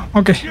mana.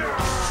 Okay.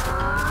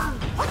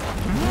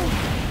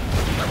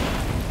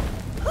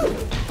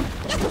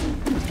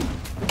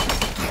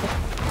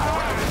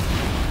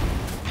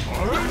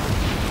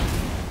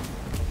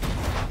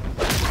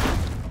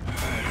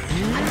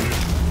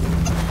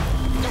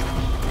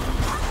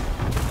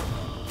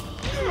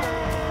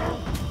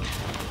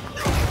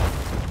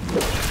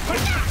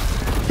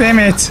 Damn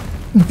it.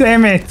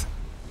 Damn it.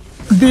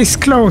 This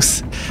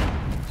close.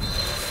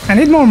 I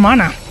need more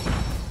mana.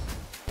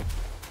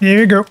 Here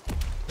we go.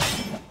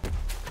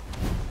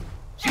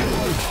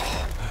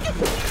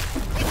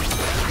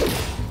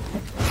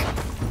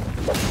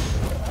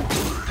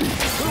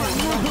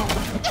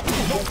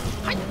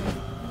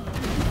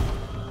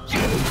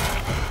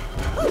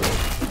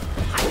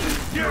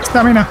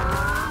 Stamina.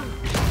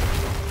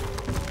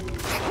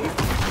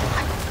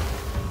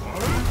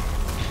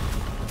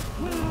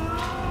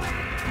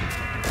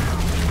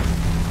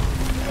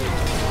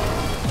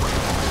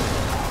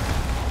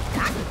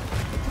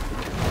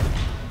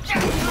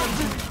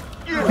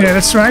 Yeah,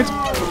 that's right.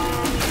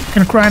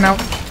 Can cry now.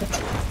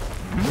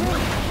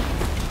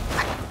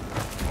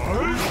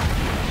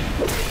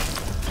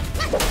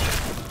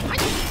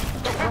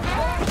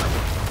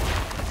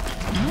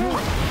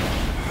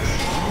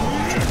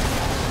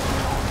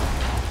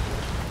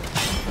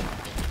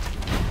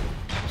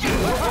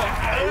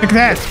 Like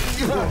that.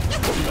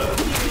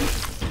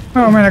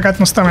 Oh man, I got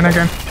no stamina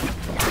again.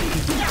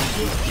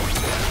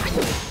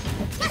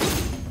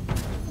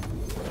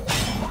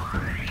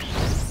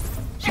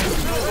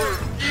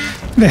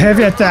 The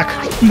heavy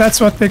attack. That's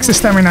what takes the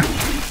stamina.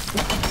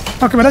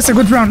 Okay, but that's a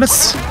good round.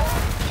 Let's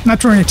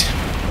not ruin it.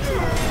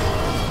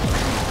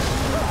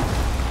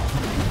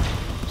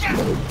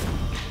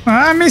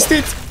 I missed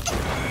it.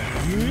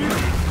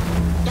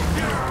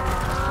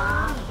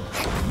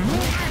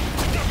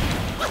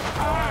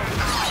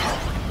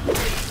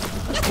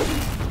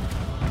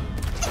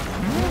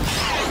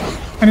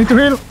 I need to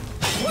heal.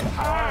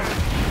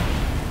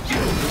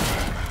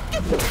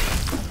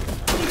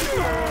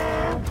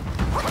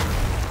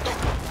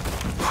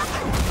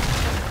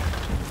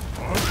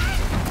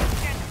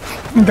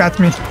 Got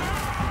me.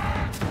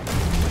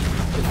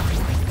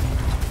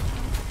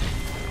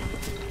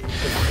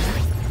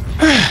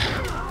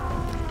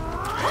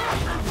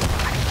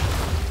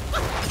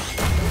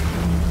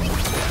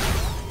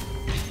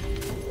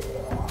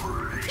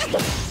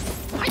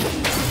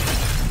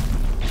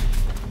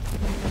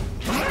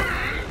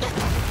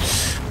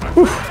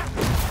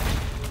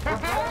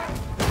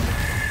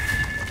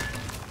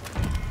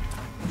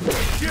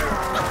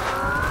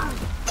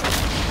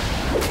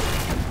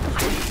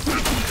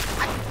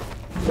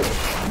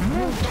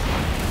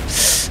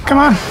 Come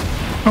on.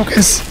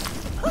 Focus.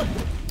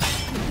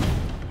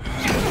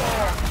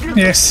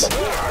 Yes.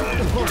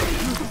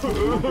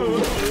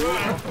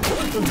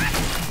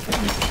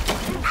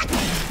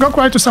 Go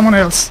cry to someone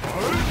else.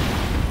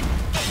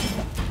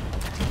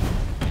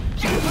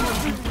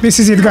 This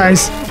is it,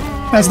 guys.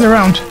 That's the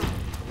round.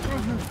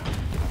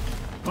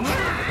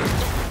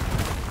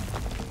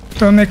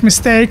 Don't make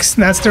mistakes.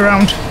 That's the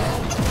round.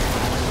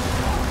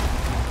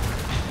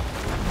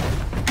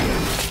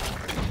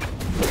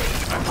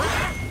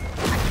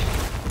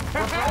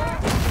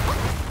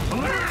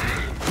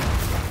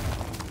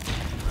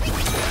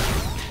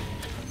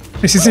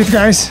 This is it,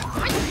 guys.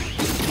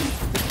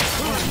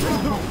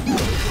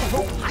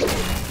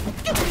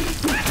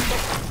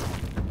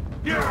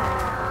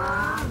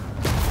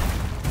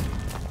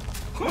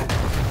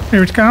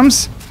 Here it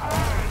comes.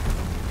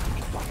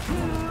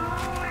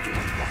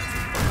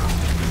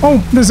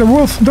 Oh, there's a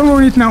wolf. Don't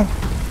ruin it now.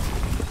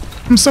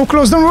 I'm so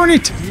close. Don't ruin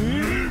it.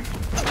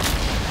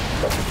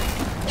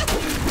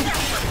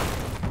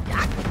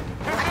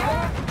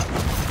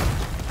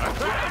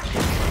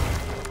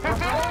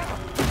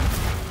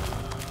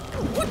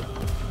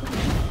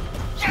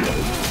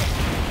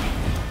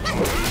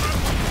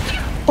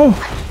 Oh,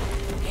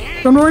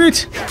 don't ruin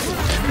it.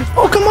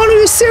 Oh, come on, are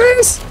you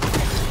serious?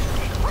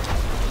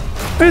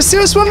 Are you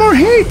serious? One more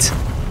hit.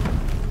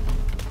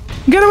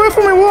 Get away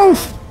from me,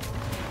 wolf.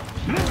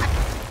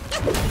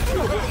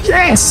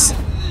 Yes.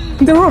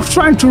 The wolf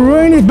trying to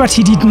ruin it, but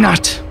he did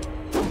not.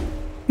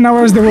 Now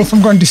where's the wolf?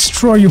 I'm going to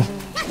destroy you.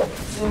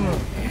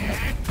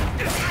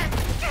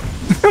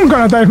 I'm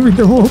gonna die with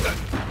the wolf.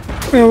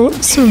 The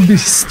wolf will be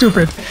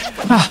stupid.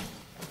 Ah.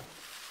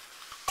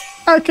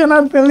 I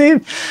cannot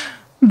believe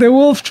the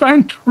wolf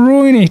trying to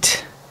ruin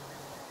it.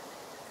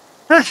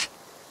 Ah.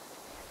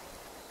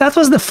 That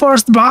was the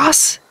first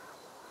boss?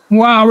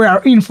 Wow, we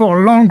are in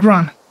for a long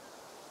run.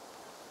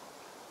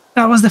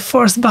 That was the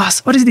first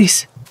boss. What is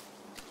this?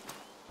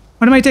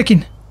 What am I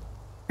taking?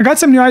 I got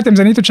some new items.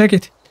 I need to check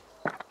it.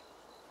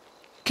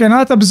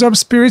 Cannot absorb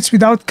spirits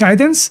without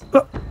guidance?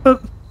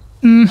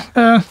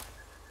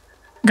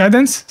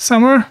 Guidance?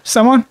 Somewhere?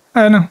 Someone?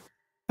 I don't know.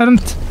 I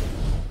don't...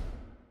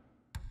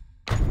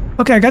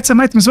 Okay, I got some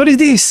items. What is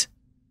this?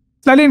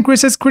 Slightly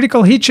increases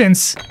critical hit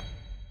chance.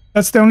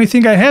 That's the only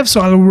thing I have,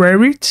 so I'll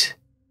wear it.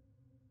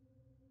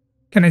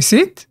 Can I see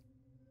it?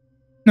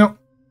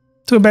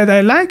 too bad.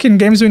 I like in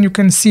games when you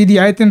can see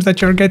the items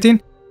that you're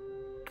getting.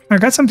 I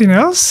got something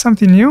else,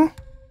 something new.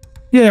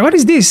 Yeah, what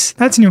is this?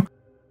 That's new.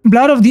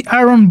 Blood of the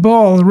Iron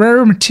Ball,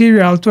 rare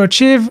material. To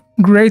achieve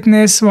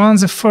greatness,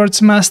 one's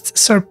efforts must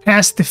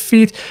surpass the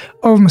feat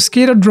of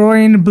mosquito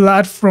drawing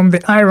blood from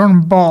the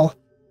Iron Ball.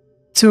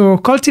 To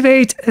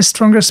cultivate a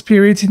stronger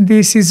spirit,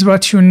 this is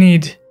what you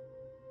need.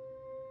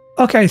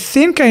 Okay, I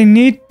think I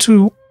need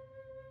to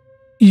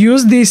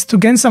use this to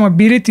gain some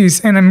abilities,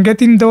 and I'm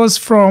getting those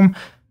from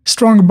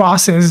strong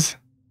bosses,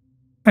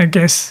 I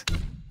guess.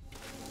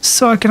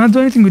 So I cannot do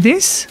anything with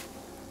this?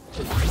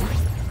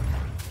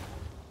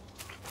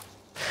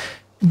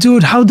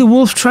 Dude, how the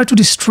wolf tried to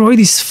destroy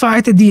this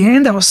fight at the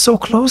end? I was so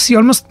close, he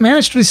almost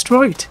managed to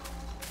destroy it.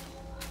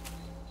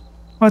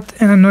 What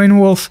an annoying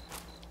wolf.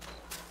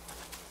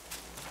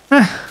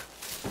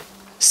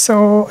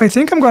 So I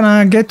think I'm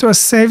gonna get to a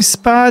safe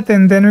spot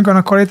and then we're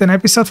gonna call it an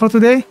episode for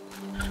today.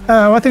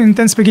 What an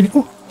intense beginning.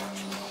 Ooh.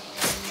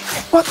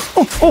 What?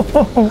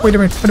 Oh, wait a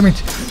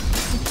minute.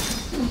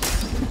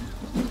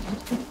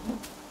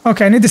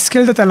 Okay, I need the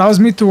skill that allows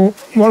me to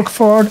walk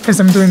forward as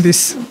I'm doing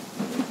this.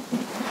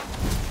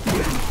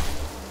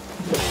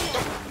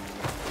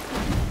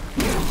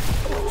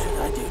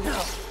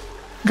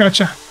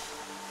 Gotcha.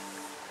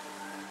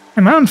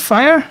 Am I on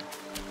fire?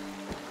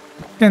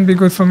 Can't be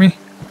good for me.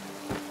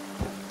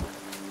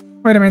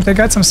 Wait a minute, I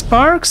got some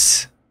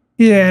sparks.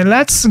 Yeah,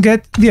 let's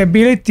get the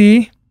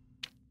ability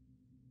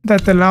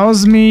that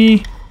allows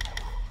me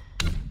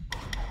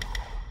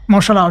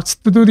martial arts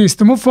to do this,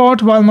 to move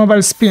forward while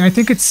mobile spin. I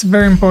think it's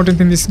very important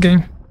in this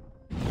game.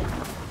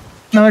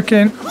 Now I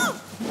can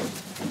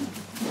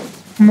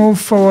move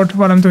forward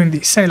while I'm doing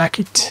this. I like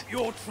it.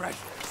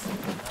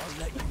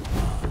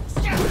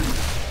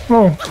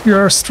 Whoa,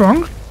 you're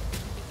strong?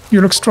 You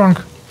look strong.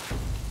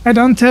 I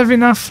don't have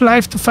enough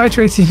life to fight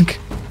you, I think.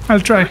 I'll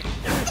try.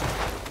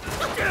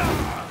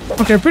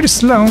 Okay, pretty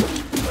slow.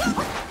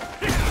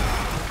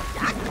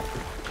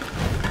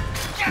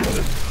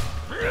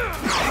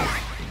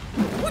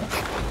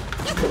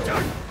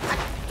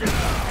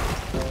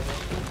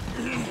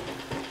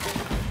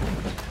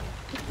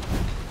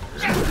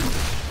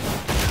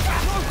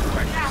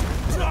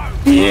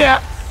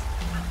 Yeah.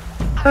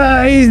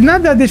 It's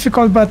not that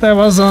difficult, but I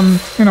was on,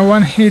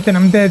 one hit and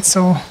I'm dead,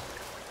 so...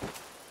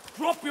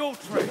 Drop your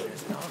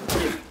treasures now.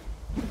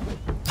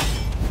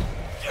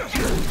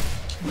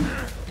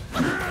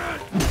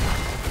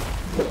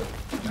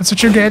 That's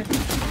what you get.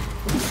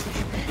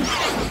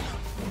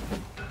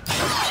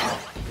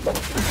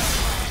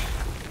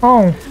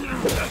 Oh,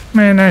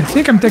 man, I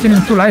think I'm taking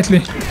him too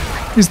lightly.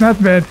 He's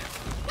not bad.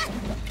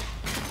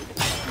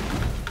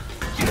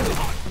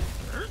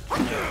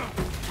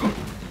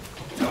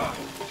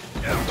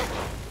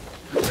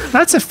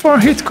 That's a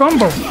 4-hit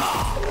combo.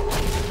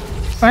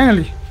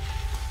 Finally.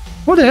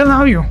 Who the hell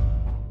are you?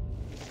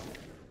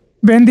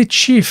 Bandit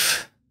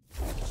Chief.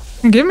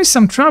 You gave me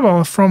some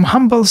trouble. From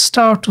humble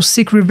star to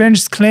seek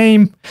revenge's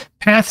claim.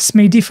 Paths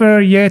may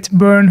differ, yet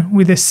burn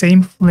with the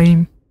same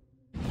flame.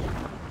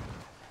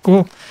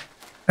 Cool.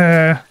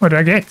 What do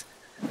I get?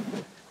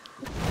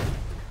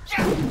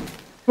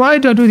 Why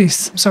do I do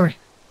this? I'm sorry.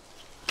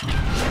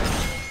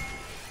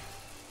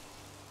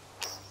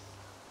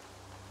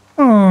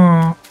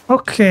 Oh,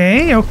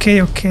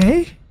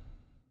 okay.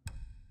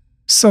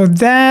 So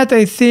that,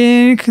 I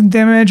think,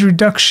 damage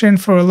reduction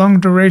for a long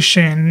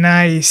duration.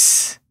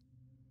 Nice.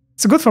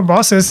 It's good for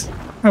bosses.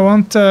 I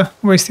won't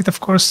waste it, of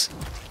course.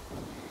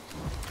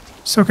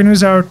 So I can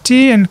use RT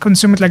and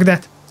consume it like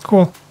that.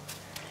 Cool.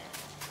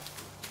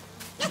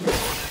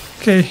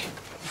 Okay.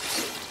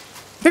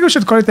 I think we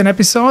should call it an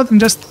episode. I'm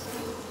just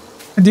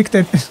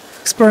addicted.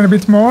 Exploring a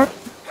bit more.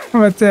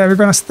 But we're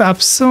gonna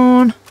stop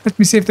soon. Let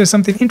me see if there's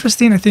something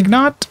interesting. I think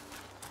not.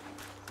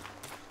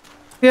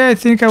 Yeah, I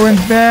think I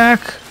went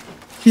back.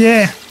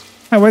 Yeah,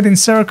 I went in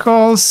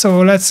circles,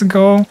 so let's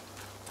go.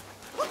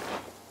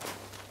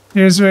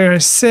 Here's where I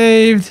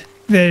saved.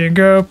 There you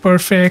go,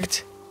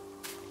 perfect.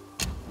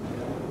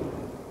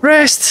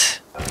 Rest!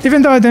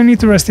 Even though I don't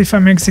need to rest if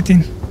I'm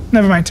exiting.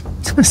 Never mind.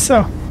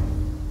 So,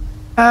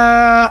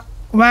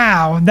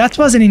 wow, that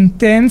was an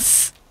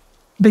intense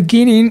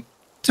beginning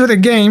to the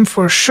game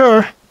for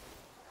sure.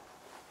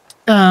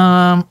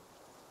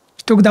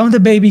 Took down the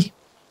baby.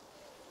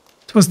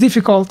 It was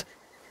difficult.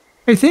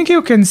 I think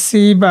you can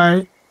see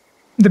by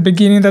the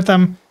beginning that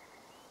I'm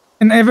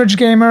an average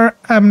gamer.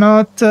 I'm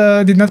not,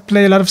 did not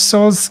play a lot of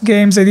Souls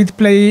games. I did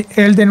play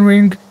Elden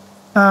Ring.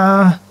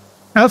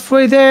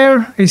 Halfway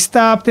there, I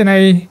stopped and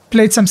I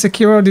played some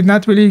Sekiro, did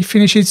not really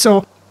finish it.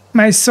 So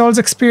my Souls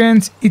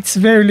experience, it's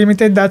very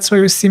limited. That's why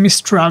you see me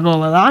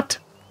struggle a lot.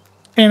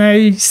 And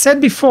I said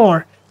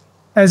before,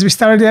 as we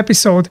started the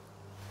episode,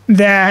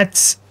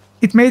 that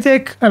it may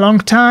take a long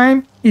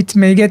time. It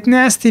may get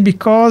nasty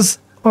because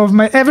of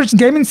my average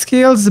gaming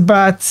skills,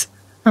 but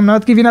I'm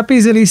not giving up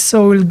easily,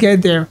 so we'll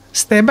get there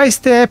step by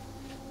step.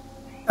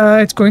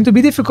 It's going to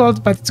be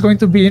difficult, but it's going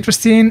to be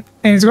interesting,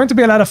 and it's going to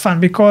be a lot of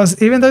fun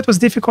because even though it was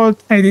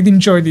difficult, I did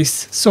enjoy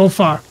this so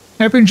far.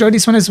 I hope you enjoyed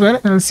this one as well,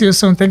 and I'll see you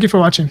soon. Thank you for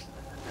watching.